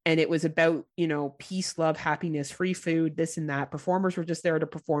 And it was about, peace, love, happiness, free food, this and that. Performers were just there to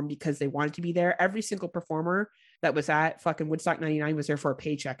perform because they wanted to be there. Every single performer that was at fucking Woodstock 99 was there for a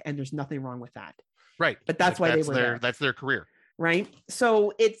paycheck. And there's nothing wrong with that. Right. But that's why they were there. That's their career. Right.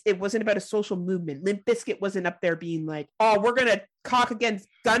 So it wasn't about a social movement. Limp Bizkit wasn't up there being like, oh, we're going to talk against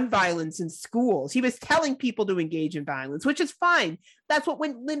gun violence in schools. He was telling people to engage in violence, which is fine. That's what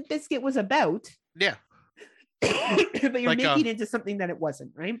Limp Bizkit was about. Yeah. But you're making it into something that it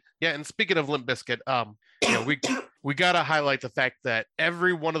wasn't, right? Yeah, and speaking of Limp Bizkit, we gotta highlight the fact that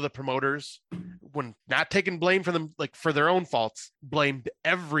every one of the promoters, when not taking blame for them, like for their own faults, blamed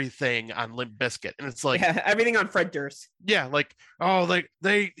everything on Limp Bizkit, and it's like everything on Fred Durst. Yeah, like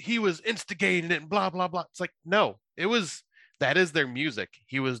he was instigating it and blah blah blah. It's like no, that is their music.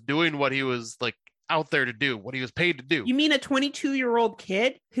 He was doing what he was like out there to do, what he was paid to do. You mean a 22-year-old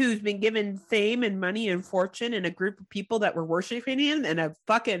kid who's been given fame and money and fortune and a group of people that were worshiping him and a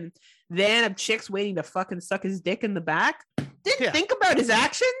fucking van of chicks waiting to fucking suck his dick in the back? Didn't think about his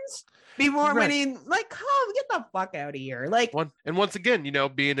actions before when he like, oh, get the fuck out of here. Like once again,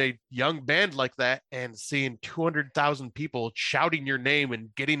 being a young band like that and seeing 200,000 people shouting your name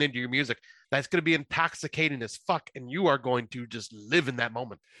and getting into your music, that's going to be intoxicating as fuck. And you are going to just live in that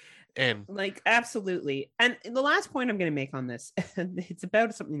moment. And like absolutely. And the last point I'm going to make on this, it's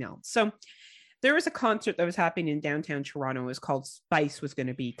about something else. So there was a concert that was happening in downtown Toronto. It was called Spice was going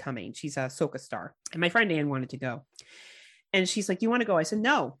to be coming. She's a soca star. And my friend Anne wanted to go. And she's like, you want to go? I said,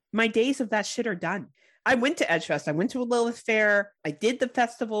 no, my days of that shit are done. I went to Edgefest. I went to a Lilith Fair. I did the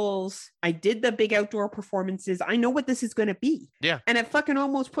festivals. I did the big outdoor performances. I know what this is going to be. Yeah. And at fucking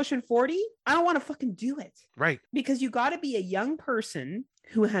almost pushing 40, I don't want to fucking do it. Right. Because you got to be a young person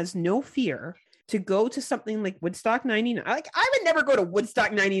who has no fear to go to something like Woodstock 99. Like I would never go to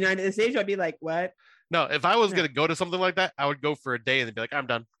Woodstock 99 at this age. I'd be like, what? No, if I was going to go to something like that, I would go for a day and then be like, I'm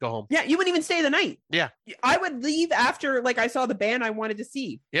done. Go home. Yeah, you wouldn't even stay the night. Yeah. I would leave after like I saw the band I wanted to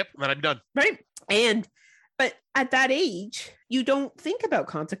see. Yep, and then I'm done. Right. But at that age, you don't think about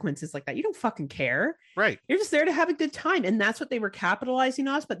consequences like that. You don't fucking care. Right. You're just there to have a good time. And that's what they were capitalizing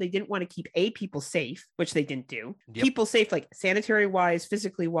on us, but they didn't want to keep people safe, which they didn't do. Yep. People safe, like sanitary wise,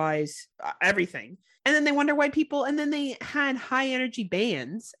 physically wise, everything. And then they wonder why people, and then they had high energy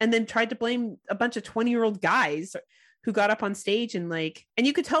bands and then tried to blame a bunch of 20-year-old guys who got up on stage and like, and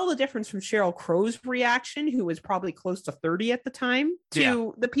you could tell the difference from Sheryl Crow's reaction, who was probably close to 30 at the time,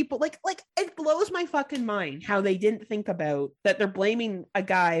 to the people like it blows my fucking mind how they didn't think about that. They're blaming a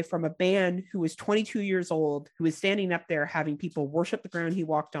guy from a band who was 22 years old, who was standing up there having people worship the ground he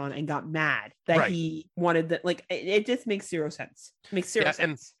walked on and got mad that he wanted that. Like, it just makes zero sense. It makes zero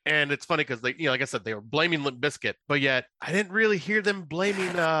sense. And it's funny because they, you know, like I said, they were blaming Limp Bizkit, but yet I didn't really hear them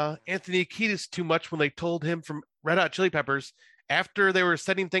blaming Anthony Kiedis too much when they told him from Red Hot Chili Peppers after they were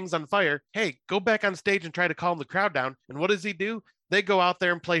setting things on fire, hey, go back on stage and try to calm the crowd down. And what does he do? They go out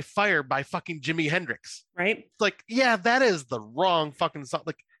there and play Fire by fucking Jimi Hendrix. Right. It's like, yeah, that is the wrong fucking song.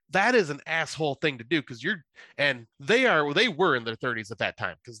 Like, that is an asshole thing to do because they were in their 30s at that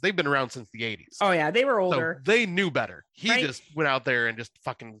time because they've been around since the 80s. Oh yeah, they were older. So they knew better. He just went out there and just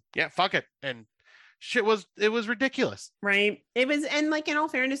fucking, fuck it. And it was ridiculous. Right. It was, and like, in all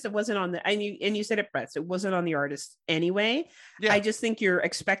fairness, it wasn't on the, and you said it best, it wasn't on the artist anyway. Yeah. I just think you're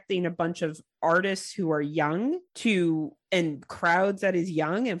expecting a bunch of artists who are young and crowds that is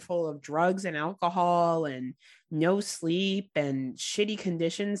young and full of drugs and alcohol and no sleep and shitty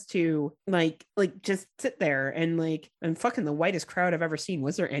conditions to like just sit there and fucking the whitest crowd I've ever seen.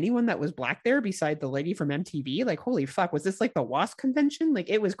 Was there anyone that was black there beside the lady from MTV? Like, holy fuck, was this like the WASP convention? Like,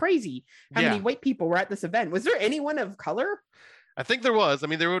 it was crazy how many white people were at this event. Was there anyone of color? I think there was. I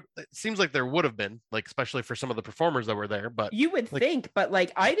mean, it seems like there would have been, like, especially for some of the performers that were there, but you would think, but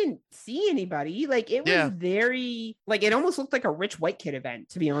like, I didn't see anybody. Like, it was very, like, it almost looked like a rich white kid event,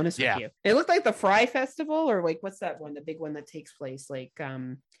 to be honest with you. It looked like the Fry Festival, or like, what's that one? The big one that takes place, like,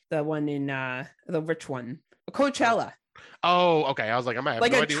 the one in, the rich one, Coachella. Oh, okay. I was like, I might have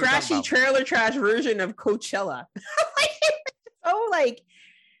like no a idea trashy trailer trash version of Coachella. Oh, like,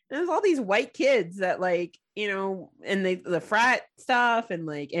 there's all these white kids that, like, you know, and the frat stuff, and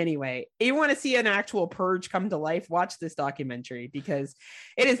like, anyway, you want to see an actual purge come to life, watch this documentary, because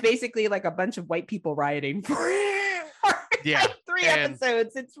it is basically like a bunch of white people rioting for like 3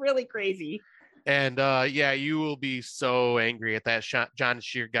 episodes. It's really crazy. And you will be so angry at that John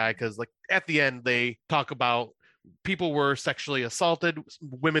Shear guy, because like at the end they talk about people were sexually assaulted,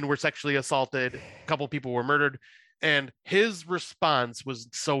 women were sexually assaulted, a couple people were murdered. And his response was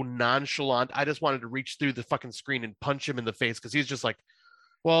so nonchalant. I just wanted to reach through the fucking screen and punch him in the face, because he's just like,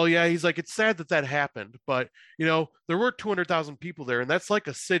 well, yeah, he's like, it's sad that happened, but, you know, there were 200,000 people there, and that's like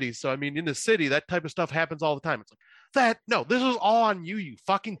a city. So, I mean, in the city, that type of stuff happens all the time. It's like, no, this was all on you, you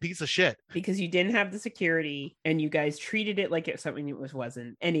fucking piece of shit. Because you didn't have the security, and you guys treated it like it's something it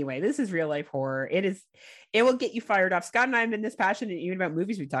wasn't. Anyway, this is real life horror. It will get you fired off. Scott and I have been this passionate even about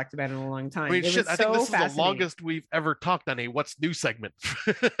movies we talked about in a long time. I mean, I think this is the longest we've ever talked on a What's New segment.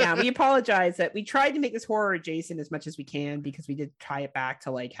 Yeah, we apologize that we tried to make this horror adjacent as much as we can, because we did tie it back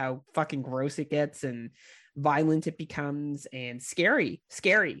to like how fucking gross it gets and violent it becomes and scary.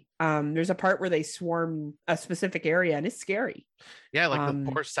 There's a part where they swarm a specific area and it's scary. Yeah, like the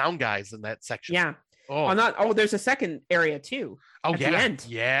poor sound guys in that section. Yeah. There's a second area too. Oh, the end.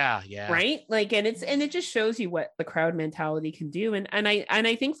 Yeah. Right. Like, and it just shows you what the crowd mentality can do. And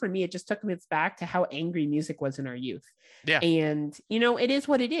I think for me, it just took me back to how angry music was in our youth. Yeah. And, you know, it is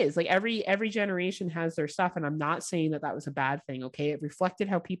what it is. Like, every generation has their stuff. And I'm not saying that was a bad thing. Okay. It reflected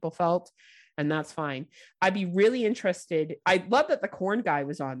how people felt, and that's fine. I'd be really interested. I love that the Korn guy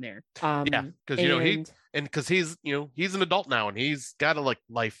was on there. Because you know because he's an adult now, and he's got a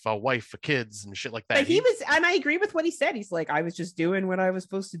life, a wife, a kids, and shit like that. But and I agree with what he said. He's like, I was just doing what I was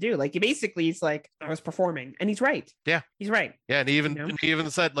supposed to do. Like, he's like, I was performing, and he's right. Yeah, he's right. Yeah, and he even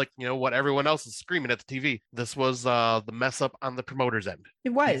said, like, you know, what everyone else is screaming at the TV. This was the mess up on the promoter's end.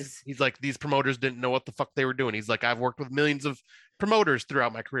 It was. He's like, these promoters didn't know what the fuck they were doing. He's like, I've worked with millions of promoters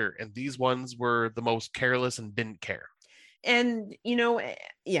throughout my career, and these ones were the most careless and didn't care. And, you know,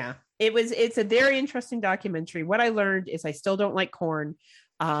 yeah, it's a very interesting documentary. What I learned is I still don't like Korn,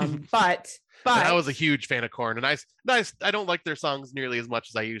 but I was a huge fan of Korn, and I don't like their songs nearly as much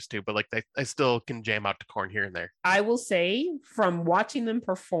as I used to, but like I still can jam out to Korn here and there. I will say, from watching them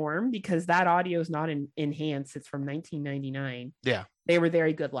perform, because that audio is not enhanced, it's from 1999. Yeah, they were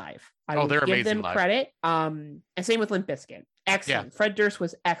very good live. They're give them live. Credit. And same with Limp Bizkit. Excellent. Yeah. Fred Durst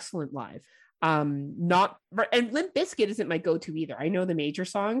was excellent live. And Limp Bizkit isn't my go-to either. I know the major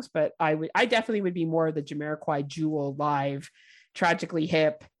songs, but I definitely would be more of the Jamiroquai Jewel live Tragically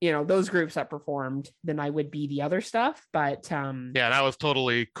Hip, those groups that performed than I would be the other stuff. But yeah, and I was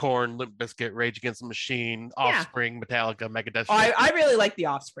totally Korn, Limp Bizkit, Rage Against the Machine, Offspring, Metallica, Megadeth. I really like the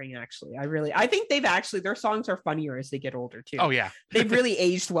Offspring, actually. I think their songs are funnier as they get older too. Oh yeah. They've really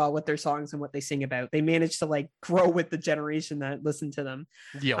aged well with their songs and what they sing about. They managed to like grow with the generation that listened to them.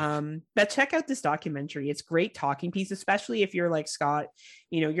 But check out this documentary. It's great talking piece, especially if you're like Scott,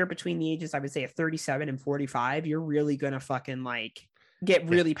 you're between the ages, I would say, of 37 and 45. You're really gonna fucking like get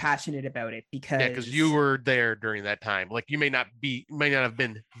really passionate about it because you were there during that time. Like you may not have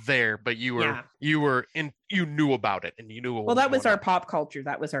been there, but you were you knew about it and you knew that was our pop culture.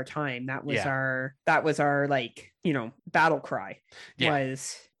 That was our time. That was our like, battle cry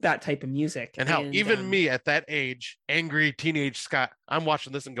was that type of music. And how even me at that age, angry teenage Scott, I'm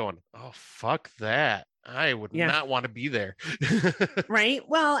watching this and going, oh fuck that. I would not want to be there. Right.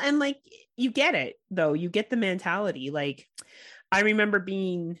 Well, and like you get it though. You get the mentality. Like I remember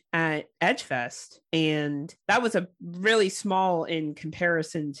being at Edgefest, and that was a really small in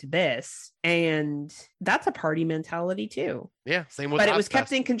comparison to this. And that's a party mentality too. Yeah, same with. But it was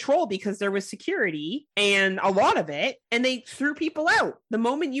kept in control because there was security and a lot of it, and they threw people out. The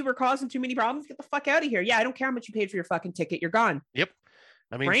moment you were causing too many problems, get the fuck out of here. Yeah, I don't care how much you paid for your fucking ticket. You're gone. Yep.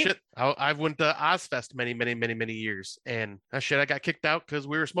 I mean, shit. I've went to Ozfest many years, and I got kicked out because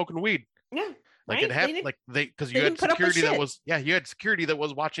we were smoking weed. Yeah. Like it happened, like because you had security that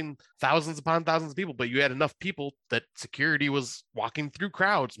was watching thousands upon thousands of people, but you had enough people that security was walking through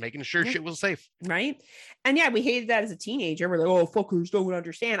crowds, making sure shit was safe. Right. And we hated that as a teenager. We're like, oh, fuckers don't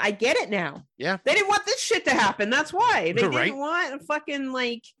understand. I get it now. Yeah. They didn't want this shit to happen. That's why they didn't want fucking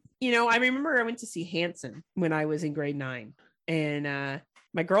like, I remember I went to see Hanson when I was in grade 9, and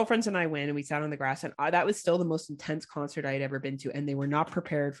my girlfriends and I went and we sat on the grass, and that was still the most intense concert I had ever been to. And they were not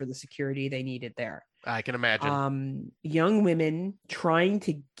prepared for the security they needed there. I can imagine. Young women trying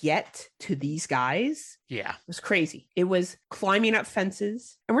to get to these guys. Yeah. It was crazy. It was climbing up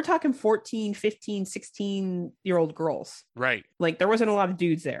fences, and we're talking 14, 15, 16-year-old girls. Right. Like there wasn't a lot of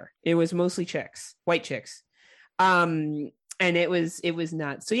dudes there. It was mostly chicks, white chicks. And it was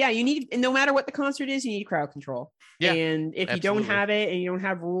nuts. So you need, no matter what the concert is, you need crowd control. Yeah, and if you don't have it and you don't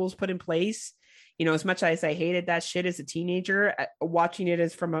have rules put in place, as much as I hated that shit as a teenager, watching it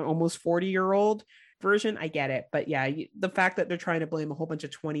as from an almost 40-year-old version, I get it. But the fact that they're trying to blame a whole bunch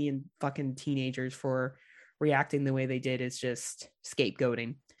of 20 and fucking teenagers for reacting the way they did is just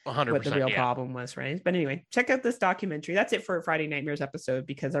scapegoating 100%, what the real problem was, right? But anyway, check out this documentary. That's it for a Friday Nightmares episode,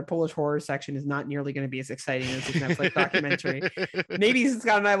 because our Polish horror section is not nearly going to be as exciting as this Netflix documentary. Maybe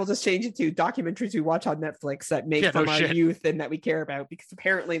Scott and I will just change it to documentaries we watch on Netflix that make from our youth and that we care about, because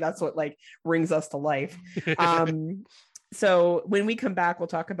apparently that's what like brings us to life. So when we come back, we'll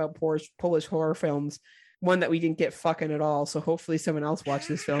talk about Polish horror films, one that we didn't get fucking at all. So hopefully someone else watched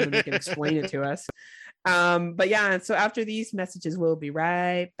this film and they can explain it to us. But so after these messages, we'll be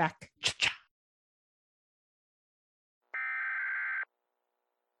right back.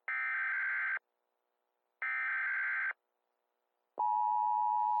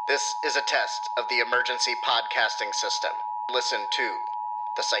 This is a test of the emergency podcasting system. Listen to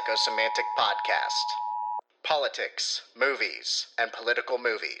the Psychosemantic Podcast. Politics, movies, and political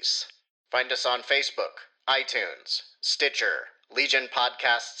movies. Find us on Facebook, iTunes, Stitcher,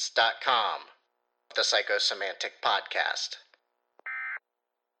 legionpodcasts.com. The Psychosemantic Podcast.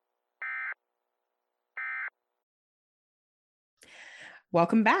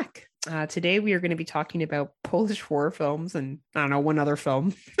 Welcome back. Today we are going to be talking about Polish horror films and I don't know, one other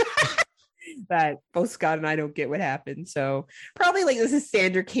film that both Scott and I don't get what happened. So probably like this is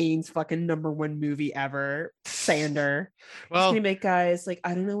Sander Kane's fucking #1 movie ever. Sander. Well, guys, like,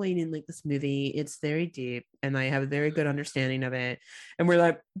 I don't know why you didn't like this movie. It's very deep and I have a very good understanding of it. And we're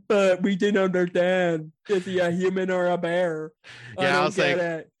like, but we didn't understand. Is he a human or a bear? Yeah, I was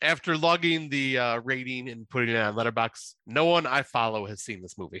like, after logging the rating and putting it on Letterboxd, no one I follow has seen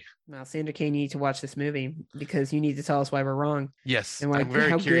this movie. Well, Sander Kane, you need to watch this movie because you need to tell us why we're wrong. Yes, and I'm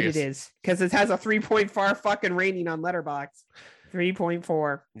very how curious. Good it is, because it has a 3.4 fucking rating on Letterboxd.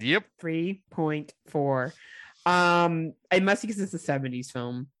 3.4. Yep. 3.4. It must be because it's a 70s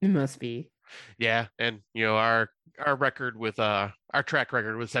film. It must be. Yeah, and our record with our track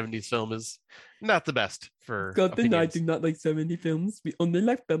record with 70s film is not the best for God and I do not like 70 films. We only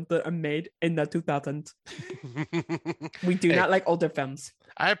like films that are made in the 2000s. We do not like older films.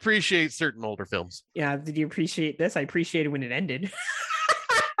 I appreciate certain older films. Yeah, did you appreciate this? I appreciated when it ended.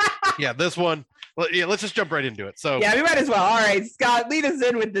 Yeah, this one. Well, yeah, let's just jump right into it. So yeah, we might as well. All right, Scott, lead us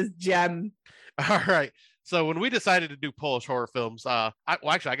in with this gem. All right. So when we decided to do Polish horror films, I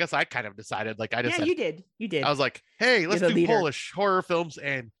guess I kind of decided, like I just Yeah, said, you did. You did. I was like, hey, let's the do leader. Polish horror films,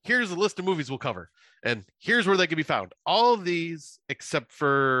 and here's a list of movies we'll cover, and here's where they can be found. All of these, except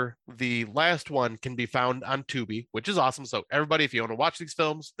for the last one, can be found on Tubi, which is awesome. So everybody, if you want to watch these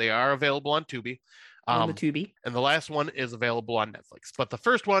films, they are available on Tubi. On the Tubi. And the last one is available on Netflix. But the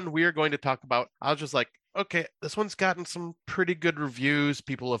first one we are going to talk about, I was just like, okay, this one's gotten some pretty good reviews.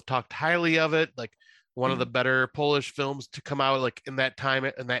 People have talked highly of it, like one of the better Polish films to come out like in that time,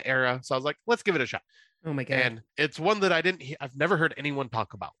 in that era. So I was like, let's give it a shot. Oh my God. And it's one that I've never heard anyone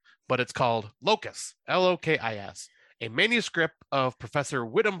talk about, but it's called Locus, Lokis, a manuscript of Professor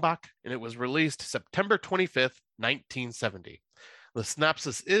Wittenbach, and it was released September 25th, 1970. The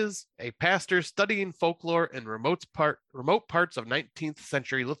synopsis is a pastor studying folklore in remote parts of 19th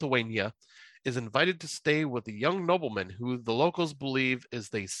century Lithuania is invited to stay with a young nobleman who the locals believe is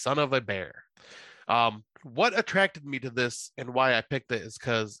the son of a bear. What attracted me to this and why I picked it is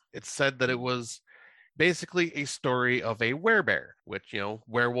because it said that it was basically a story of a werebear, which,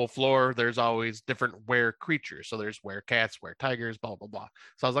 werewolf lore, there's always different were creatures. So there's were cats, were tigers, blah, blah, blah.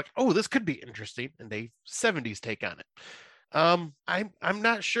 So I was like, oh, this could be interesting, and a 70s take on it. I'm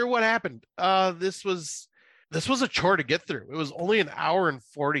not sure what happened. This was a chore to get through. It was only an hour and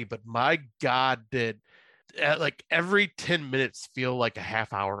 40, but my God, did like every 10 minutes feel like a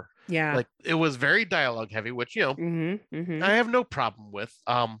half hour. Yeah. Like it was very dialogue heavy, which, I I have no problem with.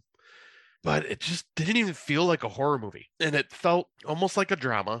 But it just didn't even feel like a horror movie, and it felt almost like a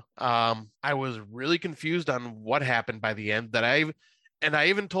drama. I was really confused on what happened by the end. I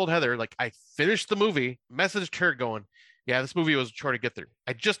even told Heather, like, I finished the movie, messaged her going, yeah, this movie was a chore to get through.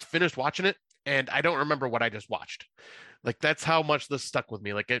 I just finished watching it, and I don't remember what I just watched. Like, that's how much this stuck with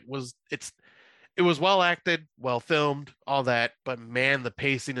me. Like, it was well acted, well filmed, all that, but man, the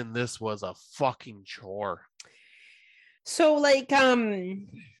pacing in this was a fucking chore. So, like, the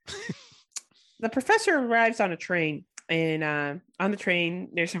professor arrives on a train, and on the train,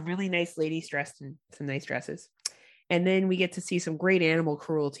 there's some really nice ladies dressed in some nice dresses. And then we get to see some great animal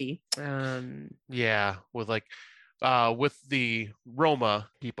cruelty. Yeah, with the Roma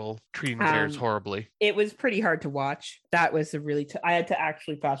people treating bears horribly. It was pretty hard to watch. That was I had to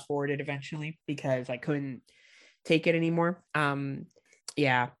actually fast forward it eventually because I couldn't take it anymore.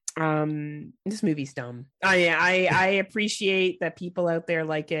 This movie's dumb. I appreciate that people out there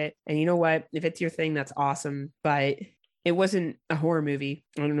like it, and you know what? If it's your thing, that's awesome. But it wasn't a horror movie.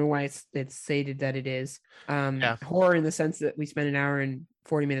 I don't know why it's stated that it is. Horror in the sense that we spent an hour and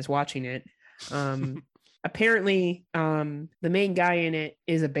 40 minutes watching it. Apparently, the main guy in it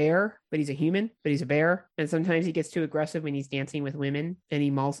is a bear, but he's a human, but he's a bear. And sometimes he gets too aggressive when he's dancing with women and he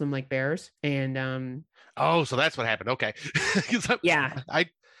mauls them like bears. And so that's what happened. Okay. Yeah.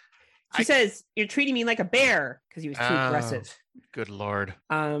 She says, you're treating me like a bear because he was too aggressive. Good Lord.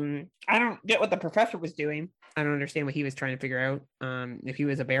 I don't get what the professor was doing. I don't understand what he was trying to figure out. If he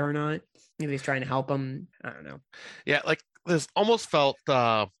was a bear or not. If he was trying to help him. I don't know. Yeah, like this almost felt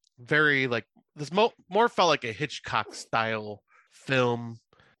very like this more felt like a Hitchcock style film,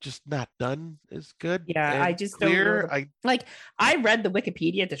 just not done as good. Yeah, I just clear. don't know. I read the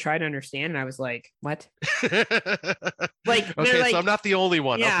Wikipedia to try to understand, and I was like, what? Okay, so I'm not the only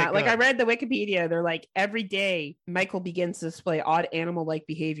one. Yeah, okay, I read the Wikipedia. They're like, every day Michael begins to display odd animal-like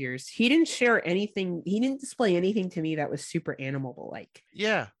behaviors. He didn't share anything. He didn't display anything to me that was super animal-like.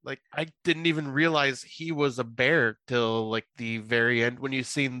 Yeah, like I didn't even realize he was a bear till like the very end when you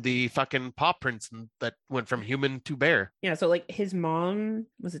seen the fucking paw prints that went from human to bear. Yeah, so like his mom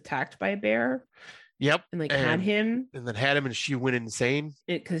was attacked by a bear. Yep. And had him. And then had him and she went insane.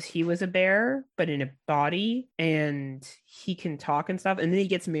 Because he was a bear, but in a body, and he can talk and stuff. And then he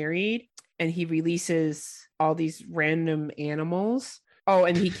gets married and he releases all these random animals. Oh,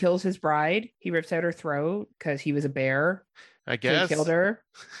 and he kills his bride. He rips out her throat because he was a bear. I guess. So he killed her.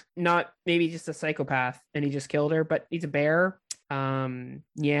 Not maybe just a psychopath and he just killed her, but he's a bear.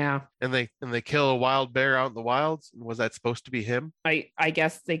 Yeah. And they kill a wild bear out in the wilds. Was that supposed to be him? I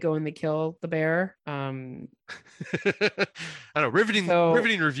guess they go and they kill the bear. I don't know. Riveting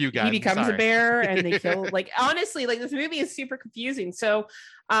review, guys. He becomes a bear and they kill. Honestly, this movie is super confusing. So,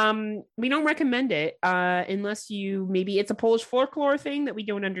 we don't recommend it unless maybe it's a Polish folklore thing that we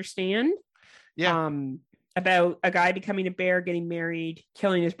don't understand. Yeah. About a guy becoming a bear, getting married,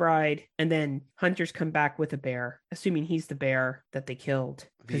 killing his bride, and then hunters come back with a bear, assuming he's the bear that they killed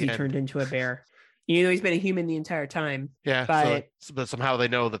because he turned into a bear. You know, he's been a human the entire time. Yeah, but somehow they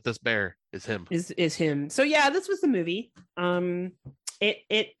know that this bear is him. Is him. So yeah, this was the movie.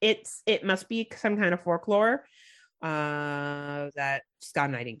 It must be some kind of folklore that Scott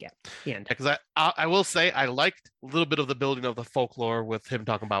and I didn't get. The end. Because I will say I liked a little bit of the building of the folklore with him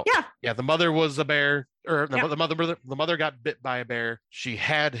talking about the mother was a bear, or the mother got bit by a bear. She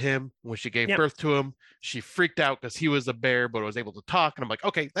had him when she gave birth to him. She freaked out because he was a bear but was able to talk, and I'm like,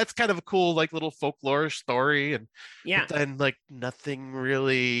 okay, that's kind of a cool like little folklore story. And but then like nothing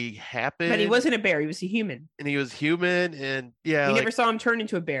really happened. But he wasn't a bear, he was a human. And he was human, and we never saw him turn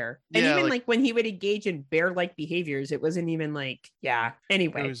into a bear. And even like when he would engage in bear-like behaviors, it wasn't even like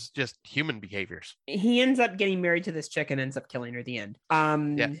anyway. It was just human behaviors. He ends up getting married to this chick and ends up killing her at the end.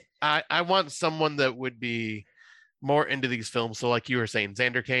 I want someone that would be more into these films. So like you were saying,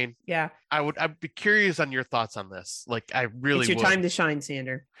 Xander Kane. Yeah. I'd be curious on your thoughts on this. Like I really It's your time to shine,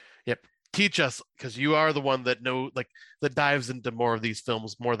 Xander. Yep. Teach us, because you are the one that that dives into more of these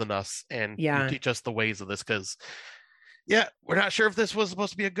films more than us. And you teach us the ways of this, because we're not sure if this was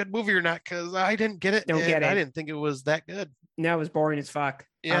supposed to be a good movie or not, because I didn't get it. Don't get it. I didn't think it was that good. No, it was boring as fuck.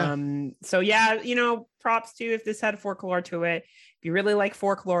 Yeah. Props to if this had folklore to it. If you really like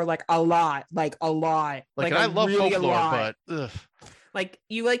folklore, like a lot. Like I love really folklore, but like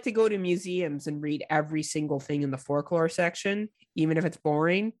you like to go to museums and read every single thing in the folklore section, even if it's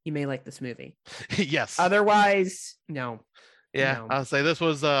boring, you may like this movie. Yes. Otherwise, no. Yeah, no. I'll say this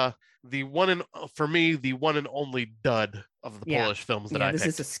was the one and only dud of the Polish films that I picked.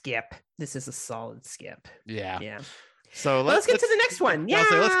 This is a skip. This is a solid skip. Yeah. So let's get to the next one. Yeah.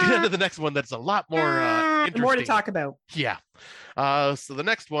 Let's get into the next one. That's a lot more interesting. More to talk about. Yeah. So the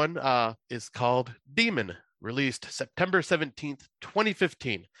next one is called Demon, released September 17th,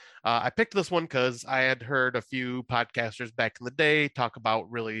 2015. I picked this one because I had heard a few podcasters back in the day talk about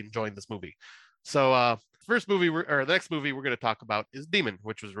really enjoying this movie. So the next movie we're going to talk about is Demon,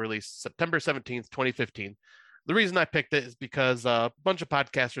 which was released September 17th, 2015. The reason I picked it is because a bunch of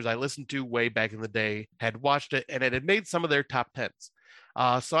podcasters I listened to way back in the day had watched it, and it had made some of their top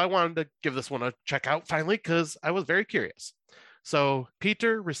 10s. So I wanted to give this one a check out finally, because I was very curious. So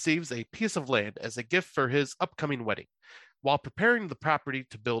Peter receives a piece of land as a gift for his upcoming wedding. While preparing the property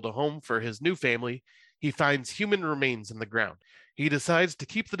to build a home for his new family, he finds human remains in the ground. He decides to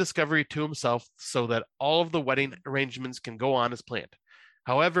keep the discovery to himself so that all of the wedding arrangements can go on as planned.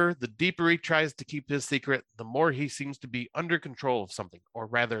 However, the deeper he tries to keep his secret, the more he seems to be under control of something, or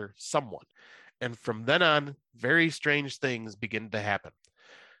rather someone. And from then on, very strange things begin to happen.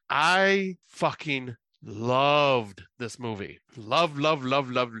 I fucking loved this movie. Love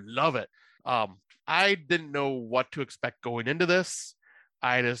it. I didn't know what to expect going into this.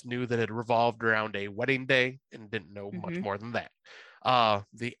 I just knew that it revolved around a wedding day and didn't know much more than that.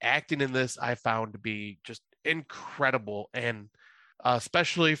 The acting in this I found to be just incredible, and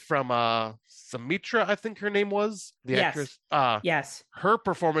especially from Sumitra, I think her name was, the actress. Yes. Her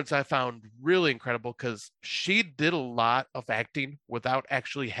performance I found really incredible, because she did a lot of acting without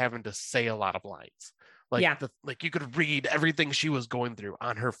actually having to say a lot of lines. Like you could read everything she was going through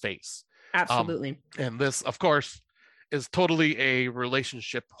on her face. Absolutely. And this, of course, is totally a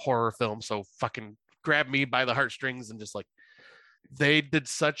relationship horror film. So fucking grab me by the heartstrings, and just like, they did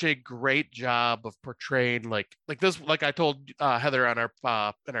such a great job of portraying like this. Like I told Heather on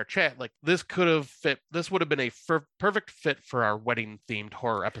our in our chat, like this would have been a perfect fit for our wedding themed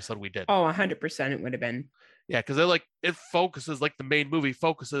horror episode we did. Oh, 100% it would have been. Yeah, because it focuses, like the main movie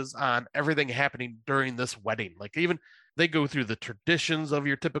focuses on everything happening during this wedding. Like even they go through the traditions of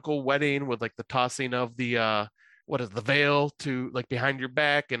your typical wedding with like the tossing of the the veil to like behind your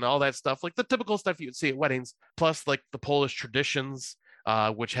back and all that stuff, like the typical stuff you'd see at weddings, plus like the Polish traditions,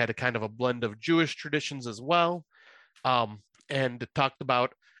 which had a kind of a blend of Jewish traditions as well. And it talked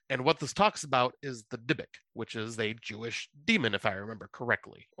about, and what this talks about is the Dybbuk, which is a Jewish demon, if I remember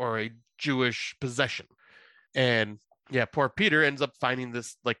correctly, or a Jewish possession. And yeah, poor Peter ends up finding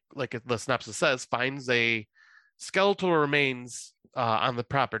this, like the synopsis says, finds a skeletal remains on the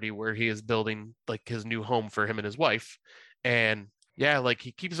property where he is building like his new home for him and his wife. And yeah, like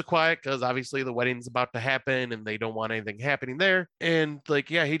he keeps it quiet because obviously the wedding's about to happen and they don't want anything happening there. And like,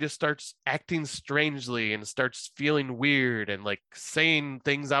 yeah, he just starts acting strangely and starts feeling weird and like saying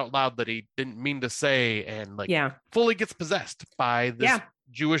things out loud that he didn't mean to say, and like fully gets possessed by this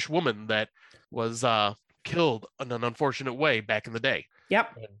Jewish woman that was killed in an unfortunate way back in the day.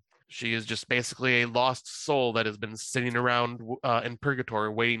 Yep. And she is just basically a lost soul that has been sitting around in purgatory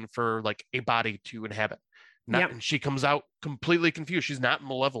waiting for like a body to inhabit. And she comes out completely confused. She's not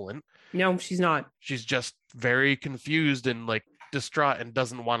malevolent. No, she's not. She's just very confused and like distraught and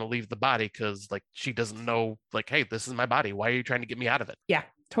doesn't want to leave the body because like she doesn't know, like, hey, this is my body. Why are you trying to get me out of it? Yeah.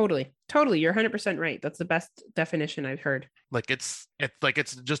 Totally. You're 100% right. That's the best definition I've heard. Like it's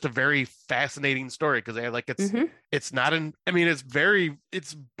just a very fascinating story because Mhm. it's not an I mean it's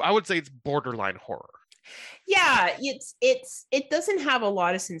I would say it's borderline horror. Yeah, it doesn't have a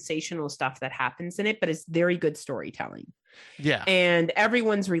lot of sensational stuff that happens in it, but it's very good storytelling. Yeah. And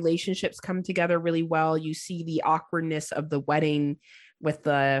everyone's relationships come together really well. You see the awkwardness of the wedding with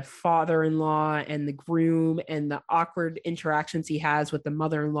the father-in-law and the groom, and the awkward interactions he has with the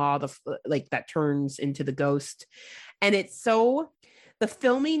mother-in-law, like that turns into the ghost. And the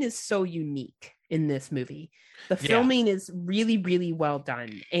filming is so unique in this movie. The filming is really, really well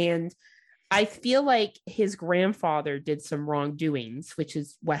done. And I feel like his grandfather did some wrongdoings, which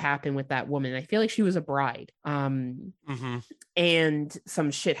is what happened with that woman. I feel like she was a bride. And some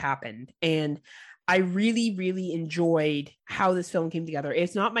shit happened. And I really, really enjoyed how this film came together.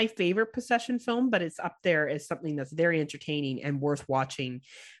 It's not my favorite possession film, but it's up there as something that's very entertaining and worth watching.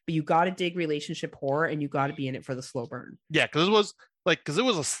 But you got to dig relationship horror, and you got to be in it for the slow burn. Yeah, because it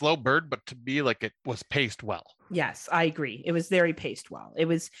was a slow burn, but to me, like, it was paced well. Yes, I agree. It was very paced well.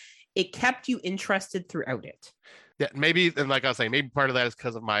 It kept you interested throughout it. Yeah, maybe, and like I was saying, maybe part of that is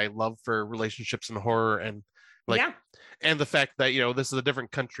because of my love for relationships and horror, and and the fact that, you know, this is a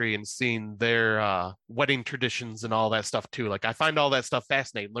different country and seeing their wedding traditions and all that stuff too. Like, I find all that stuff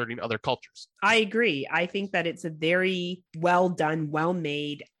fascinating, learning other cultures. I agree. I think that it's a very well done, well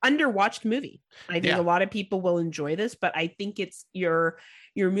made, underwatched movie. I think a lot of people will enjoy this, but I think it's you're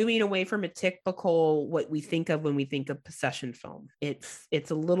moving away from a typical what we think of when we think of possession film.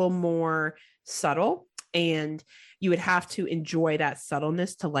 It's a little more subtle, and you would have to enjoy that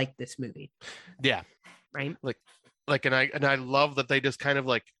subtleness to like this movie. Yeah. Right. And I love that they just kind of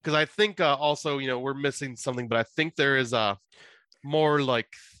like, because I think also, you know, we're missing something, but I think there is a more like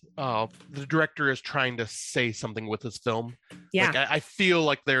the director is trying to say something with this film. Yeah. Like, I feel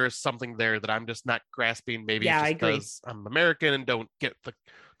like there is something there that I'm just not grasping. Maybe I agree. because I'm American and don't get the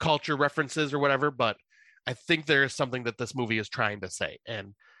culture references or whatever, but I think there is something that this movie is trying to say.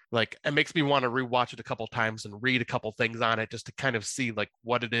 And like, it makes me want to rewatch it a couple times and read a couple things on it just to kind of see like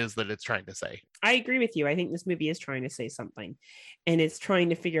what it is that it's trying to say. I agree with you. I think this movie is trying to say something, and it's trying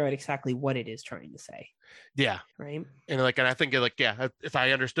to figure out exactly what it is trying to say. Yeah. Right. And I think like, yeah, if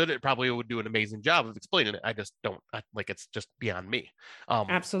I understood it, probably would do an amazing job of explaining it. I just don't it's just beyond me.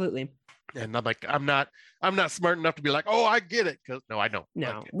 Absolutely. And I'm like, I'm not smart enough to be like, oh, I get it. Because no, I don't.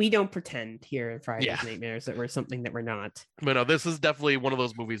 No, we don't pretend here in Friday's Nightmares that we're something that we're not. But no, this is definitely one of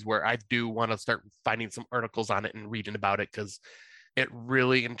those movies where I do want to start finding some articles on it and reading about it, because it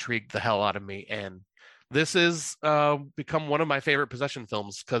really intrigued the hell out of me. And this is become one of my favorite possession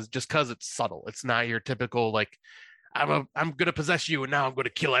films because it's subtle. It's not your typical like, I'm gonna possess you and now I'm gonna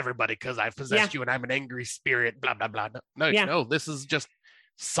kill everybody because I've possessed you and I'm an angry spirit. Blah blah blah. No, this is just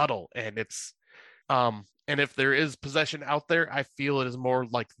subtle, and it's and if there is possession out there, I feel it is more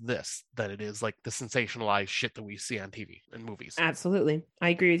like this than it is like the sensationalized shit that we see on TV and movies. Absolutely. I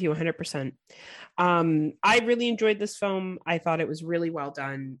agree with you 100%. I really enjoyed this film. I thought it was really well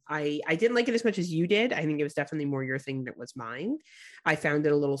done. I didn't like it as much as you did. I think it was definitely more your thing than it was mine. I found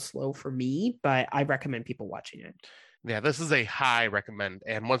it a little slow for me, but I recommend people watching it. Yeah, this is a high recommend.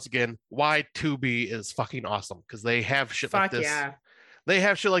 And once again, why Tubi is fucking awesome, because they have shit like this. Yeah. They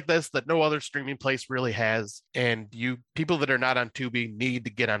have shit like this that no other streaming place really has. And you people that are not on Tubi need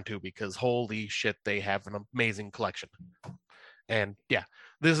to get on Tubi, because holy shit, they have an amazing collection. And yeah,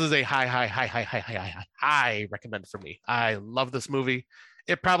 this is a high recommend for me. I love this movie.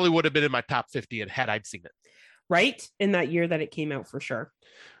 It probably would have been in my top 50 had I'd seen it. Right? In that year that it came out, for sure.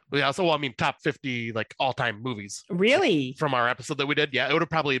 Yeah, so I mean, top 50 like all-time movies. Really? From our episode that we did. Yeah, it would have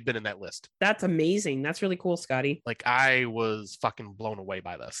probably been in that list. That's amazing. That's really cool, Scotty. Like, I was fucking blown away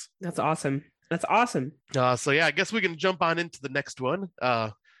by this. That's awesome. That's awesome. So yeah, I guess we can jump on into the next one.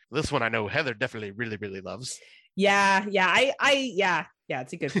 This one I know Heather definitely really, really loves. Yeah,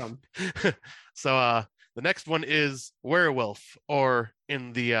 it's a good film. So the next one is Werewolf, or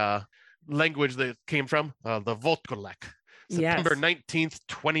in the language that it came from, the Voltkolek. September 19th,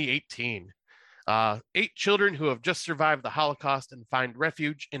 2018. 8 children who have just survived the Holocaust and find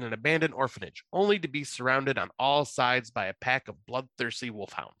refuge in an abandoned orphanage, only to be surrounded on all sides by a pack of bloodthirsty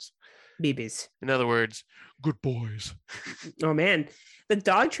wolfhounds. Babies. In other words, good boys. Oh man, the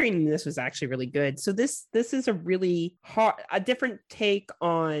dog training in this was actually really good. So this is a really a different take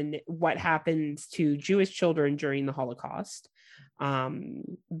on what happens to Jewish children during the Holocaust.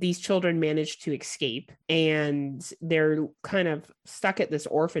 these children manage to escape, and they're kind of stuck at this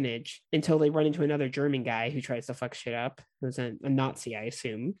orphanage until they run into another German guy who tries to fuck shit up, who's a Nazi, I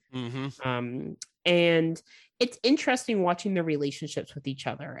assume. And it's interesting watching their relationships with each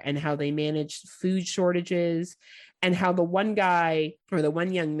other and how they manage food shortages, and how the one guy, or the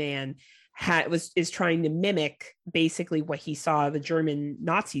one young man, is trying to mimic basically what he saw the German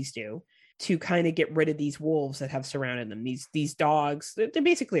Nazis do, to kind of get rid of these wolves that have surrounded them. These dogs, they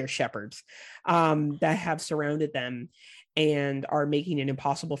basically are shepherds, that have surrounded them and are making it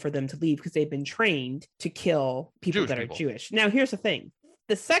impossible for them to leave because they've been trained to kill people that are Jewish. Now, here's the thing.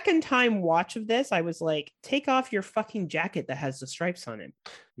 The second time watch of this, I was like, take off your fucking jacket that has the stripes on it.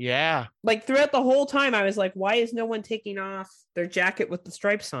 Yeah. Like throughout the whole time, I was like, why is no one taking off their jacket with the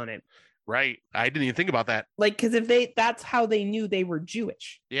stripes on it? Right. I didn't even think about that. Like, because that's how they knew they were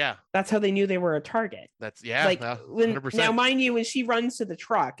Jewish. Yeah. That's how they knew they were a target. That's, yeah. Like, 100%. now, mind you, when she runs to the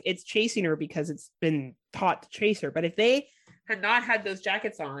truck, it's chasing her because it's been taught to chase her. But if they had not had those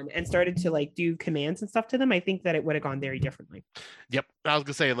jackets on and started to like do commands and stuff to them, I think that it would have gone very differently. Yep. I was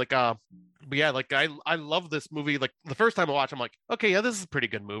gonna say, like, but yeah, like I love this movie. Like the first time I watched, I'm like, okay, yeah, this is a pretty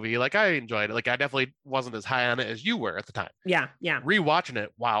good movie. Like I enjoyed it. Like I definitely wasn't as high on it as you were at the time. Yeah. Rewatching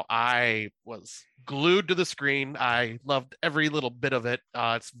it, wow, I was glued to the screen. I loved every little bit of it.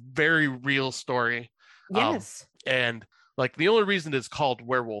 It's very real story. Yes. And like the only reason it's called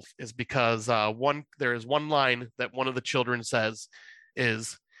Werewolf is because there is one line that one of the children says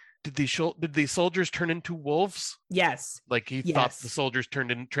is, did these soldiers turn into wolves? Yes. Like he thought the soldiers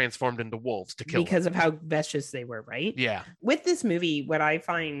transformed into wolves to kill because them. of how vicious they were, right? Yeah. With this movie, what I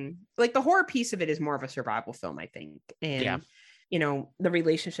find, like, the horror piece of it is more of a survival film, I think. And you know, the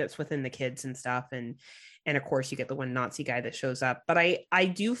relationships within the kids and stuff, and of course you get the one Nazi guy that shows up. But I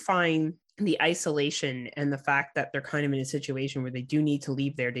do find the isolation and the fact that they're kind of in a situation where they do need to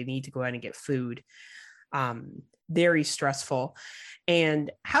leave there, they need to go out and get food, very stressful.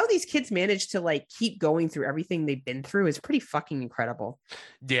 And how these kids manage to like keep going through everything they've been through is pretty fucking incredible.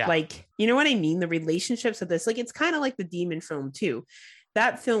 Yeah. Like, you know what I mean? The relationships of this, like, it's kind of like the Demon film too.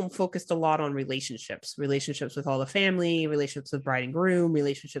 That film focused a lot on relationships with all the family, relationships with bride and groom,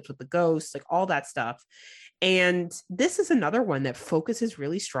 relationships with the ghosts, like all that stuff. And this is another one that focuses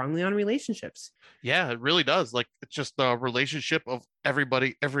really strongly on relationships. Yeah, it really does. Like, it's just the relationship of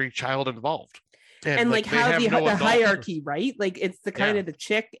everybody, every child involved. And like how the hierarchy, right? Like it's the kind of the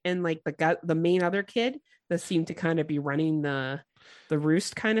chick and like the main other kid that seemed to kind of be running the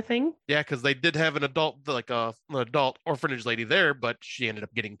roost kind of thing. Yeah, because they did have an adult orphanage lady there, but she ended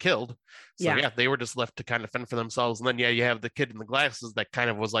up getting killed. So yeah, they were just left to kind of fend for themselves. And then you have the kid in the glasses that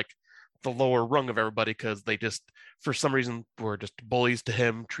kind of was like the lower rung of everybody because they just for some reason were just bullies to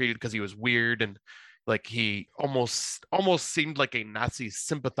him, treated because he was weird, and like he almost seemed like a Nazi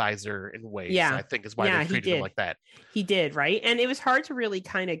sympathizer in ways. Yeah. I think is why they treated him like that. He did, right? And it was hard to really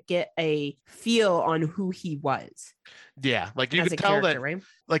kind of get a feel on who he was. Yeah, like you could tell that, right?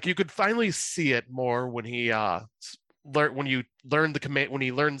 Like you could finally see it more when he when he learns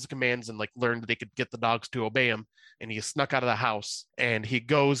the commands and like learned that they could get the dogs to obey him, and he snuck out of the house and he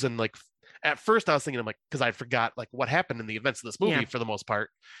goes and like at first I was thinking, I'm like, because I forgot like what happened in the events of this movie for the most part.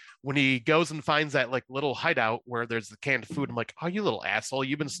 When he goes and finds that like little hideout where there's the canned food, I'm like, oh, you little asshole,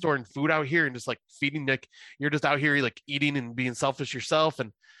 you've been storing food out here and just like feeding, like you're just out here like eating and being selfish yourself.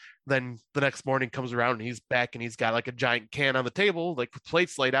 And then the next morning comes around and he's back and he's got like a giant can on the table, like with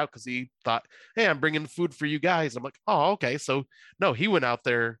plates laid out because he thought, hey, I'm bringing food for you guys. I'm like, oh, okay. So no, he went out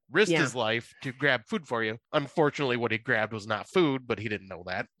there, risked his life to grab food for you. Unfortunately, what he grabbed was not food, but he didn't know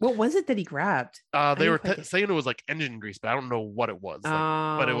that. What was it that he grabbed? They were saying it was like engine grease, but I don't know what it was.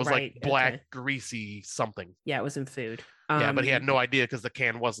 But it was like black, greasy something. Yeah, it wasn't food. Yeah, but he had no idea because the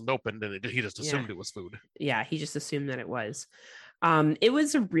can wasn't opened and he just assumed it was food. Yeah, he just assumed that it was. It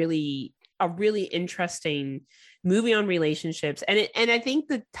was a really interesting movie on relationships, and I think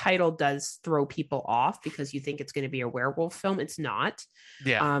the title does throw people off because you think it's going to be a werewolf film. It's not.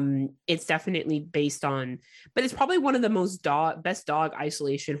 Yeah. It's definitely based on, but it's probably one of the most best dog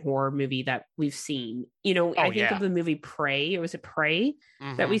isolation horror movie that we've seen. You know, I think of the movie Prey, or was it Prey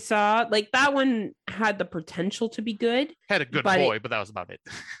that we saw? Like that one had the potential to be good. Had a good boy, but that was about it.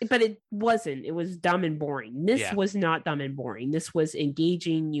 But it wasn't. It was dumb and boring. This was not dumb and boring. This was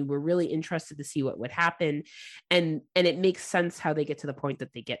engaging. You were really interested to see what would happen. And it makes sense how they get to the point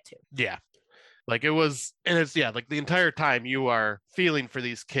that they get to. Yeah. Like it was, and it's, like the entire time you are feeling for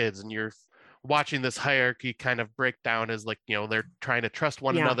these kids and you're watching this hierarchy kind of break down as like, you know, they're trying to trust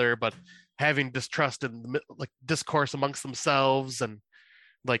one another, but having distrust and like discourse amongst themselves. And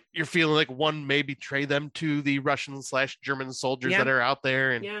like you're feeling like one may betray them to the Russian/German soldiers that are out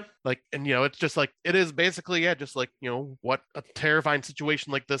there, and like, and it's just like it is basically just like what a terrifying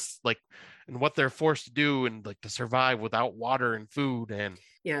situation like this, like, and what they're forced to do, and like to survive without water and food, and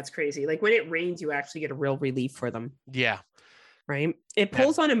it's crazy. Like when it rains, you actually get a real relief for them. Yeah. Right. It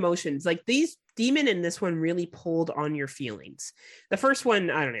pulls on emotions. Like these Demon in this one really pulled on your feelings. The first one,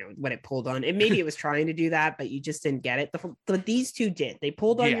 I don't know what it pulled on. Maybe it was trying to do that, but you just didn't get it. But these two did. They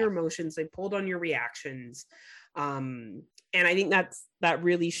pulled on your emotions. They pulled on your reactions. And I think that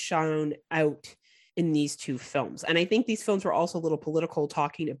really shone out in these two films. And I think these films were also a little political,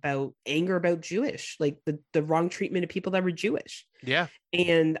 talking about anger about Jewish, like the wrong treatment of people that were Jewish. Yeah.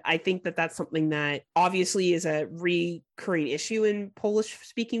 And I think that something that obviously is a recurring issue in Polish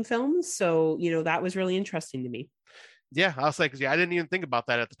speaking films. So, that was really interesting to me. Yeah, I'll say, because I didn't even think about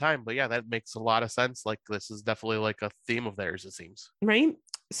that at the time, but that makes a lot of sense. Like this is definitely like a theme of theirs, it seems. Right.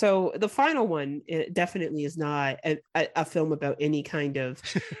 So the final one, it definitely is not a film about any kind of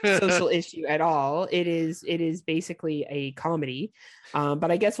social issue at all. It is basically a comedy, but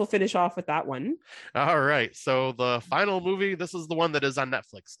I guess we'll finish off with that one. All right. So the final movie, this is the one that is on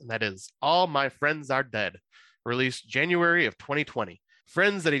Netflix, and that is All My Friends Are Dead, released January of 2020.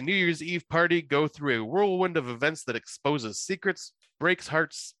 Friends at a New Year's Eve party go through a whirlwind of events that exposes secrets, breaks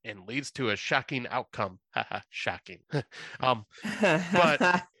hearts, and leads to a shocking outcome. Shocking.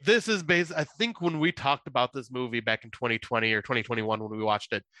 But this is based, I think when we talked about this movie back in 2020 or 2021 when we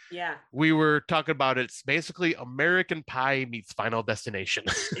watched it, we were talking about it's basically American Pie meets Final Destination.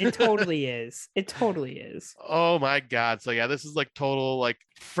 It totally is. It totally is. Oh my God. So this is like total like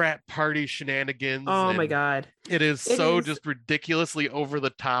frat party shenanigans. Oh my God. It is just ridiculously over the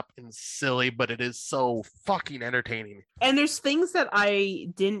top and silly, but it is so fucking entertaining. And there's things that I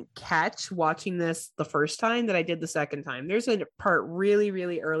didn't catch watching this the first time that I did the second time. There's a part really,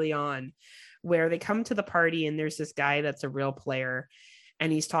 really early on where they come to the party and there's this guy that's a real player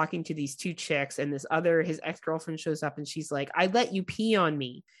and he's talking to these two chicks, and his ex-girlfriend shows up and she's like, I let you pee on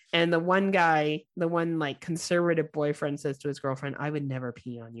me. And the one like conservative boyfriend says to his girlfriend, I would never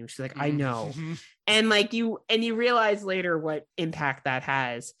pee on you. She's like, I know. And like you realize later what impact that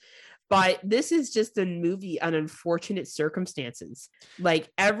has. But this is just a movie on unfortunate circumstances. Like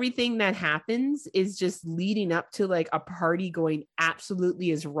everything that happens is just leading up to like a party going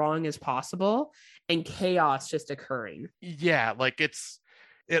absolutely as wrong as possible and chaos just occurring. Yeah, like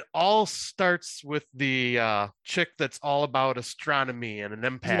it all starts with the chick that's all about astronomy and an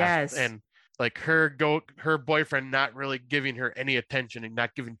empath. Yes. And like her boyfriend not really giving her any attention and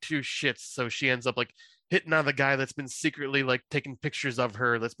not giving two shits. So she ends up like hitting on the guy that's been secretly like taking pictures of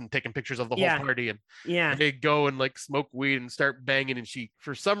her, that's been taking pictures of the whole party, and they go and like smoke weed and start banging, and she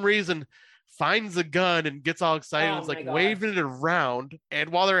for some reason finds a gun and gets all excited and is like waving it around, and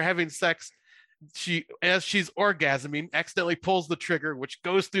while they're having sex, as she's orgasming, accidentally pulls the trigger, which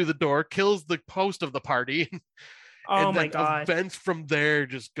goes through the door, kills the host of the party. Oh my God. Events from there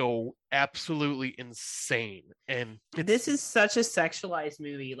just go absolutely insane. And this is such a sexualized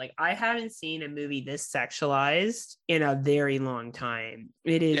movie. Like I haven't seen a movie this sexualized in a very long time.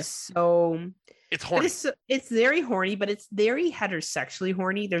 It is so... It's horny. It's very horny, but it's very heterosexually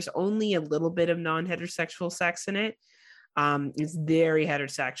horny. There's only a little bit of non-heterosexual sex in it. It's very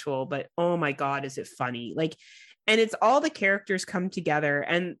heterosexual, but oh my God, is it funny? Like, and it's all the characters come together.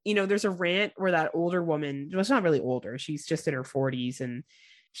 And, there's a rant where that older woman, well, she's not really older, she's just in her 40s. And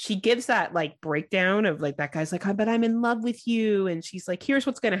she gives that like breakdown of like, that guy's like, but I'm in love with you. And she's like, here's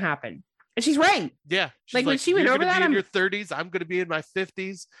what's going to happen. And she's right. Yeah. Like when she went over that, in your 30s, I'm going to be in my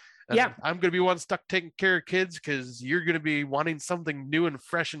 50s. Yeah, I'm going to be one stuck taking care of kids because you're going to be wanting something new and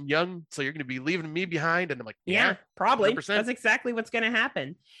fresh and young. So you're going to be leaving me behind. And I'm like, yeah probably 100%. That's exactly what's going to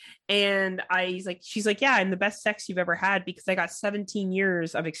happen. And she's like, yeah, I'm the best sex you've ever had because I got 17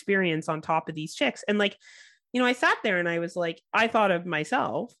 years of experience on top of these chicks. And like, I sat there and I was like, I thought of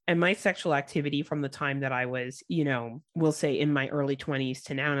myself and my sexual activity from the time that I was, we'll say in my early 20s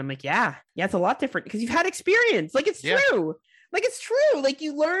to now. And I'm like, yeah, it's a lot different because you've had experience. Like it's true. Like, it's true. Like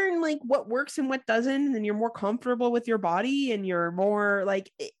you learn like what works and what doesn't, and you're more comfortable with your body and you're more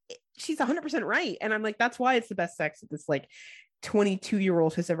like, she's 100% right. And I'm like, that's why it's the best sex that this like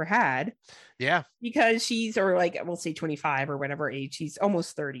 22-year-old has ever had. Yeah. Because she's, or like, we'll say 25 or whatever age, she's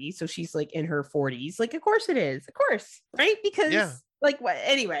almost 30. So she's like in her 40s. Like, of course it is. Of course. Right. Because like what,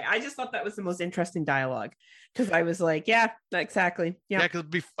 anyway, I just thought that was the most interesting dialogue. Because I was like, yeah, exactly. Yeah. Because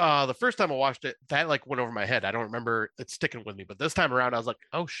the first time I watched it, that like went over my head. I don't remember it sticking with me, but this time around, I was like,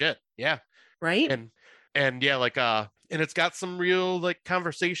 oh shit, yeah, right. And yeah, like and it's got some real like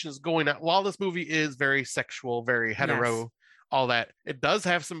conversations going on. While this movie is very sexual, very hetero all that, it does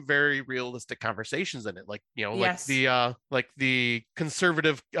have some very realistic conversations in it. Like, Yes. like the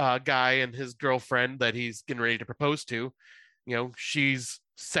conservative guy and his girlfriend that he's getting ready to propose to, she's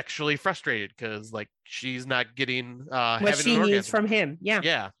sexually frustrated because like she's not getting what having she an needs orgasm. from him. Yeah.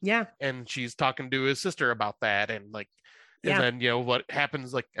 Yeah. Yeah. And she's talking to his sister about that, and like, and Yeah. then what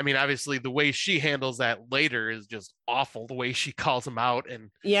happens, like, I mean, obviously the way she handles that later is just awful, the way she calls him out, and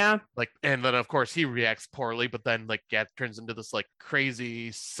Yeah. like, and then of course he reacts poorly, but then like, yeah, it turns into this like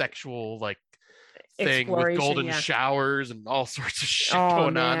crazy sexual like thing with Exploration, golden yeah. showers and all sorts of shit Oh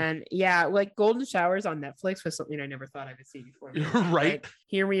going man, yeah, like golden showers on Netflix was something I never thought I would see before. on. Right. But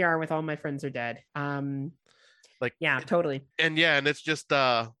here we are with All My Friends Are Dead. Like, Yeah, totally. and it's just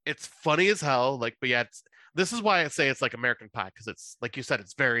it's funny as hell. Like, but yeah, this is why I say it's like American Pie, because it's like you said,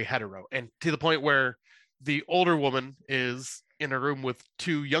 it's very hetero, and to the point where the older woman is in a room with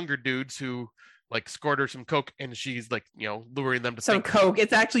two younger dudes who like scored her some coke, and she's like, luring them to Some think, Coke.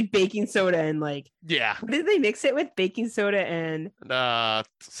 It's actually baking soda and like, yeah, what did they mix it with? Baking soda and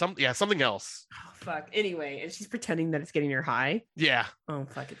something else. oh fuck. Anyway, and she's pretending that it's getting her high. Yeah. Oh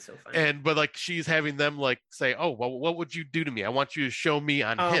fuck, it's so funny. And but like she's having them like say, oh, well, what would you do to me? I want you to show me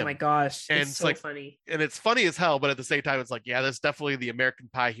on him. Oh my gosh, And it's it's so like, funny. and it's funny as hell, but at the same time, it's like, yeah, that's definitely the American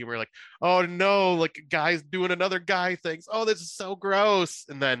Pie humor. Like, oh no, like a guy's doing another guy things. Oh, this is so gross.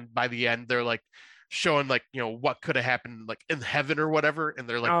 And then by the end, they're like showing like, what could have happened like in heaven or whatever, and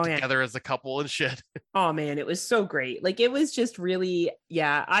they're like Oh, yeah. together as a couple and shit. Oh man, it was so great. Like it was just really,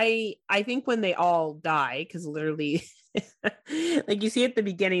 yeah. I think when they all die, because literally, like you see at the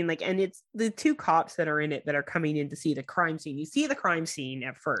beginning, like, and it's the two cops that are in it that are coming in to see the crime scene. You see the crime scene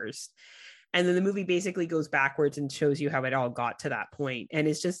at first, and then the movie basically goes backwards and shows you how it all got to that point. And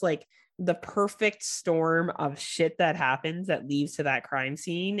it's just like the perfect storm of shit that happens that leads to that crime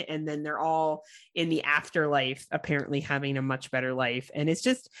scene. And then they're all in the afterlife, apparently having a much better life. And it's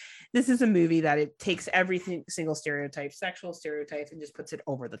just, this is a movie that it takes everything, single stereotype, sexual stereotype, and just puts it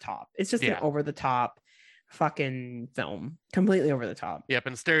over the top. It's just an over the top fucking film, completely over the top. Yep.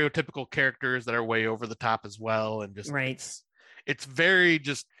 And stereotypical characters that are way over the top as well. And just, right. It's very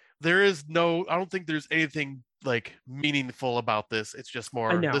just, I don't think there's anything like meaningful about this. It's just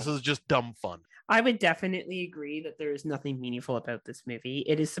more, this is just dumb fun. I would definitely agree that there is nothing meaningful about this movie.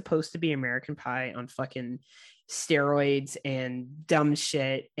 It is supposed to be American Pie on fucking steroids and dumb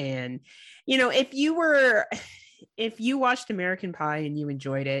shit. And, if you watched American Pie and you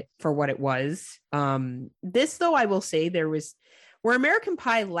enjoyed it for what it was, this though, I will say where American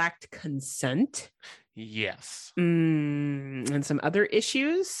Pie lacked consent. Yes. And some other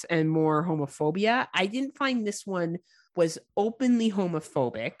issues and more homophobia. I didn't find this one was openly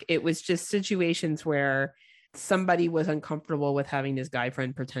homophobic. It was just situations where somebody was uncomfortable with having his guy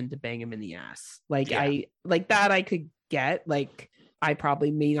friend pretend to bang him in the ass. Like I could get. Like I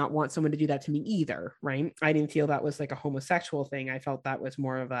probably may not want someone to do that to me either, right? I didn't feel that was like a homosexual thing. I felt that was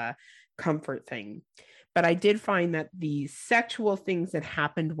more of a comfort thing. But I did find that the sexual things that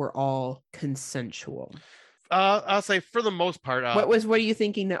happened were all consensual. I'll say for the most part. What are you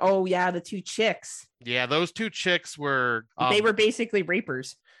thinking? That, oh yeah, the two chicks. Yeah, those two chicks were. They were basically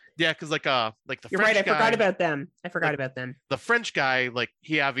rapers. Yeah, because like the You're French right. I guy, forgot about them. About them. The French guy, like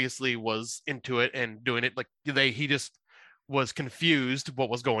he obviously was into it and doing it. Like he just was confused what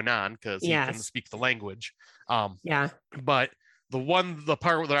was going on because he couldn't speak the language. But the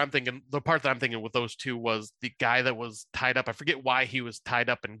part that I'm thinking with those two was the guy that was tied up. I forget why he was tied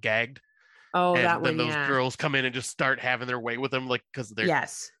up and gagged. Oh, and that then one. those girls come in and just start having their way with him, like because they're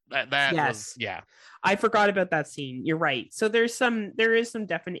that was I forgot about that scene. You're right. So there is some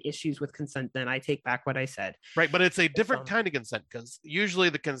definite issues with consent. Then I take back what I said. Right, but it's a different kind of consent because usually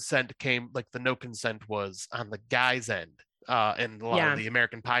the consent came like the no consent was on the guy's end in a lot of the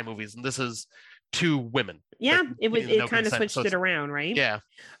American Pie movies, and this is two women. Yeah, like, it kind of switched it around, right? Yeah.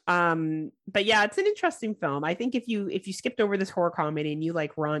 But yeah, it's an interesting film. I think if you skipped over this horror comedy and you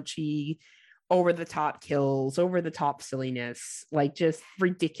like raunchy, over the top kills, over the top silliness, like just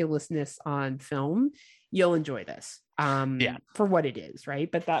ridiculousness on film, you'll enjoy this. For what it is, right?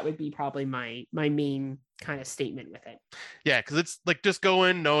 But that would be probably my main kind of statement with it. Yeah, because it's like just go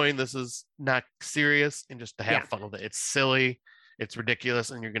in knowing this is not serious and just to have fun with it. It's silly, it's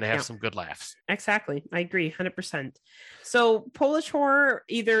ridiculous, and you're going to have some good laughs. Exactly. I agree 100%. So Polish horror,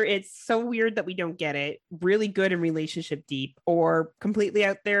 either it's so weird that we don't get it, really good and relationship deep, or completely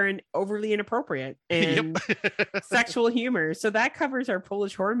out there and overly inappropriate and sexual humor. So that covers our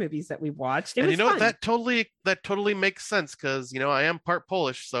Polish horror movies that we've watched. It was fun. that totally makes sense because, I am part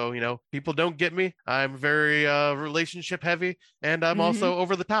Polish. So, people don't get me. I'm very relationship heavy and I'm also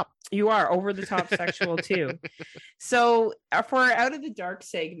over the top. You are over the top sexual too. So for our Out of the Dark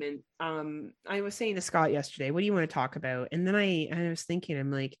segment, I was saying to Scott yesterday, what do you want to talk about? And then I was thinking,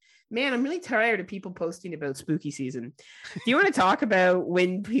 I'm like, man, I'm really tired of people posting about spooky season. Do you want to talk about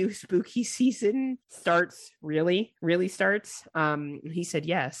when spooky season starts, really starts? He said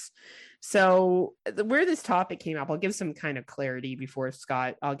yes. So where this topic came up, I'll give some kind of clarity before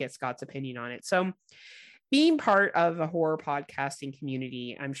I'll get Scott's opinion on it. So being part of a horror podcasting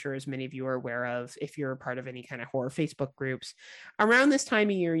community, I'm sure as many of you are aware of, if you're a part of any kind of horror Facebook groups, around this time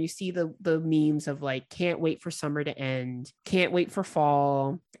of year, you see the memes of like, can't wait for summer to end, can't wait for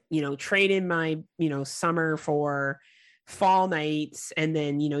fall, trade in my, summer for fall nights. And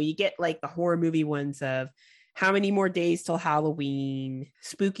then, you get like the horror movie ones of how many more days till Halloween,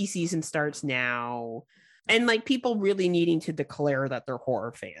 spooky season starts now. And like people really needing to declare that they're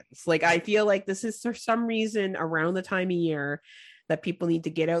horror fans. Like, I feel like this is for some reason around the time of year that people need to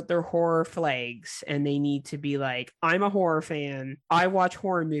get out their horror flags and they need to be like, I'm a horror fan. I watch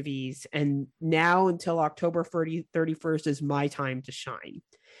horror movies. And now until October 31st is my time to shine.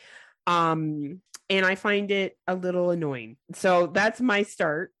 And I find it a little annoying. So that's my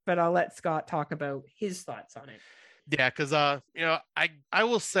start, but I'll let Scott talk about his thoughts on it. Yeah, because I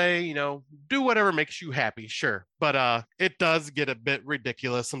will say, do whatever makes you happy, sure. But it does get a bit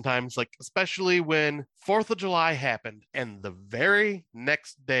ridiculous sometimes, like especially when 4th of July happened and the very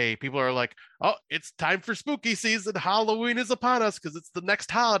next day people are like, oh, it's time for spooky season. Halloween is upon us because it's the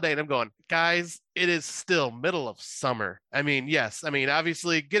next holiday. And I'm going, guys, it is still middle of summer. I mean, yes. I mean,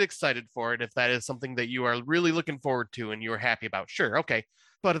 obviously get excited for it if that is something that you are really looking forward to and you're happy about. Sure. Okay.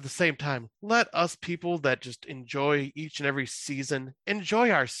 But at the same time, let us people that just enjoy each and every season enjoy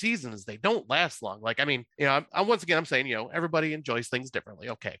our seasons. They don't last long. Like, I mean, I'm saying, everybody enjoys things differently.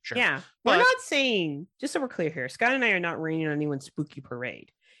 Okay, sure. Yeah. We're not saying, just so we're clear here, Scott and I are not raining on anyone's spooky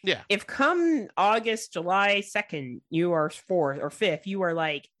parade. Yeah. If come August, July 2nd, you are 4th or 5th, you are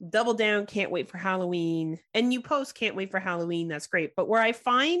like double down, can't wait for Halloween, and you post can't wait for Halloween, that's great. But where I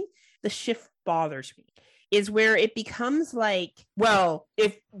find the shift bothers me is where it becomes like, well,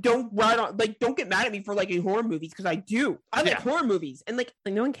 don't get mad at me for liking horror movies, because I do. I like horror movies, and like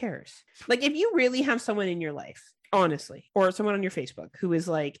no one cares. Like, if you really have someone in your life, honestly, or someone on your Facebook who is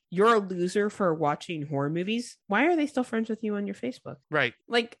like, you're a loser for watching horror movies, why are they still friends with you on your Facebook? Right.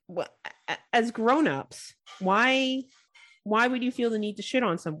 Like, as grown-ups, why would you feel the need to shit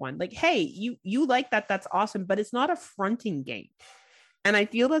on someone? Like, hey, you like that, that's awesome, but it's not a fronting game. And I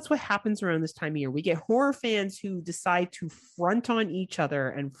feel that's what happens around this time of year. We get horror fans who decide to front on each other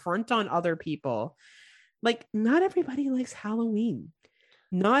and front on other people. Like, not everybody likes Halloween.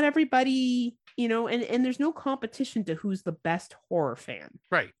 Not everybody, and there's no competition to who's the best horror fan.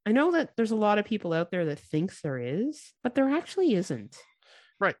 Right. I know that there's a lot of people out there that thinks there is, but there actually isn't.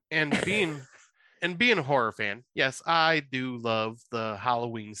 Right. And being a horror fan, yes, I do love the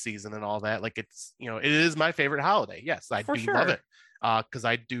Halloween season and all that. Like, it's, it is my favorite holiday. Yes, I do love it. Because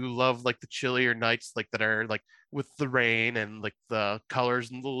I do love like the chillier nights, like that are like with the rain and like the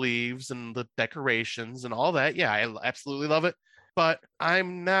colors and the leaves and the decorations and all that. Yeah, I absolutely love it. But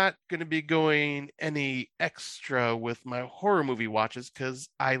I'm not going to be going any extra with my horror movie watches because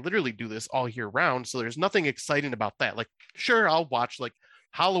I literally do this all year round. So there's nothing exciting about that. Like, sure, I'll watch like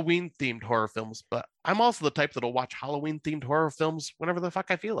Halloween themed horror films, but I'm also the type that'll watch Halloween themed horror films whenever the fuck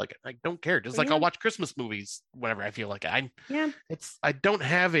I feel like it. I don't care. Just like I'll watch Christmas movies whenever I feel like it. I don't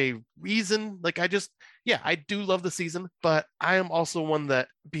have a reason. Like, I do love the season, but I am also one that,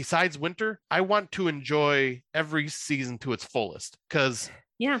 besides winter, I want to enjoy every season to its fullest. Because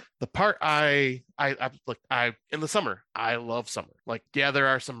the part I in the summer, I love summer. Like, yeah, there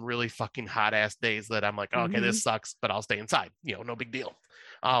are some really fucking hot ass days that I'm like, oh, okay, this sucks, but I'll stay inside. No big deal.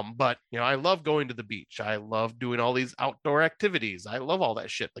 But I love going to the beach. I love doing all these outdoor activities. I love all that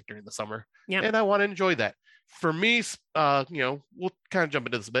shit like during the summer. Yeah. And I want to enjoy that. For me, we'll kind of jump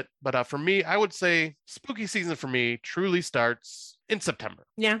into this a bit, but for me, I would say spooky season for me truly starts in September.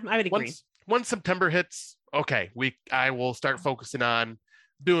 Yeah, I would agree. Once September hits, okay, I will start focusing on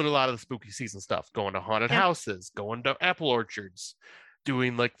doing a lot of the spooky season stuff, going to haunted houses, going to apple orchards,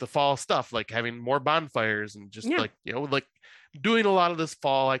 doing like the fall stuff, like having more bonfires and just like doing a lot of this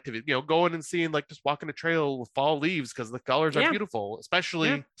fall activity, going and seeing, like, just walking a trail with fall leaves because the colors are beautiful,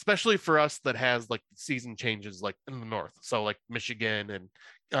 especially for us that has like season changes like in the north. So like Michigan and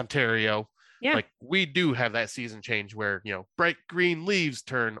Ontario, like we do have that season change where, bright green leaves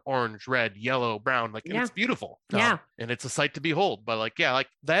turn orange, red, yellow, brown, like, and it's beautiful. And it's a sight to behold. But like, like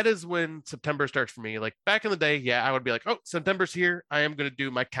that is when September starts for me. Like back in the day, I would be like, oh, September's here. I am going to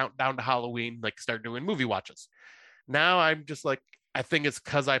do my countdown to Halloween, like start doing movie watches. Now I'm just like, I think it's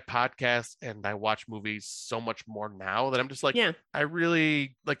because I podcast and I watch movies so much more now that I'm just like, Yeah. I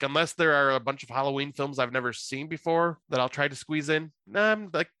really like, unless there are a bunch of Halloween films I've never seen before that I'll try to squeeze in. I'm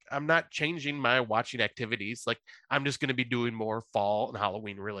not changing my watching activities. Like, I'm just going to be doing more fall and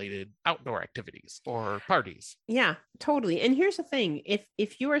Halloween related outdoor activities or parties. Yeah, totally. And here's the thing.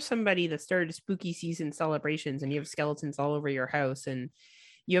 If you are somebody that started spooky season celebrations and you have skeletons all over your house and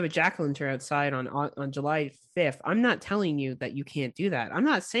you have a jack-o'-lantern outside on July 5th, I'm not telling you that you can't do that. I'm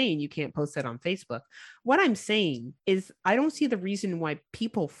not saying you can't post that on Facebook. What I'm saying is I don't see the reason why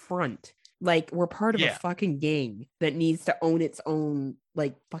people front like we're part of a fucking gang that needs to own its own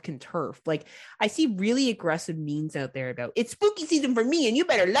like fucking turf. Like I see really aggressive memes out there about it's spooky season for me and you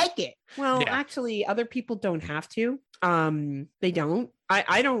better like it. Well, actually other people don't have to. They don't.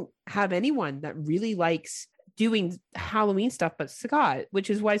 I don't have anyone that really likes doing Halloween stuff but Scott, which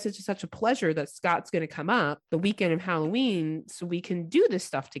is why it's such a pleasure that Scott's going to come up the weekend of Halloween so we can do this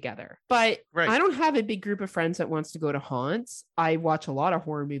stuff together. But I don't have a big group of friends that wants to go to haunts. I watch a lot of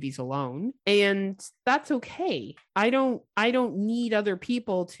horror movies alone, and that's okay. I don't need other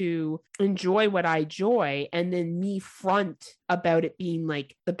people to enjoy what I enjoy and then me front about it being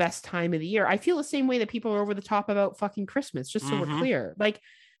like the best time of the year. I feel the same way that people are over the top about fucking Christmas, just so we're clear. Like,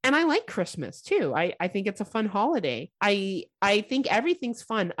 and I like Christmas too. I think it's a fun holiday. I think everything's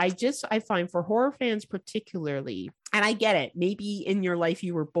fun. I find for horror fans particularly, and I get it. Maybe in your life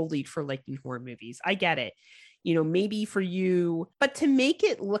you were bullied for liking horror movies. I get it. You know, maybe for you, but to make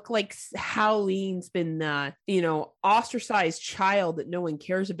it look like Halloween's been, ostracized child that no one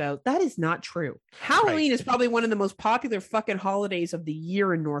cares about, that is not true. Halloween is probably one of the most popular fucking holidays of the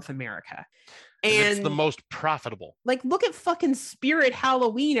year in North America. And it's the most profitable. Like, look at fucking Spirit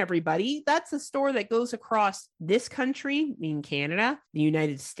Halloween, everybody. That's a store that goes across this country, meaning Canada, the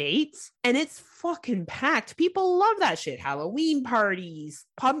United States, and it's fucking packed. People love that shit. Halloween parties,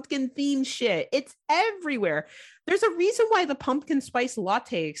 pumpkin themed shit. It's everywhere. There's a reason why the pumpkin spice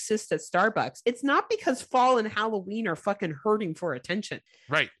latte exists at Starbucks. It's not because fall and Halloween are fucking hurting for attention.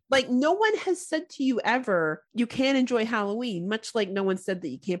 Right. Like, no one has said to you ever, you can't enjoy Halloween, much like no one said that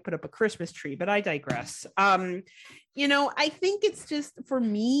you can't put up a Christmas tree, but I digress. I think it's just, for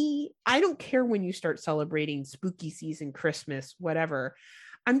me, I don't care when you start celebrating spooky season, Christmas, whatever.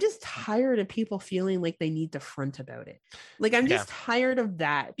 I'm just tired of people feeling like they need to front about it. Like, I'm just tired of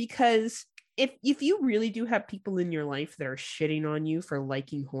that, because if you really do have people in your life that are shitting on you for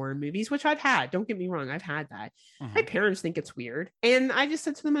liking horror movies, which I've had, don't get me wrong, I've had that. My parents think it's weird. And I just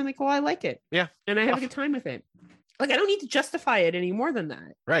said to them, I'm like, well, I like it. Yeah. And I have a good time with it. Like, I don't need to justify it any more than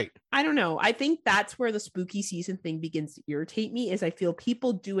that. Right. I don't know. I think that's where the spooky season thing begins to irritate me, is I feel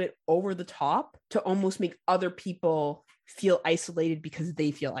people do it over the top to almost make other people feel isolated because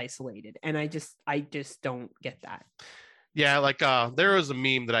they feel isolated. And I just don't get that. Yeah, like there was a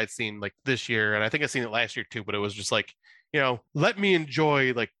meme that I'd seen like this year, and I think I've seen it last year too, but it was just like, let me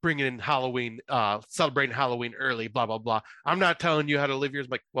enjoy like bringing in Halloween, celebrating Halloween early, blah, blah, blah. I'm not telling you how to live yours.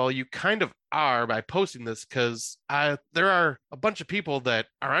 I'm like, well, you kind of are by posting this, because there are a bunch of people that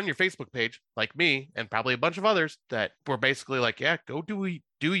are on your Facebook page, like me, and probably a bunch of others that were basically like, yeah, go do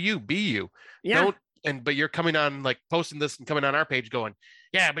you, be you. Yeah. But you're coming on, like posting this and coming on our page going,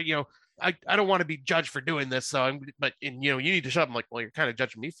 yeah, but I don't want to be judged for doing this. So you need to shut up. I'm like, well, you're kind of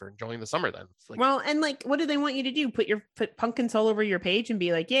judging me for enjoying the summer then. It's like, well, and like, what do they want you to do? Put pumpkins all over your page and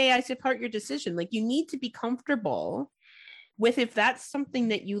be like, yay, I support your decision. Like, you need to be comfortable with, if that's something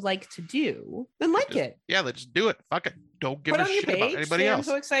that you like to do, then it. Yeah, let's do it. Fuck it. Don't give a shit about anybody else. I'm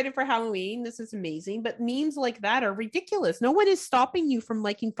so excited for Halloween. This is amazing. But memes like that are ridiculous. No one is stopping you from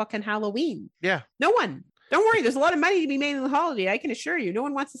liking fucking Halloween. Yeah. No one. Don't worry, there's a lot of money to be made in the holiday. I can assure you. No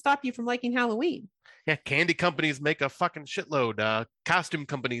one wants to stop you from liking Halloween. Yeah, candy companies make a fucking shitload. Costume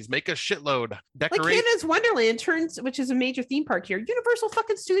companies make a shitload. Like Canada's Wonderland which is a major theme park here. Universal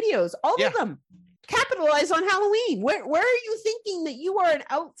fucking Studios, all of them capitalize on Halloween. Where are you thinking that you are an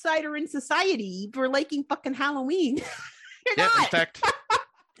outsider in society for liking fucking Halloween? You're not.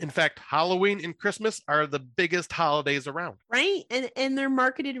 In fact, Halloween and Christmas are the biggest holidays around. Right. And they're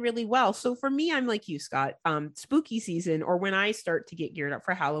marketed really well. So for me, I'm like you, Scott, spooky season, or when I start to get geared up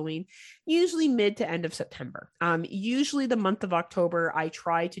for Halloween, usually mid to end of September. Usually the month of October, I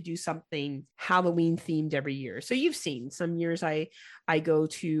try to do something Halloween themed every year. So you've seen some years I go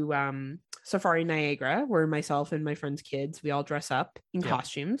to Safari Niagara, where myself and my friends' kids, we all dress up in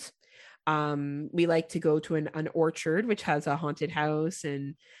costumes. We like to go to an orchard, which has a haunted house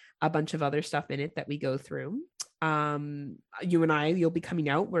and a bunch of other stuff in it that we go through. You and you'll be coming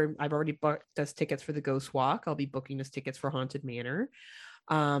out, where I've already booked us tickets for the Ghost Walk. I'll be booking us tickets for Haunted Manor.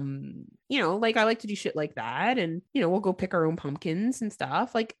 Like I like to do shit like that, and we'll go pick our own pumpkins and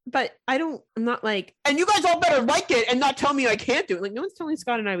stuff. Like, but I'm not like, and you guys all better like it and not tell me I can't do it. Like, no one's telling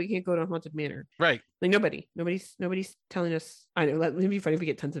Scott and I we can't go to Haunted Manor. Right. Like nobody's telling us. I know it'd be funny if we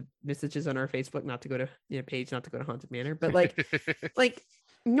get tons of messages on our Facebook not to go to page, not to go to Haunted Manor, but like like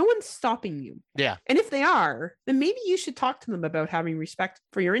no one's stopping you. Yeah. And if they are, then maybe you should talk to them about having respect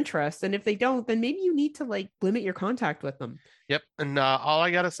for your interests. And if they don't, then maybe you need to like limit your contact with them. Yep. And all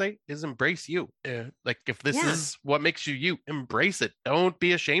I got to say is embrace you. Like if this is what makes you, embrace it. Don't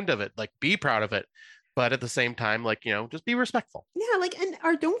be ashamed of it. Like be proud of it. But at the same time, like, just be respectful. Yeah, like,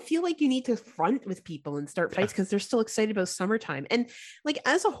 or don't feel like you need to front with people and start fights because they're still excited about summertime. And like,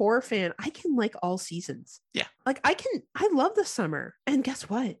 as a horror fan, I can like all seasons. Yeah. Like I love the summer. And guess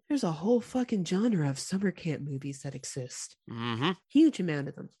what? There's a whole fucking genre of summer camp movies that exist. Mm-hmm. Huge amount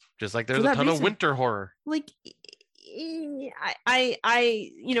of them. Just like there's a ton of winter horror. Like,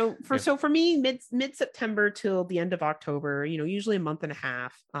 so for me, mid-September till the end of October, usually a month and a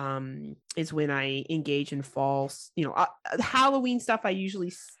half, is when I engage in fall. Halloween stuff I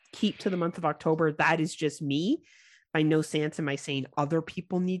usually keep to the month of October. That is just me. By no sense am I saying other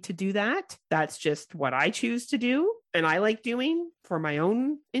people need to do that. That's just what I choose to do and I like doing for my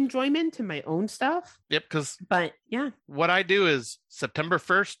own enjoyment and my own stuff. Yep, what I do is September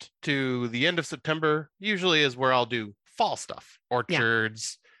 1st to the end of September usually is where I'll do fall stuff,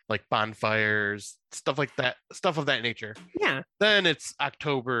 orchards, like bonfires, stuff like that, stuff of that nature. Yeah. Then it's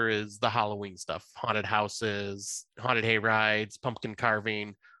October is the Halloween stuff, haunted houses, haunted hay rides, pumpkin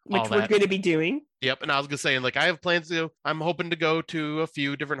carving, which we're going to be doing. Yep. And I was going to say, like, I have plans to, I'm hoping to go to a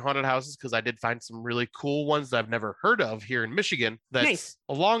few different haunted houses because I did find some really cool ones that I've never heard of here in Michigan. That's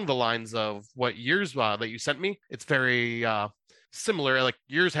along the lines of what yours that you sent me. It's very similar. Like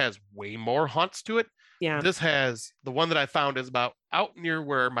yours has way more haunts to it. Yeah. This has, the one that I found is about out near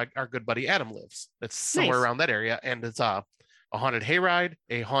where our good buddy Adam lives. It's somewhere around that area. And it's a haunted hayride,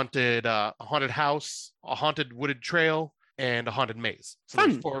 a haunted house, a haunted wooded trail, and a haunted maze. So fun.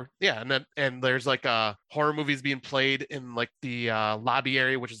 There's four, and there's like horror movies being played in like the lobby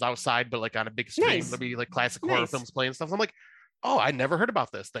area, which is outside, but like on a big screen. There'll be like classic horror films playing and stuff. I'm like, oh, I never heard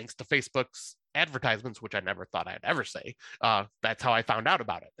about this thanks to Facebook's advertisements, which I never thought I'd ever say. That's how I found out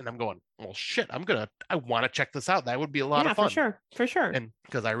about it. And I'm going, well, shit, I want to check this out. That would be a lot of fun. For sure. And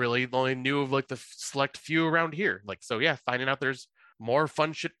because I really only knew of like the select few around here. Like, so yeah, finding out there's more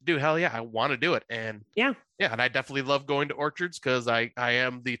fun shit to do. Hell yeah, I want to do it. And yeah, and I definitely love going to orchards because I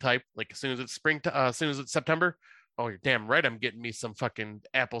am the type, like as soon as it's as soon as it's September, oh, you're damn right, I'm getting me some fucking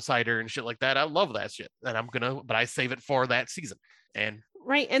apple cider and shit like that. I love that shit. And but I save it for that season. And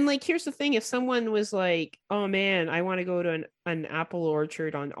right. And like, here's the thing. If someone was like, oh man, I want to go to an apple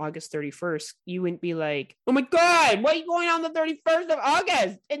orchard on August 31st, you wouldn't be like, oh my God, why are you going on the 31st of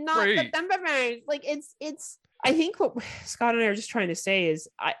August and not September 1st? Like it's, I think what Scott and I are just trying to say is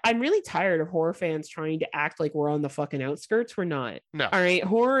I'm really tired of horror fans trying to act like we're on the fucking outskirts. We're not. No. All right.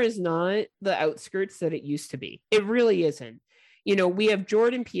 Horror is not the outskirts that it used to be. It really isn't. We have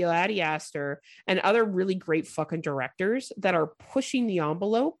Jordan Peele, Ari Aster, and other really great fucking directors that are pushing the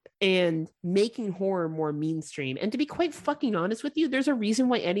envelope and making horror more mainstream. And to be quite fucking honest with you, there's a reason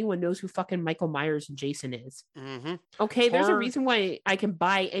why anyone knows who fucking Michael Myers and Jason is. Mm-hmm. Okay, there's a reason why I can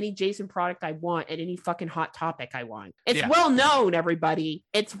buy any Jason product I want at any fucking Hot Topic I want. It's well known, everybody.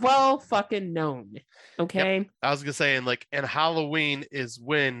 It's well fucking known. Okay. Yep. I was gonna say, and Halloween is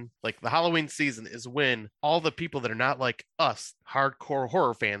when, like, the Halloween season is when all the people that are not like us, hardcore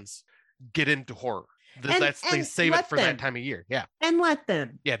horror fans, get into horror. They save it for that time of year. Yeah. And let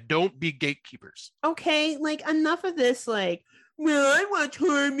them. Yeah. Don't be gatekeepers. Okay. Like, enough of this, like, well, I watch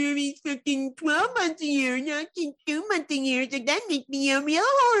horror movies fucking 12 months a year, not just 2 months a year, so that makes me a real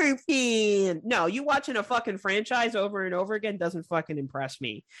horror fan. No, you watching a fucking franchise over and over again doesn't fucking impress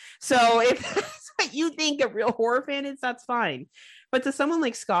me. So if that's what you think a real horror fan is, that's fine. But to someone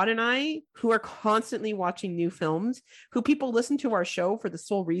like Scott and I, who are constantly watching new films, who people listen to our show for the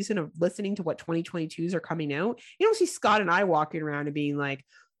sole reason of listening to what 2022s are coming out, you don't see Scott and I walking around and being like,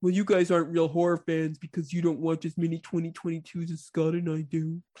 well, you guys aren't real horror fans because you don't watch as many 2022s as Scott and I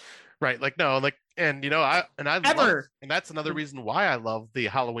do. Right. Like, no, like, and that's another reason why I love the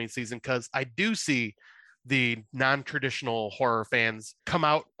Halloween season, because I do see the non-traditional horror fans come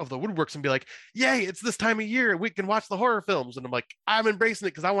out of the woodworks and be like, yay, it's this time of year, we can watch the horror films. And I'm like, I'm embracing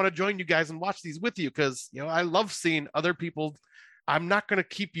it because I want to join you guys and watch these with you, because I love seeing other people. I'm not going to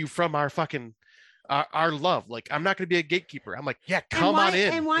keep you from our fucking our love. Like, I'm not going to be a gatekeeper. I'm like, yeah, come on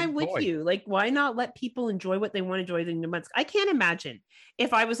in. And why enjoy. would you? Like, why not let people enjoy what they want to enjoy in the months? I can't imagine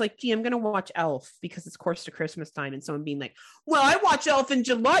if I was like, gee, I'm going to watch Elf because it's close to Christmas time, and someone being like, well, I watch Elf in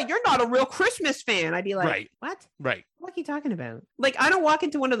July. You're not a real Christmas fan. I'd be like, Right. What? Right. What are you talking about? Like, I don't walk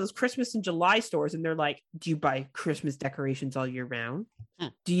into one of those Christmas in July stores and they're like, do you buy Christmas decorations all year round?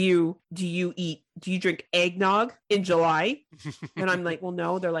 Do you drink eggnog in July? And I'm like, well,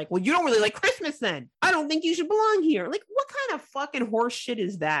 no. They're like, well, you don't really like Christmas then. I don't think you should belong here. Like, what kind of fucking horse shit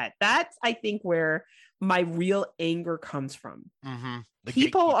is that? That's, I think, where my real anger comes from. Mm-hmm.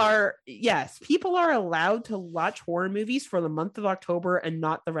 People are allowed to watch horror movies for the month of October and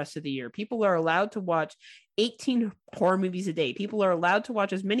not the rest of the year. People are allowed to watch 18 horror movies a day. People are allowed to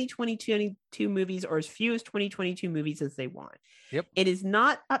watch as many 2022 movies or as few as 2022 movies as they want. Yep. It is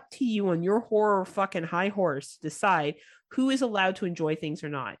not up to you on your horror fucking high horse to decide who is allowed to enjoy things or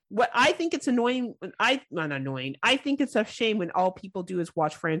not. What I think it's annoying, I think it's a shame when all people do is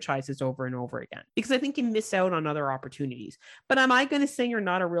watch franchises over and over again, because I think you miss out on other opportunities. But am I going to say you're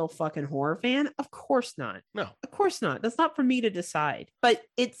not a real fucking horror fan? Of course not. No, of course not. That's not for me to decide. But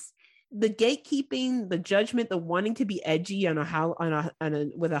it's the gatekeeping, the judgment, the wanting to be edgy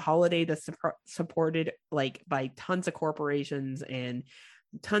with a holiday that's supported like by tons of corporations and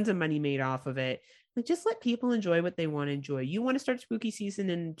tons of money made off of it. Like, just let people enjoy what they want to enjoy. You want to start spooky season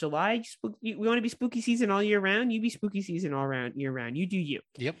in July? We want to be spooky season all year round. You be spooky season all year round. You do you.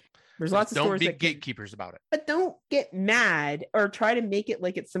 Yep. There's lots of stores don't be gatekeepers about it. But don't get mad or try to make it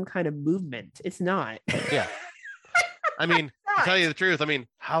like it's some kind of movement. It's not. Yeah. I mean, to tell you the truth, I mean,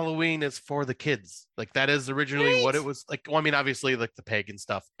 Halloween is for the kids. Like, that is originally what it was like. Well, I mean, obviously, like the pagan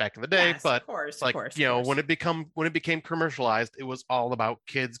stuff back in the day, yes, but of course, like, you know, when it became commercialized, it was all about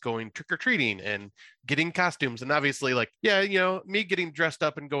kids going trick or treating and getting costumes. And obviously, like, yeah, you know, me getting dressed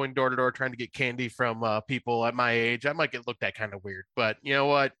up and going door to door trying to get candy from people at my age, I might get looked at kind of weird. But you know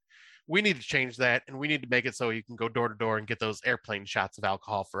what? We need to change that, and we need to make it so you can go door to door and get those airplane shots of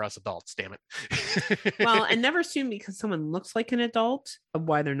alcohol for us adults. Damn it. Well, and never assume because someone looks like an adult of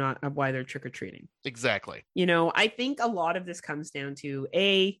why they're trick or treating. Exactly. You know, I think a lot of this comes down to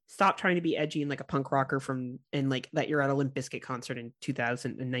stop trying to be edgy and like a punk rocker and like that you're at a Limp Bizkit concert in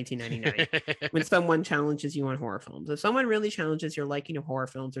 1999 when someone challenges you on horror films. If someone really challenges your liking of horror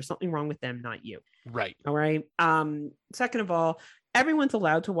films, there's something wrong with them, not you. Right. All right. Second of all, everyone's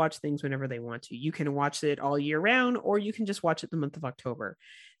allowed to watch things whenever they want to. You can watch it all year round, or you can just watch it the month of October.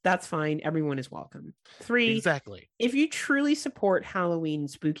 That's fine. Everyone is welcome. 3, exactly. If you truly support Halloween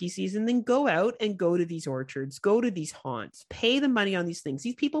spooky season, then go out and go to these orchards, go to these haunts, pay the money on these things.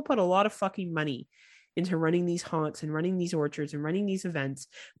 These people put a lot of fucking money into running these haunts and running these orchards and running these events.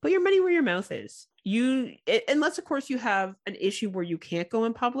 Put your money where your mouth is. Unless of course you have an issue where you can't go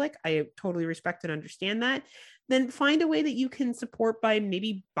in public. I totally respect and understand that. Then find a way that you can support by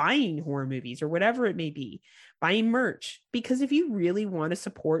maybe buying horror movies or whatever it may be, buying merch. Because if you really want to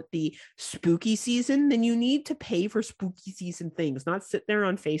support the spooky season, then you need to pay for spooky season things, not sit there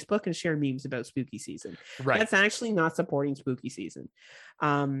on Facebook and share memes about spooky season. Right. That's actually not supporting spooky season.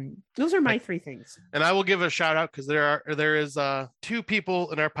 Those are my 3 things. And I will give a shout out because there is 2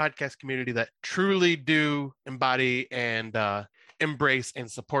 people in our podcast community that truly do embody and embrace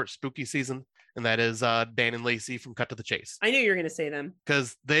and support spooky season. And that is Dan and Lacey from Cut to the Chase. I knew you were going to say them.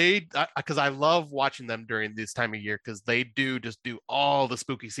 Because I love watching them during this time of year, because they do all the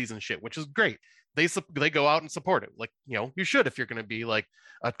spooky season shit, which is great. They go out and support it. Like, you know, you should if you're going to be like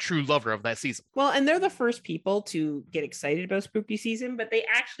a true lover of that season. Well, and they're the first people to get excited about spooky season, but they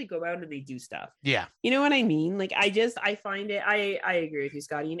actually go out and they do stuff. Yeah. You know what I mean? Like, I find it, I agree with you,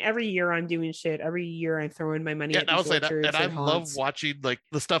 Scotty. And every year I'm doing shit. Every year I'm throwing my money at these orchards. And I love watching like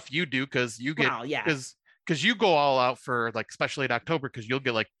the stuff you do, because you get, because you go all out for like, especially in October, because you'll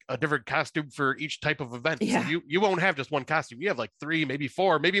get like a different costume for each type of event. Yeah. So you won't have just one costume. You have like 3, maybe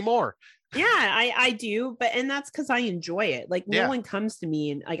 4, maybe more. Yeah, I do. And that's because I enjoy it. Like, no one comes to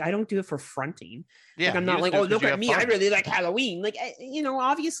me and like, I don't do it for fronting. Yeah. Like, I'm not like, oh, look at me. Fun. I really like Halloween. Like, you know,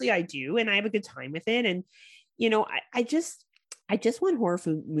 obviously I do. And I have a good time with it. And, you know, I just want horror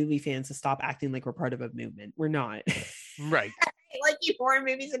movie fans to stop acting like we're part of a movement. We're not. Right. Like, horror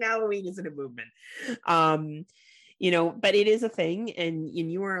movies and Halloween isn't a movement. You know, but it is a thing, and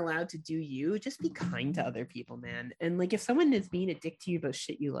you are allowed to do you. Just be kind to other people, man. And like, if someone is being a dick to you about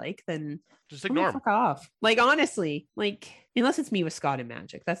shit you like, then just ignore them. Fuck off. Like, honestly, like, unless it's me with Scott and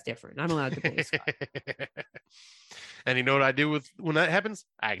Magic, that's different. I'm allowed to play Scott. And you know what I do when that happens?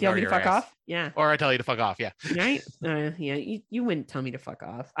 I ignore you fuck off. Yeah. Or I tell you to fuck off. Yeah. Right. Yeah. You wouldn't tell me to fuck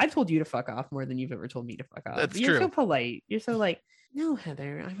off. I've told you to fuck off more than you've ever told me to fuck off. That's You're true. so polite. You're so like, No,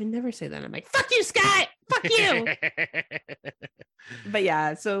 Heather, I would never say that. I'm like, fuck you, Scott. Fuck you. But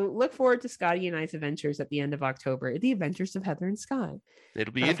yeah, so look forward to Scotty and I's adventures at the end of October. The Adventures of Heather and Scott.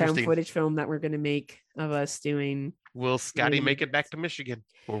 It'll be A found interesting. footage film that we're going to make of us doing. Will Scotty Really make it back good. to Michigan,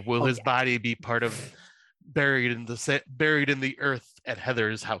 or will Oh, his yeah. body be part of buried in the earth at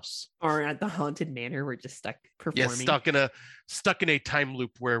Heather's house? Or at the haunted manor, we're just stuck performing. Yes, stuck in a time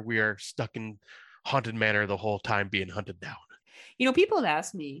loop where we are stuck in haunted manor the whole time being hunted down. You know, people have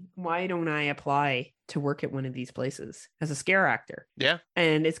asked me, why don't I apply to work at one of these places as a scare actor? Yeah,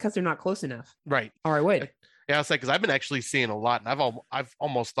 And it's because they're not close enough, right. or I would. Yeah, it's like because I've been actually seeing a lot, and I've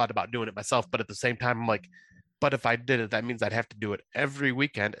almost thought about doing it myself, but at the same time, I'm like, but if I did it, that means I'd have to do it every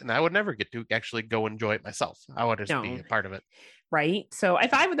weekend, and I would never get to actually go enjoy it myself. I would just be No. a part of it. Right. So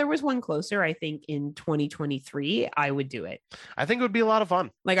if there was one closer, I think in 2023, I would do it. I think it would be a lot of fun.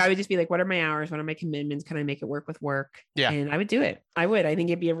 Like I would just be like, what are my hours? What are my commitments? Can I make it work with work? Yeah. And I would do it. I would. I think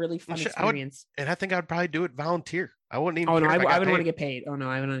it'd be a really fun Sure, I would- experience. And I think I'd probably do it volunteer. I wouldn't even. Oh no, care if I got wouldn't want to paid. get paid. Oh no,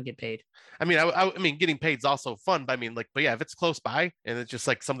 I wouldn't want to get paid. I mean, I mean, getting paid is also fun, but I mean, like, but yeah, if it's close by and it's just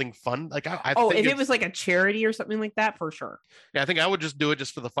like something fun, like I Oh, think if it was like a charity or something like that, for sure. yeah, I think I would just do it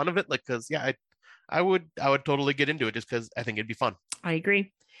just for the fun of it, like, because yeah, I would totally get into it just because I think it'd be fun. I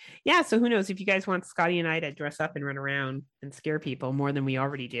agree. Yeah. So who knows if you guys want Scotty and I to dress up and run around and scare people more than we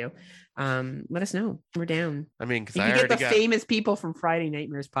already do? Let us know. We're down. I mean, because You I can already get the got, famous people from Friday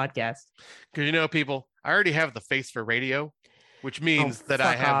Nightmares podcast. because you know, people, I already have the face for radio, which means that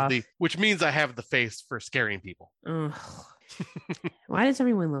I fuck have off. which means I have the face for scaring people. Ugh. Why does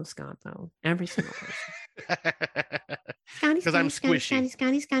everyone love Scott though? Every single person. Scotty, 'Cause I'm Scotty, squishy.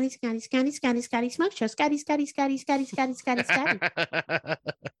 Scotty, Scotty, Scotty, Scotty, Scotty, Scotty, Smoke Show. Scotty, Scotty, Scotty, Scotty, Scotty, Scotty, Scotty.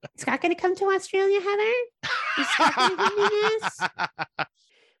 Scott gonna come to Australia, Heather? Is Scott gonna give me this?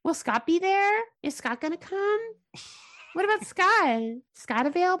 Will Scott be there? Is Scott gonna come? What about Scott? Scott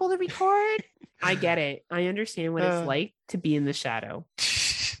available to record? I get it. I understand what it's like to be in the shadow.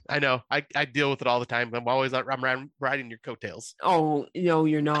 I know. I deal with it all the time. I'm always I'm riding your coattails. Oh, no,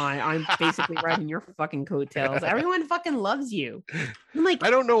 you're not. I'm basically riding your fucking coattails. Everyone fucking loves you. I'm like, I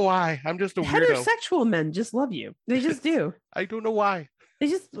don't know why. I'm just a weirdo. heterosexual men just love you. They just do. I don't know why. They're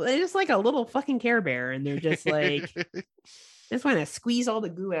just like a little fucking Care Bear, and they're just like, just want to squeeze all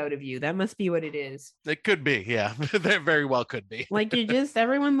the goo out of you. That must be what it is. It could be, yeah. That very well could be. Like you're just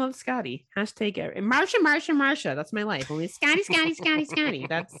everyone loves Scotty. Hashtag Marsha. That's my life. Only Scotty.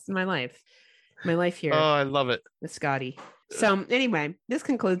 That's my life. My life here Oh, I love it. with Scotty. So anyway, this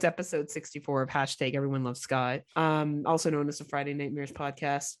concludes episode 64 of hashtag Everyone Loves Scott. Also known as the Friday Nightmares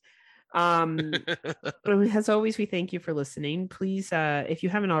podcast. As always, we thank you for listening. Please, if you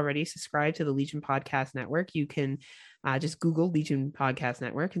haven't already, subscribe to the Legion Podcast Network. You can just Google Legion Podcast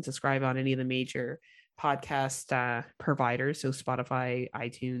Network and subscribe on any of the major podcast providers. So Spotify,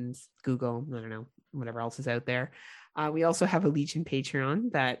 iTunes, Google, I don't know, whatever else is out there. We also have a Legion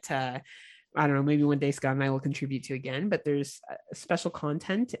Patreon that I don't know, maybe one day Scott and I will contribute to again, but there's special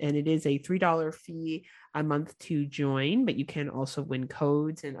content and it is a $3 fee a month to join, but you can also win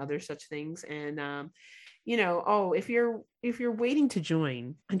codes and other such things. And, you know, oh, if you're waiting to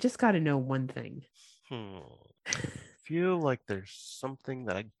join, I just got to know one thing. Feel like there's something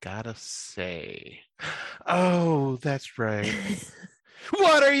that I gotta say. Oh, that's right.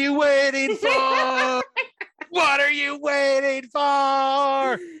 What are you waiting for? What are you waiting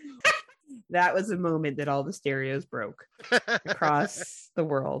for? That was a moment that all the stereos broke across the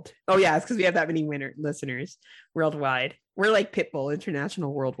world. Oh yeah, it's because we have that many listeners worldwide. We're like Pitbull,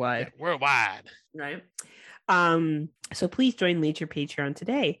 international, worldwide, Worldwide. right? So please join Legion Patreon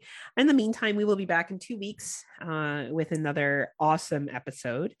today. In the meantime, we will be back in 2 weeks with another awesome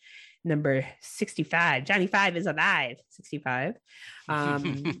episode, number 65. Johnny 5 is alive. 65. As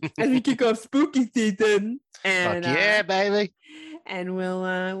we kick off spooky season. And Fuck yeah, baby. and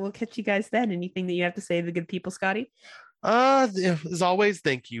we'll catch you guys then. Anything that you have to say to the good people, Scotty? As always,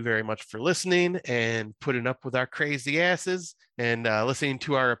 thank you very much for listening and putting up with our crazy asses and listening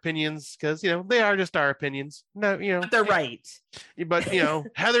to our opinions, because you know they are just our opinions. No, you know, But they're right. but you know,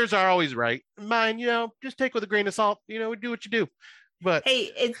 Heather's are always right. Mine, you know, just take with a grain of salt. You know, do what you do. But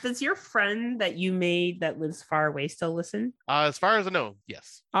Hey, does your friend that you made that lives far away still listen? as far as I know,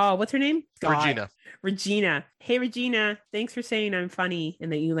 yes, Oh, what's her name? Scott. Regina. Hey, Regina. Thanks for saying I'm funny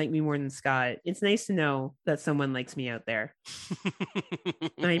and that you like me more than Scott. It's nice to know that someone likes me out there.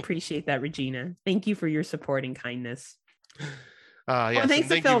 I appreciate that, Regina. Thank you for your support and kindness. Yes, and thanks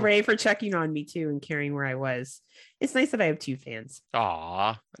to thank Phil you. Ray for checking on me too and caring where I was. It's nice that I have two fans.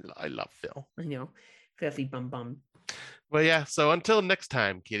 Aw, I love Phil. I know. Filthy bum. But yeah, so until next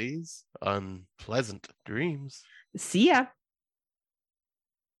time, kiddies, unpleasant dreams. See ya.